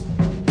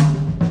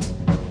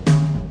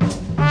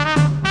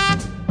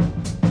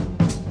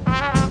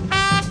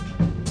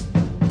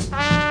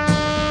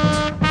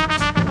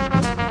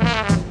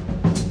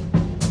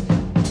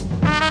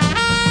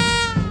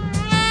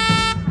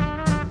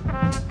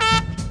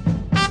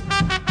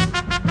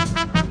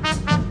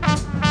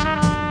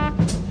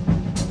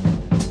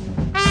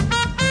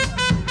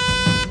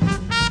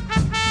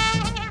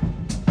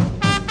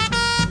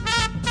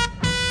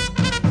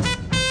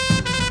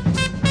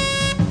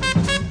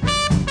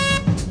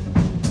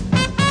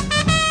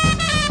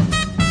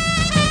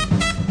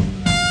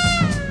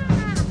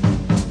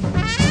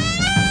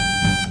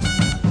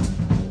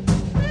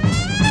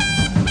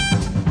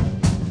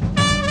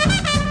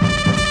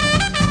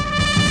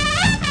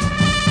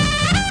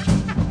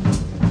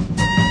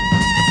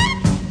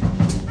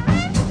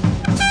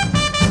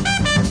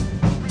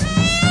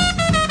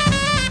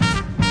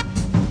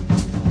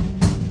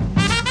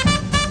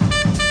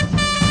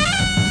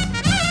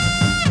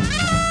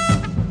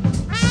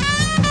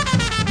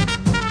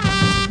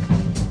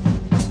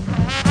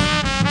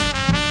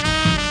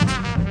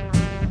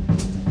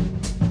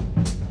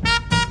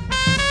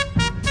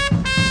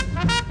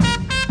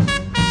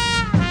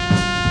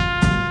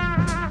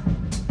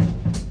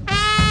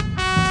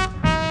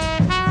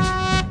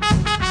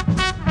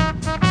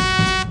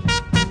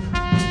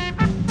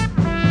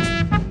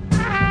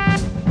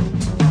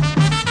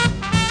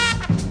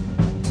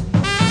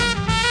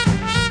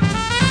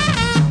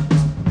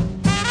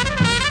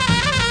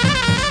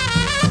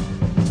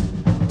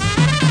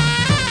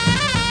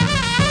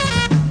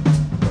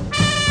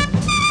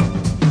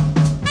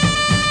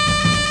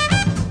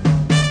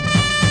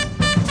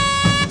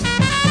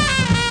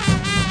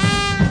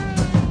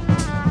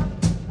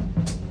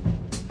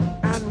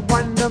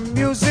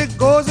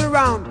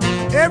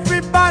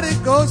 Everybody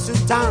goes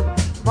to town,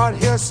 but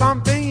here's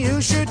something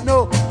you should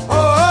know.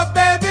 Oh,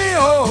 baby,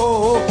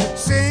 oh,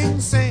 sing,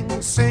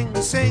 sing, sing,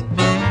 sing.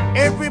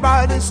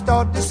 Everybody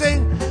start to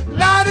sing,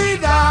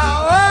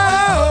 la-dee-da,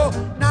 oh,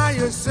 now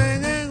you're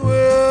singing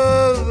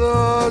with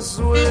the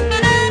swing.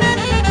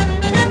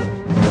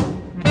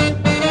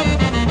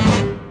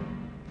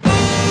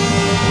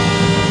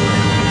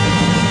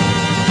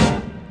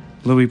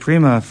 Louis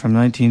Prima from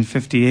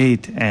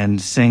 1958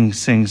 and Sing,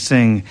 Sing,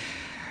 Sing.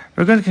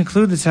 We're going to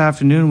conclude this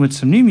afternoon with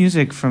some new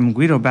music from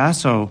Guido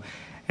Basso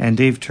and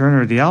Dave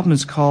Turner. The album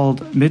is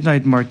called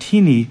Midnight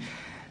Martini,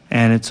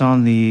 and it's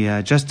on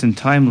the Just in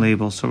Time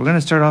label. So we're going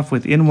to start off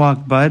with In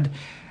Walk Bud,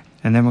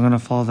 and then we're going to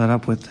follow that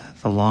up with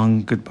The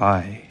Long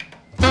Goodbye.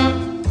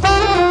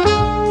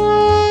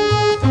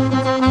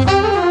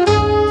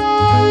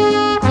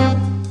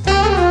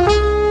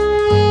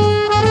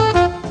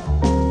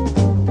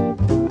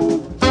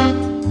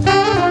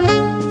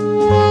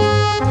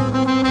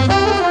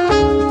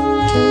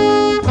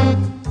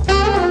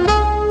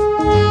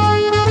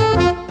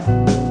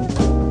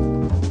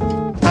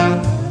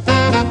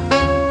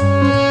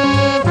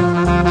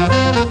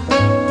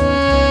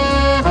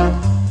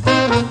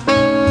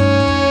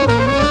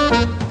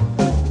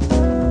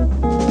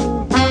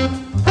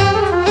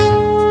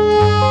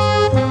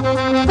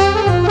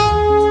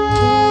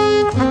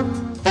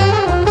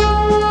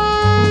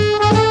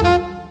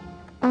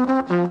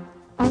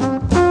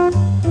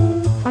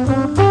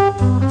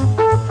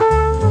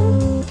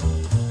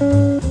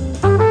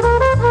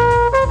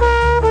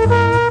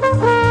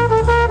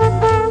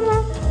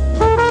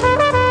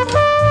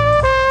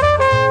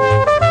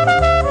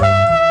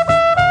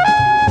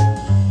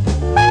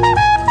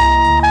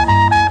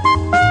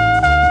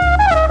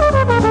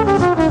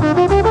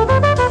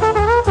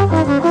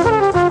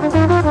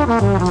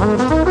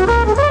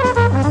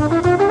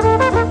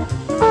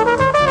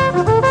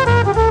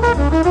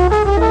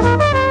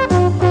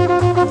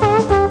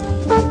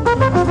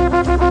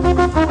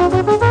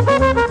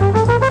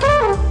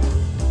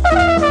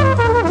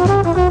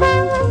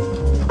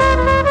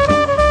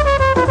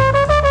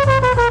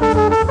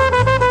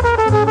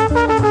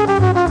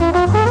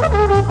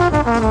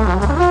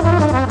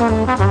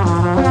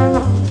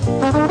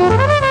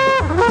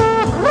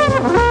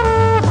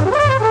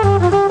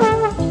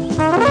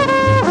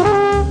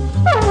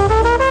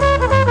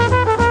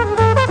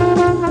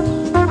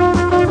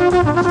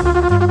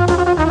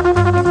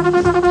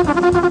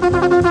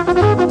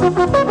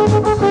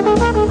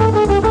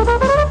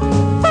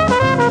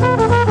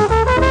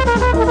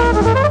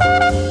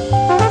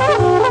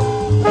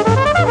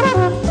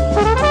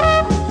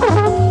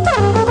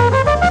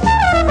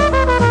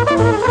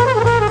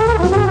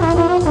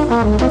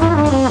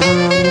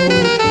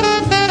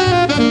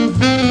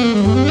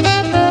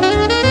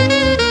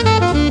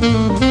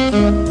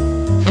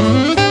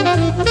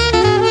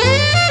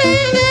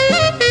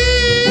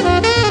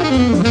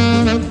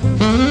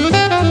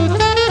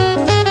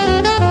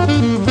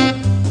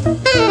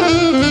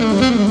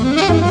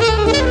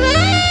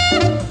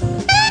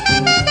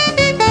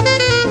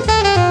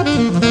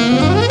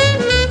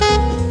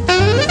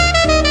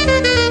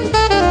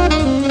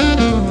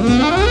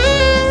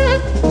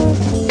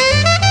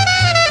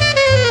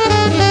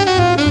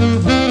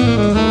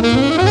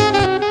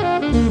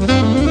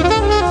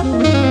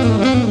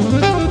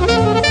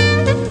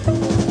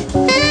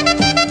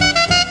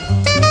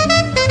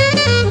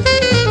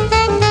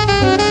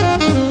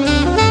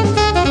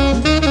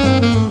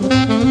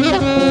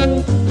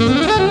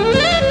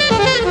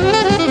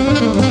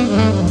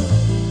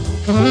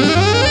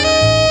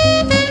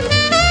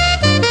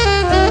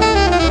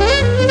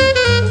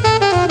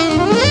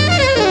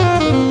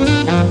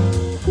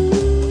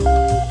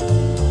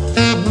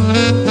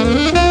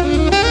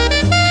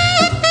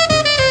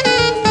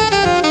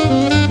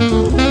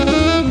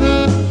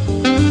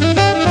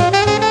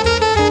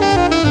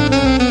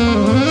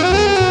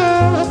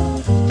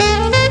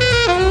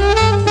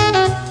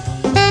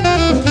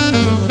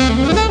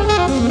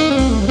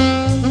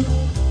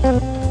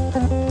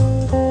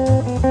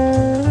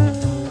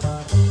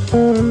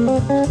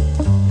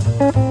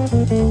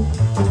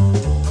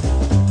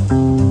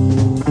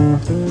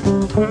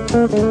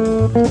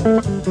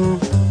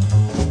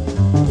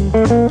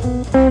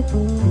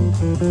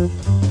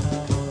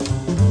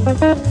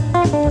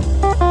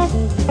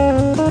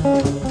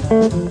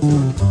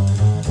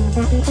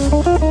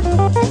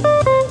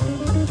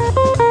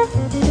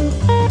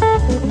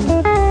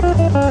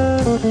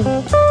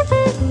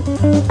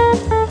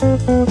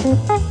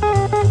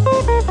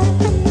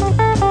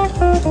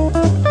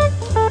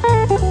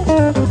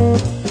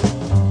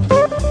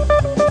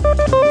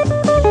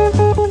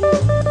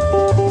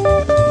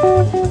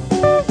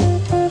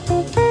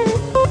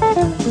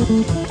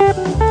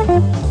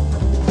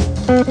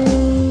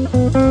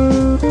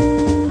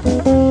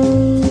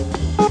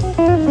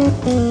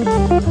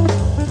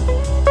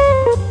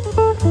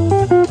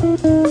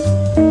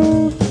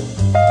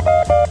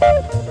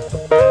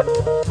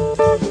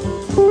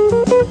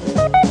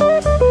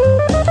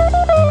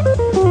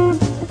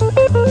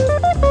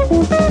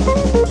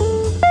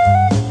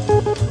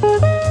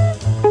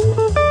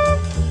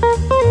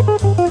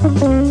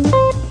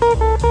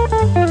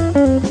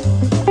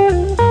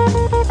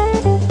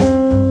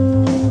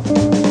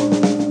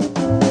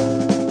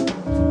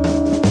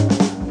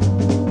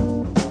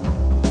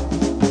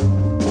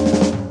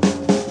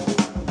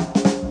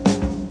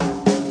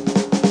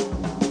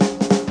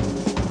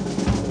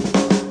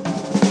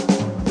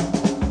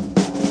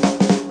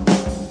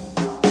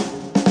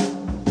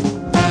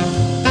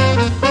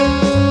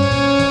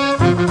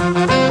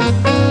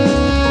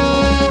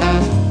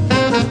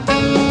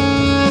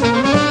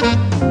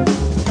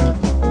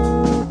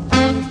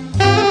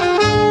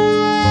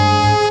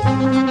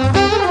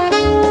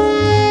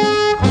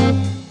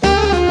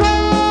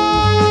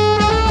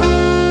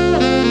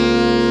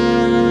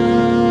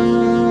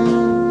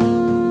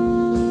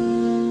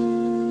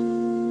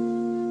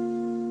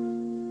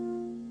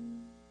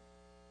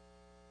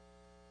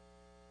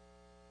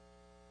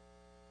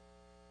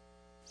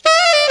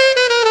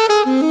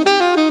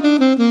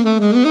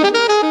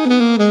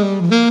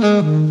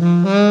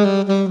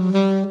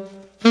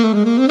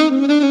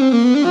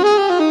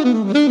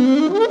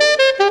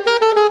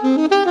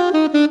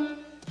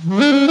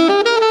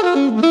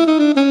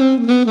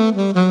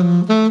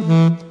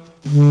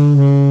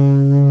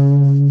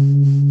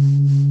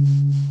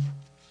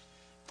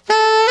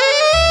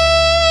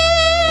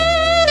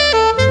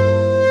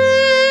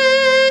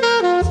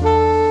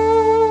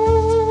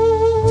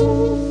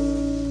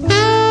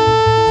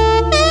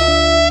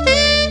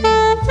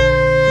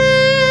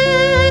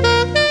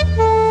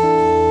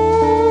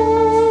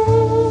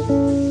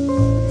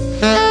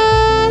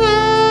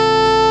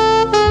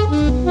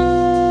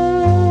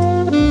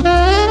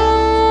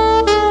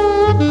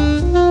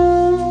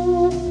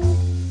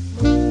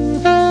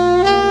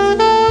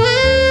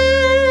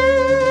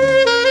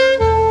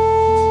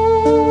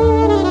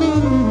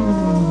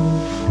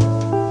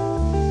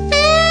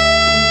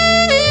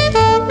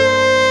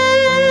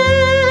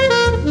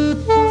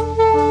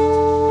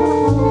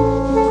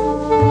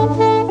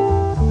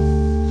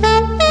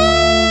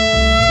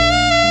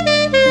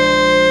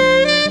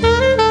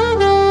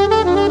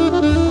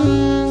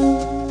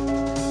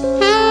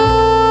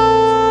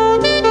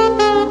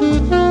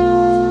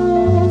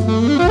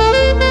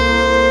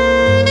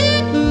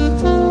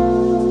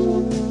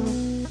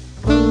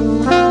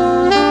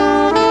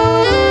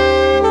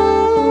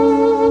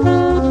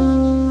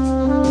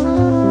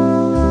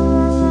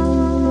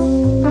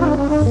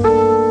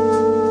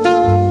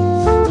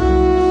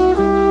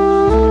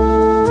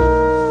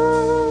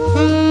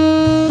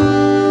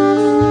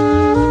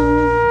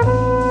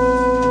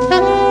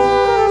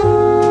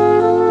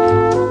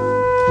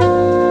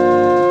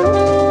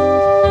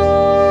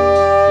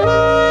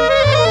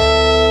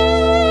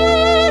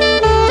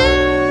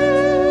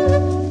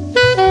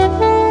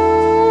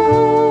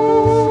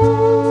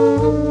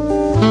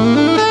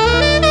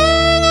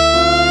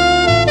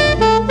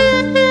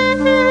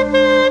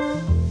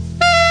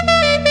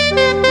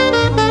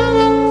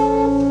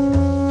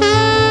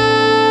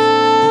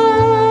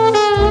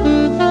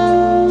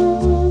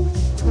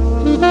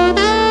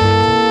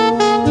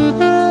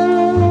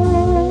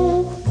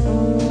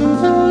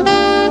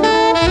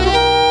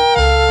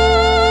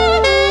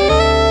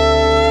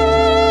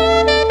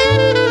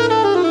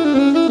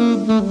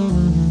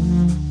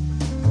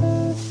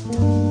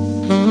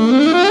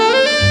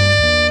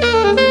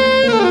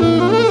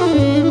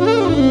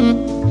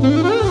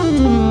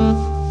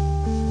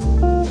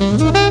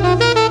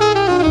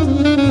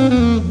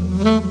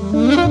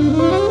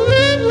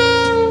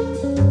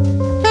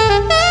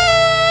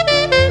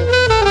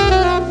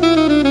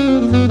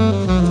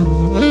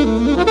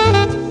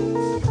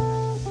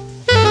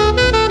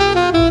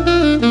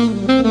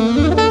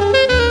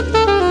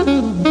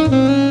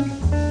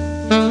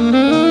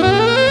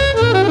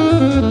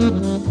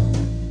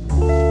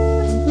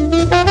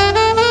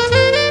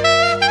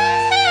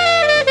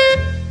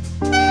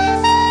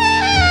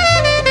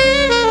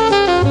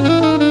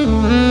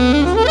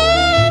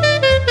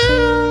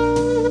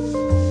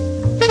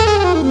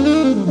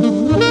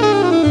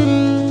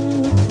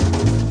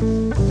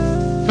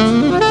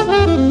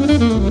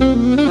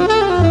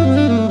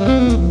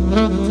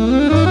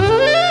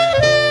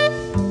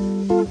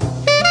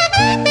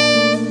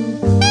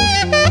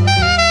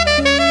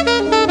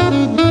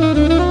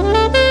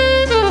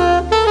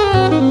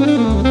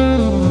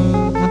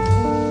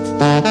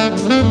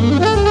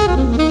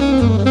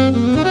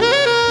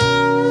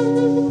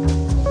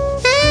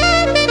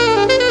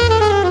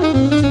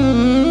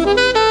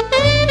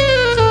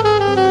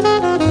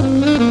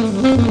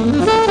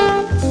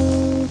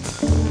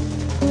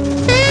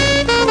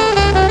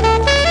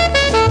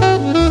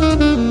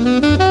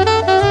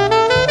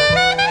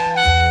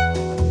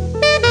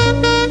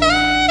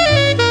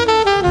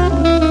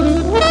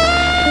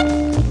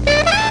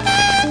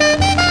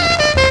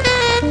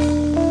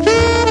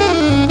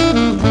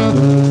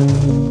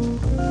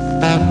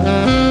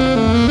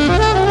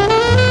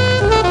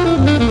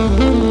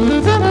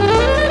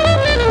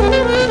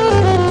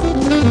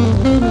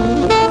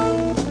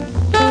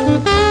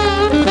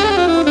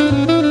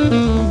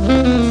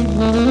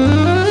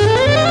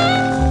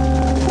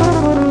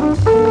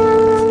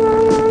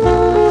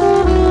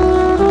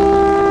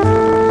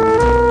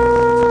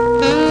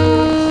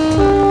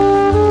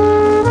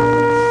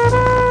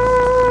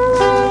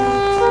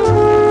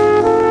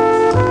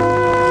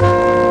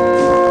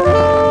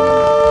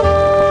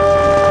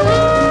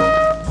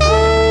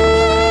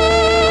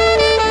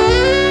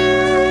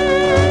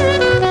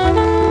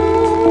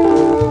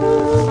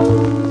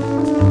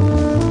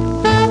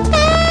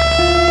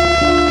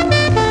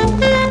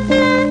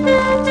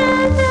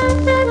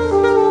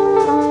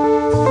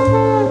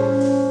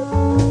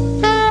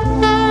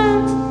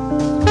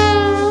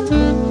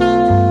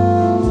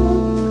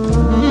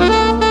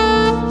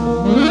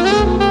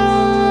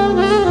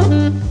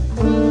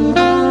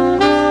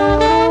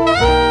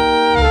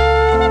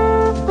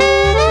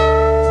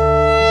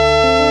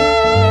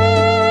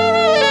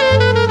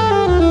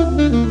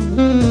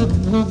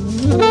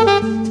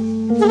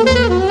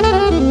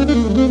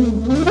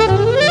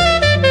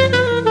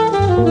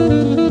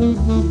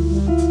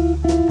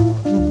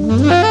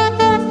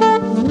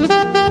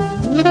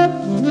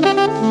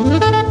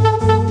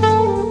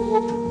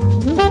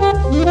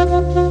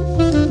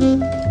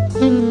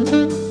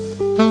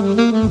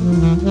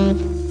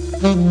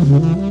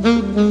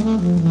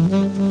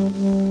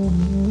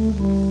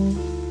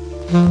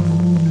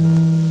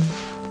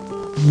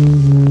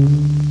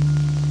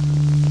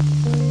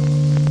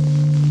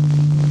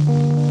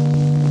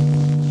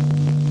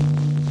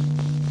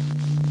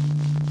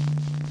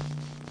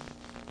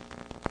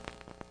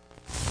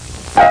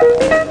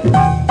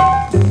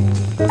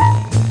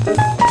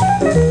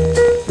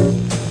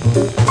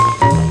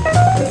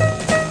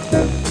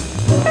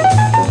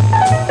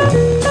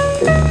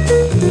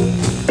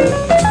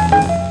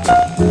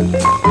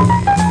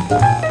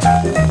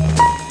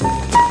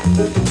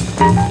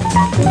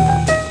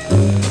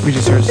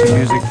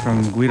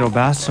 Guido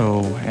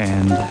Basso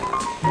and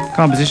a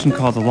composition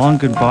called The Long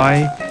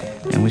Goodbye,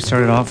 and we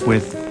started off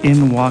with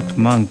In Walked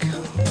Monk.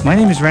 My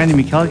name is Randy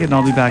McElligott, and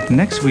I'll be back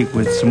next week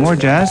with some more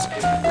jazz.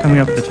 Coming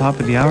up at the top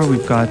of the hour,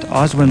 we've got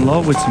Oswin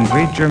Lowe with some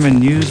great German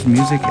news,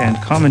 music, and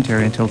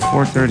commentary until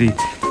 4:30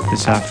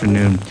 this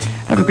afternoon.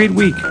 Have a great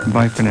week.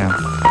 Bye for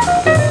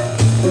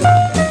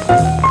now.